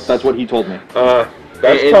 that's what he told me.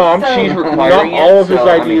 That's Tom. So- She's Not requiring all it, of his so,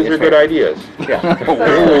 I mean, ideas it's are good fair. ideas. Yeah. So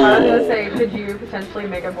I was gonna say, could you potentially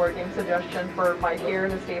make a board game suggestion for Mike here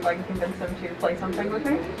to see if I can convince him to play something with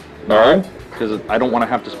me? All right. Because I don't want to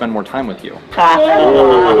have to spend more time with you.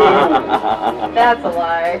 That's a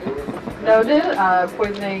lie. Noted.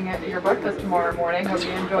 Poisoning your breakfast tomorrow morning. Hope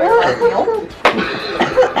you enjoy your last meal.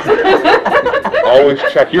 Always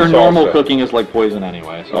check Your the normal salsa. cooking is like poison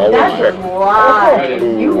anyway. So Always That's check. a lie.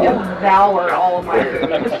 You devour all of my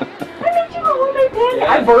food. I made you a homemade pancake.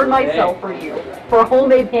 I burned myself for you for a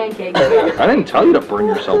homemade pancake. I didn't tell you to burn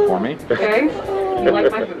yourself for me. Okay? You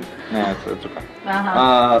like my food. Nah, it's okay.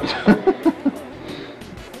 Uh-huh.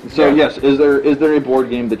 So yes, is there a board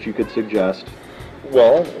game that you could suggest?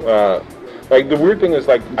 Well, like the weird thing is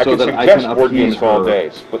like I So can that I suggest can board games appease for all her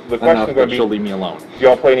days, but the Enough question is that going she'll to be: leave me alone. do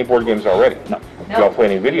y'all play any board games already? No. Do y'all play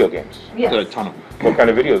any video games? Yes. A ton of them. What kind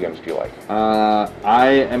of video games do you like? I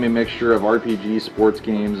am a mixture of RPGs, sports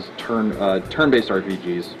games, turn-based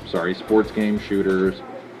RPGs. Sorry, sports games, shooters,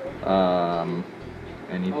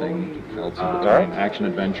 anything else in between. Alright. Action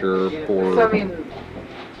adventure, horror. So, I mean,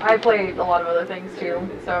 I played a lot of other things too.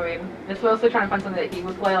 So, I mean, it's mostly trying to find something that he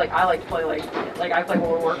would play. Like, I like to play, like I play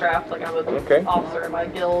World of Warcraft. Like, I'm an Okay. officer in my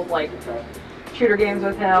guild. Like, shooter games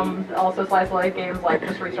with him. Also, slice of life games. Like,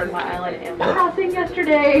 just restarted my island and passing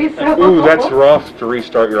yesterday. So. Ooh, that's rough to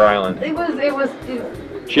restart your island. It was.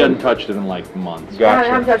 She hadn't touched it in like months. Gotcha. I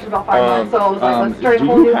haven't touched it in about 5 months. So I was like, let's start a Do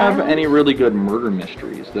whole you new have island. any really good murder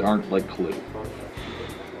mysteries that aren't like Clue?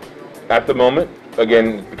 At the moment,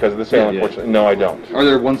 again, because of the sale, Yeah. unfortunately, no, I don't. Are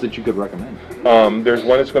there ones that you could recommend? There's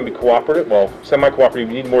one that's going to be cooperative, well, semi-cooperative.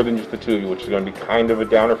 You need more than just the two of you, which is going to be kind of a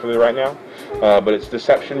downer for you right now. But it's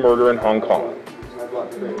Deception Murder in Hong Kong.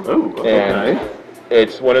 Ooh, And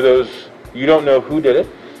it's one of those, you don't know who did it.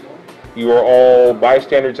 You are all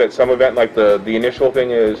bystanders at some event. Like the initial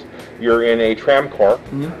thing is you're in a tram car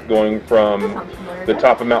going from the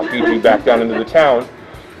top of Mount Fiji back down into the town.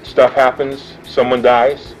 Stuff happens, someone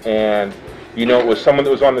dies, and you know it was someone that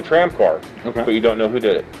was on the tram car, Okay. but you don't know who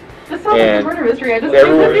did it. This sounds like a And murder mystery. I just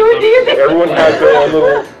everyone, think D&D. everyone has their own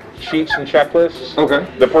little sheets and checklists. Okay.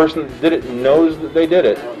 The person that did it knows that they did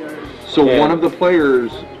it. So And one of the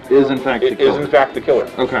players is in fact the It is killer. in fact the killer.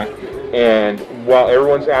 Okay. And while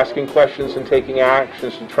everyone's asking questions and taking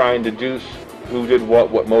actions and trying to deduce who did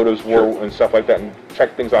what motives were, and stuff like that, and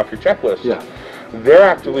check things off your checklist, Yeah. they're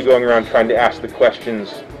actively going around trying to ask the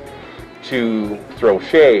questions to throw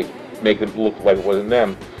shade, make it look like it wasn't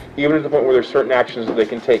them. even to the point where there's certain actions that they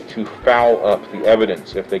can take to foul up the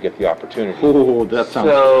evidence if they get the opportunity. Oh, that sounds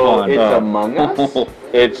So fun. it's Among Us?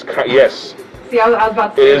 Yes, See, I was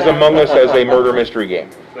about to it say is that. Among Us as a murder mystery game.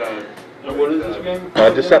 And what is this game?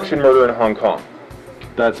 Deception, Murder in Hong Kong.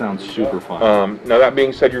 That sounds super fun. Now that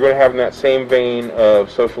being said, you're going to have in that same vein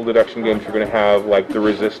of social deduction games, you're going to have like The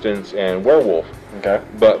Resistance and Werewolf. Okay.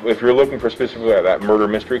 But if you're looking for specifically that murder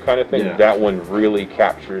mystery kind of thing, Yeah. that one really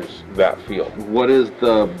captures that feel. What is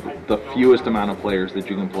the fewest amount of players that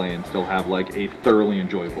you can play and still have like a thoroughly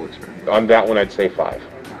enjoyable experience? On that one, I'd say 5.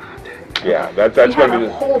 Yeah, that's We going have to be a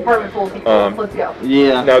the... whole apartment full of people. Let's go.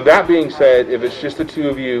 Yeah. Now that being said, if it's just the two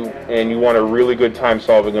of you and you want a really good time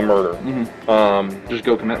solving a murder, Just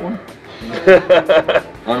go commit one? Oh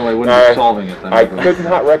no, I wouldn't be solving it then. I could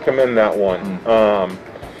not recommend that one.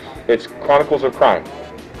 It's Chronicles of Crime.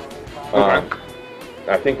 Okay.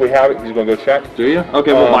 I think we have it. He's going to go check. Do you?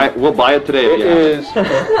 Okay, we'll buy it today. It is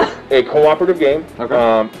a cooperative game. Okay.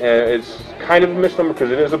 And it's kind of a misnomer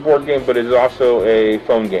because it is a board game, but it is also a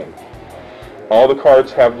phone game. All the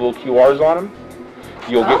cards have little QRs on them.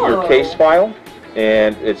 You'll get your case file,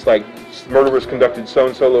 and it's like murder was conducted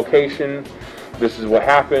so-and-so location. This is what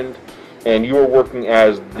happened, and you are working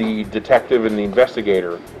as the detective and the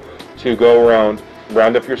investigator to go around,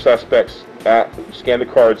 round up your suspects, scan the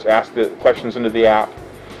cards, ask the questions into the app.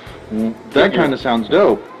 That kind of sounds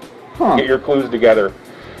dope. Huh. Get your clues together,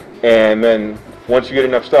 and then once you get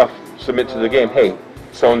enough stuff, submit to the game. Hey,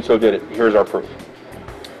 so-and-so did it. Here's our proof.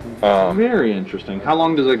 Very interesting. How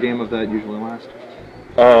long does a game of that usually last?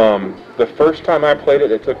 The first time I played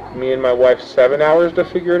it, it took me and my wife 7 hours to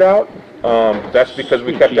figure it out. That's because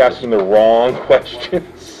we kept asking the wrong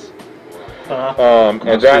questions. And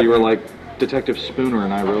So that you were like Detective Spooner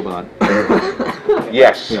and iRobot.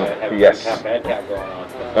 yes, yes. Bad cat going on.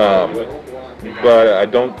 But I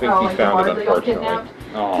don't think he like found the it, bars that unfortunately. got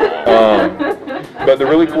kidnapped? But the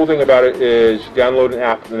really cool thing about it is you download an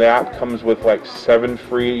app, and the app comes with like 7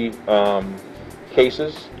 free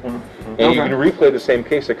cases, and you can replay the same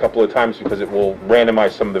case a couple of times because it will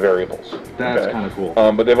randomize some of the variables. That's kind of cool.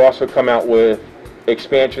 But they've also come out with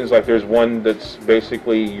expansions. Like there's one that's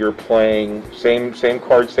basically you're playing same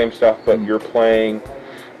cards, same stuff, but you're playing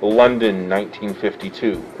London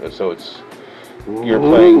 1952. So it's you're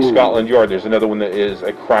playing Scotland Yard. There's another one that is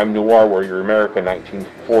a crime noir where you're America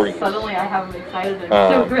 1940s. Suddenly I have them excited and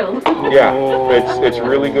so thrilled. Yeah, it's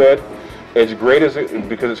really good. It's great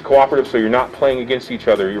because it's cooperative, so you're not playing against each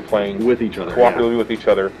other. You're playing With each other, cooperatively with each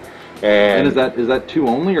other. And is that 2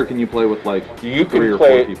 only, or can you play with like You 3 can or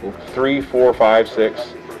play 4 people? 3, 4, 5,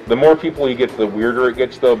 6. The more people you get, the weirder it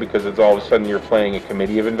gets, though, because it's all of a sudden you're playing a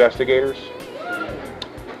committee of investigators.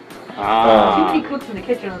 Too many cooks in the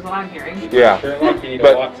kitchen is what I'm hearing. Yeah, Sherlock, you need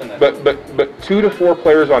a Watson. but 2 to 4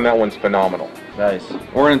 players on that one's phenomenal. Nice.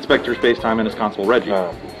 Or an Inspector Spacetime and his Constable Reggie.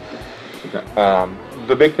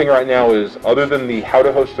 The big thing right now is, other than the How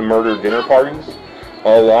to Host a Murder dinner parties,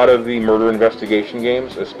 a lot of the murder investigation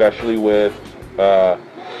games, especially with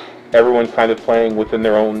everyone kind of playing within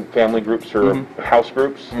their own family groups or house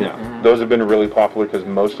groups, those have been really popular because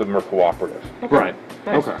most of them are cooperative. Right.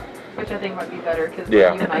 Nice. Okay. Which I think might be better because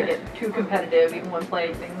Yeah. you and I get too competitive even when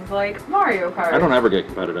playing things like Mario Kart. I don't ever get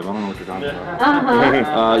competitive. I don't know what you're talking about.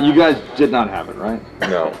 Uh-huh. You guys did not have it, right?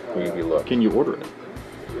 No, you look. Can you order it?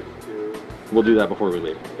 We'll do that before we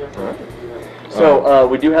leave. So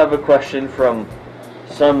we do have a question from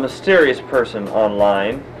some mysterious person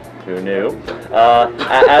online. Who knew?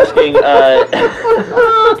 Asking.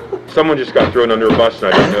 Someone just got thrown under a bus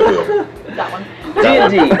and I didn't know who. That one.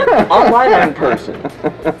 D&D, online or in person?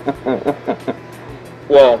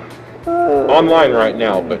 Well, online right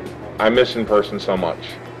now, but I miss in person so much.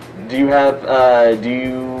 Do you have?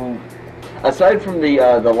 Aside from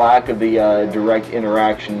the lack of the direct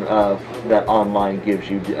interaction that online gives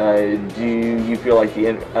you, do you feel like the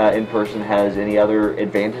in person has any other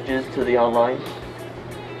advantages to the online?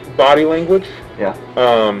 Body language. Yeah.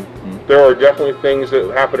 There are definitely things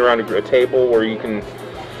that happen around a table where you can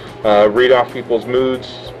read off people's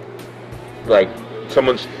moods. Like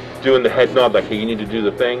someone's doing the head nod, like, hey, you need to do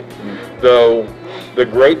the thing. Though the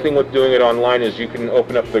great thing with doing it online is you can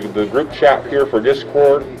open up the group chat here for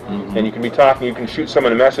Discord, and you can be talking. You can shoot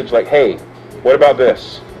someone a message like, hey, what about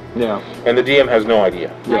this? Yeah. And the DM has no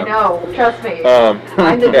idea. I know, trust me.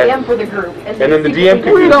 I'm the DM for the group. And then the DM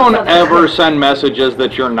can We don't ever send messages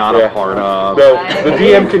that you're not a part of. So the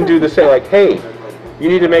DM can do the same, like, hey, you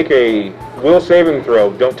need to make a will saving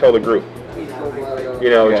throw, don't tell the group. You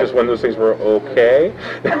know, it's just one of those things where, okay.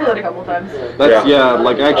 I've done it a couple times. That's,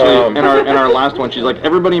 like actually, in our last one, she's like,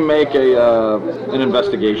 everybody make an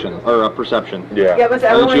investigation, or a perception. Yeah. Yeah, but And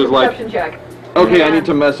then everyone she was like, perception check. okay, I need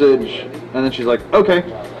to message, and then she's like, okay,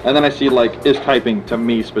 and then I see like is typing to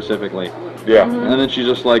me specifically. Yeah. And then she's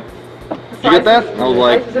just like, did you get that? And I was I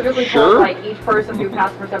like, specifically sure. told like each person who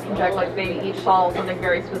passed perception check, like they each saw something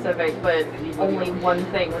very specific, but only one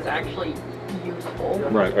thing was actually useful.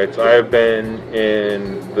 Right. Right, so I have been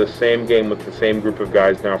in the same game with the same group of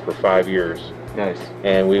guys now for 5 years. Nice.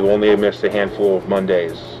 And we've only missed a handful of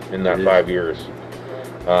Mondays in that 5 years.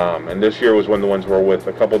 And this year was one of the ones where with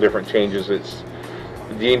a couple different changes, it's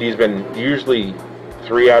D&D's been usually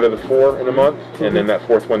 3 out of the 4 in a month, and then that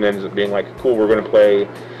 4th one ends up being like, cool, we're going to play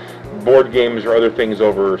board games or other things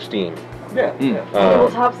over Steam. Yeah.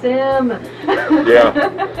 Tabletop sim. Yeah.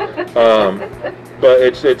 But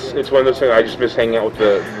it's one of those things. I just miss hanging out with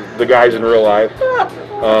the guys in real life.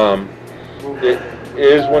 It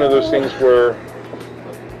is one of those things where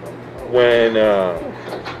when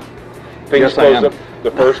things closed up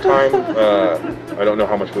the first time, I don't know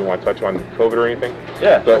how much we want to touch on COVID or anything.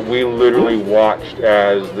 Yeah. But we literally watched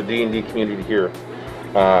as the D&D community here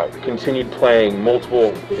continued playing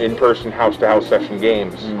multiple in-person house-to-house session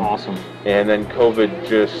games. Awesome. And then COVID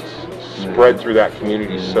just spread through that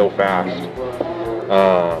community so fast.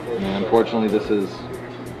 Unfortunately,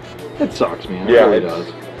 it sucks, man. It Yeah, really does.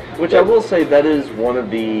 Which I will say that is one of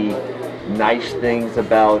the nice things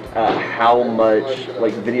about how much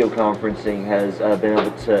like video conferencing has been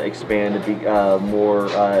able to expand and be more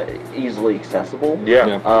easily accessible.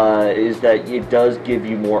 Yeah. Is that it does give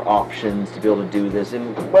you more options to be able to do this,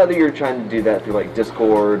 and whether you're trying to do that through like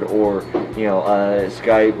Discord or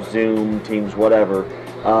Skype, Zoom, Teams, whatever.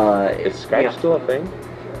 Is Skype still a thing?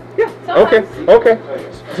 Yeah. Okay.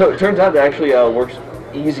 So it turns out it actually works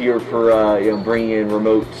easier for bringing in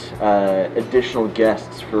remote additional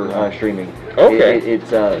guests for streaming. Okay.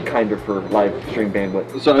 It's kinder for live stream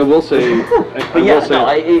bandwidth. So I will say,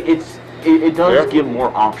 it does give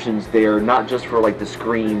more options there, not just for like the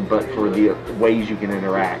screen, but for the ways you can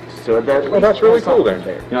interact. So that's really cool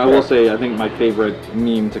then. I will say, I think my favorite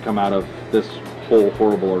meme to come out of this whole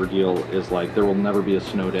horrible ordeal is like there will never be a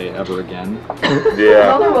snow day ever again. Yeah.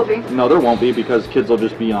 No, there will be. No, there won't be because kids will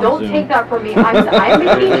just be on Don't Zoom. take that from me. I'm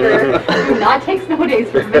a teacher. Do not take snow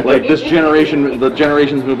days from me. Like this generation, the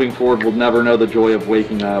generations moving forward will never know the joy of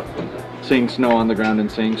waking up, seeing snow on the ground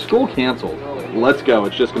and saying, school canceled. Let's go.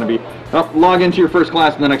 It's just going to be, log into your first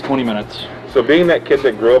class in the next 20 minutes. So being that kid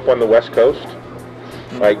that grew up on the West Coast,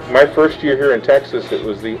 like my first year here in Texas, it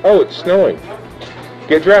was it's snowing.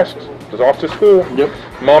 Get dressed. I was off to school. Yep.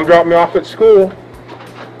 Mom dropped me off at school.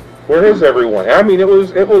 Where is everyone? I mean, it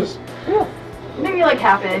was Maybe like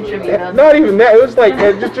half an inch of even. not even that. It was like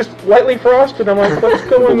just lightly frosted. I'm like, what's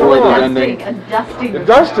going on? A dusting.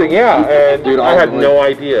 Dusting, yeah. And Dude, I had no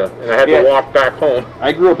idea, and I had to walk back home.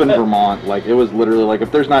 I grew up in Vermont. Like it was literally like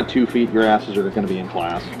if there's not 2 feet, your asses are going to be in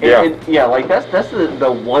class. Yeah. Like that's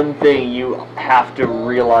the one thing you have to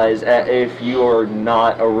realize if you are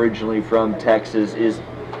not originally from Texas is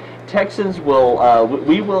Texans will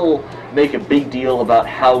we will make a big deal about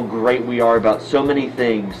how great we are about so many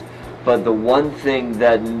things, but the one thing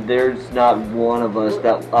that there's not one of us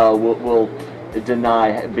that will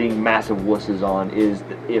deny being massive wusses on is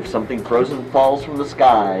if something frozen falls from the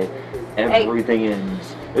sky, everything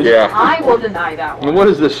ends. Yeah. I will deny that one. What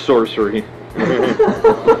is this sorcery?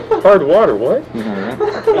 Hard water, what?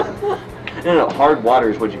 No, hard water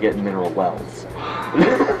is what you get in mineral wells.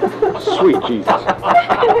 Sweet Jesus.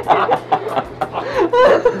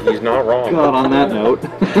 He's not wrong. God, on that note.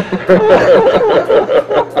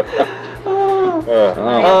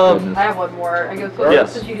 I have one more. I guess so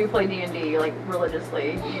Yes. since you do play D&D like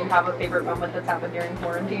religiously, do you have a favorite moment that's happened during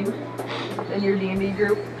quarantine in your D&D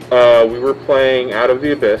group? We were playing Out of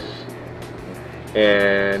the Abyss,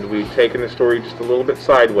 and we'd taken the story just a little bit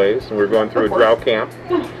sideways, and we were going through a drow camp.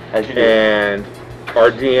 As you do. And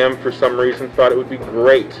our DM, for some reason, thought it would be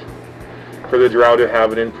great for the drow to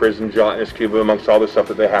have an imprisoned gelatinous cube amongst all the stuff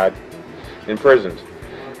that they had imprisoned.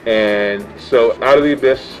 And so Out of the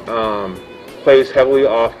Abyss plays heavily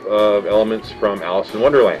off of elements from Alice in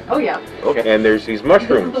Wonderland. Oh yeah. Okay. And there's these This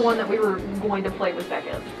mushrooms. is the one that we were going to play with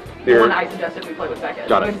Beckett. The They're- one I suggested we play with Beckett.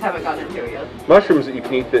 Got it. We just haven't gotten into it yet. Mushrooms that you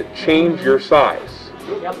can eat that change your size.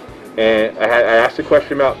 Yep. And I asked a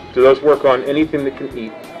question about, do those work on anything that can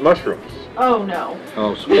eat mushrooms? Oh no.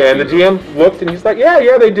 Oh, sweet. And the GM looked and he's like,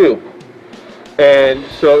 yeah, they do. And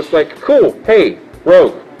so it's like, cool, hey,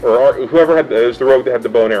 rogue, or whoever it was the rogue that had the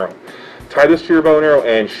bow and arrow. Tie this to your bow and arrow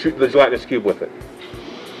and shoot the gelatinous cube with it.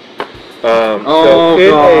 So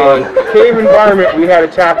in a cave environment, we had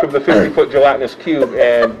attack of the 50-foot gelatinous cube,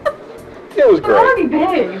 and it was They're already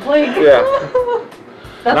great. big. Like. Yeah.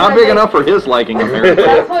 Not big enough for his liking, apparently.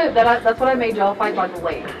 That's what I made y'all fight by the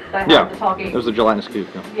lake. That had the talking. It was a gelatinous cube.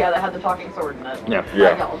 Yeah, that had the talking sword in it.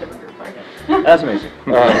 Yeah. Y'all different groups, sorry. That's amazing.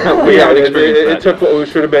 It took what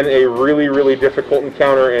should have been a really, really difficult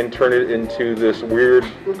encounter and turned it into this weird,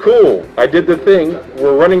 cool, I did the thing,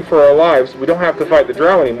 we're running for our lives, we don't have to fight the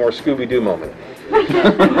drow anymore, Scooby-Doo moment. That's the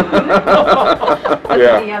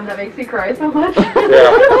DM that makes you cry so much.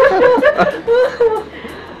 Yeah.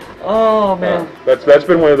 Oh, man. That's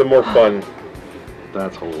been one of the more fun.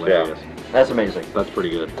 That's hilarious. Yeah. That's amazing. That's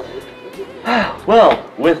pretty good. Well,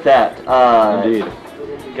 with that, Indeed.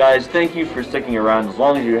 guys, thank you for sticking around as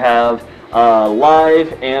long as you have,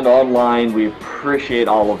 live and online. We appreciate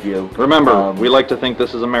all of you. Remember, we like to think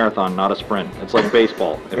this is a marathon, not a sprint. It's like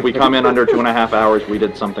baseball. If we come in under 2.5 hours, we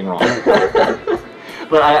did something wrong.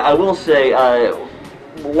 But I will say,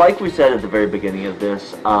 like we said at the very beginning of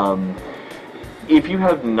this, if you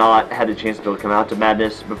have not had a chance to be able to come out to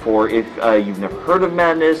Madness before, if you've never heard of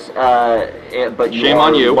Madness, but you Shame are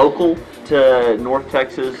on you. local to North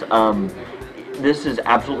Texas, this is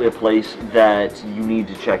absolutely a place that you need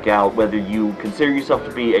to check out, whether you consider yourself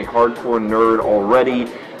to be a hardcore nerd already,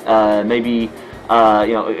 maybe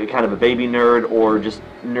kind of a baby nerd, or just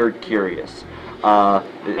nerd curious.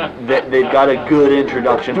 They've got a good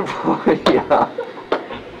introduction for you.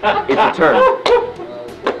 It's a term.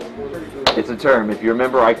 It's a term. If you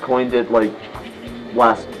remember, I coined it like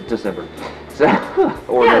last December. So,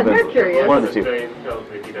 or Yeah, November. nerd curious. One of the two.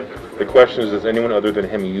 The question is, does anyone other than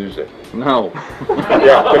him use it? No.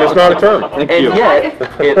 Yeah, then it's not a term. Thank And you. yet,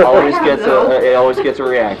 it always gets a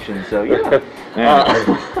reaction. So yeah.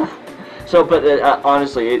 But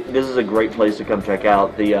honestly, this is a great place to come check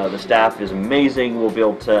out. The staff is amazing. We'll be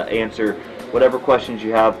able to answer whatever questions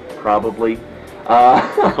you have, probably.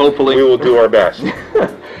 Hopefully. We will do our best.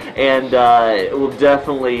 And it will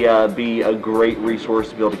definitely be a great resource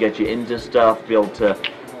to be able to get you into stuff, be able to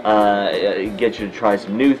get you to try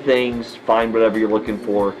some new things, find whatever you're looking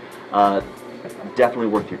for. Definitely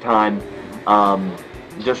worth your time.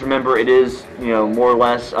 Just remember, it is, more or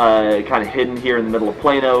less kind of hidden here in the middle of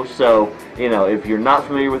Plano. So, if you're not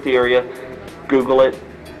familiar with the area, Google it.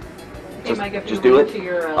 Just do it. To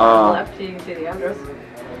your left, so you can see the address.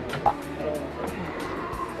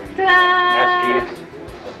 Ask Edith.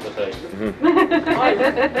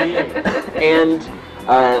 And,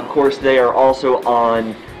 of course, they are also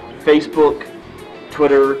on Facebook,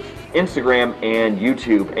 Twitter, Instagram, and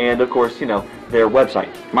YouTube. And, of course, their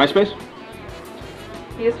website. MySpace?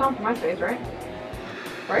 He is Tom from MySpace, right?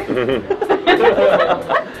 Right?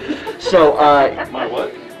 So, My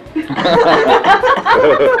what?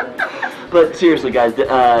 but seriously, guys,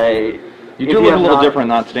 You do look a little different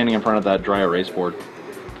not standing in front of that dry erase board.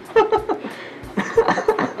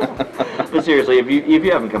 But seriously, if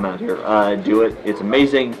you haven't come out here, do it. It's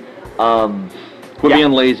amazing. Quit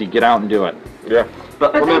being lazy. Get out and do it. Yeah.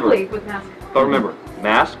 But remember, safely with mask.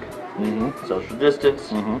 mask, social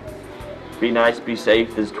distance, be nice, be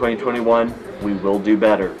safe. This is 2021. We will do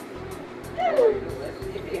better.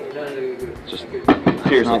 Just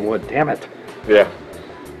Seriously. not wood. Damn it. Yeah.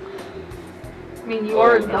 I mean, you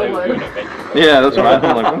are in Bellwood. Yeah, that's what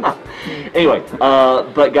I'm like. Anyway,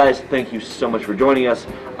 but guys, thank you so much for joining us.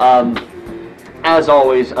 As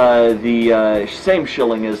always, the same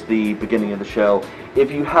shilling as the beginning of the show. If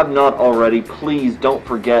you have not already, please don't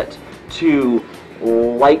forget to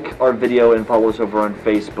like our video and follow us over on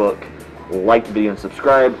Facebook. Like the video and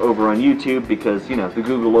subscribe over on YouTube because, the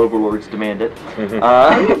Google overlords demand it.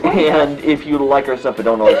 And if you like our stuff but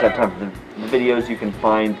don't always have time for the videos, you can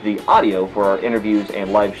find the audio for our interviews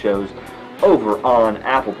and live shows over on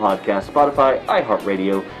Apple Podcasts, Spotify,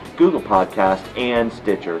 iHeartRadio, Google Podcast, and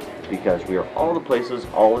Stitcher, because we are all the places,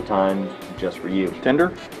 all the time, just for you.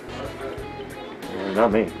 Tinder?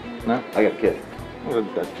 Not me. No. I got a kid.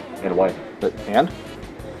 And a wife. And?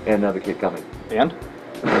 And another kid coming. And?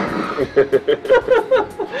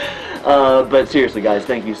 But seriously, guys,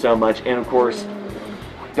 thank you so much. And of course,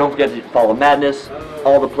 don't forget to follow Madness.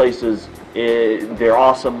 All the places, they're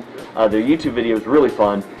awesome. Their YouTube video is really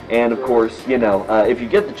fun. And of course, if you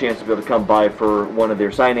get the chance to be able to come by for one of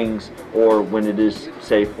their signings or when it is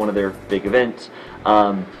safe, one of their big events,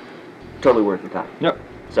 totally worth the time. Yep.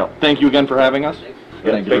 So, thank you again for having us.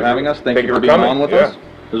 Thank you for having us. Thank you for being on with us.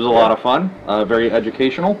 It was a lot of fun. Very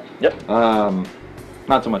educational. Yep.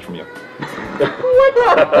 Not so much from you.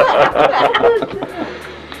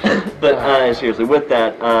 But seriously, with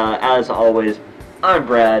that, as always, I'm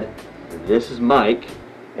Brad. This is Mike.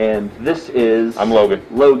 And this is... I'm Logan.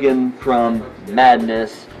 Logan from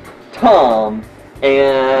Madness. Tom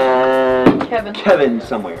and... Kevin. Kevin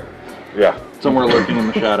somewhere. Yeah. Somewhere lurking in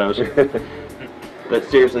the shadows. But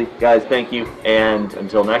seriously, guys, thank you, and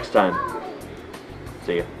until next time,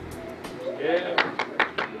 see ya.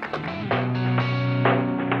 Yeah.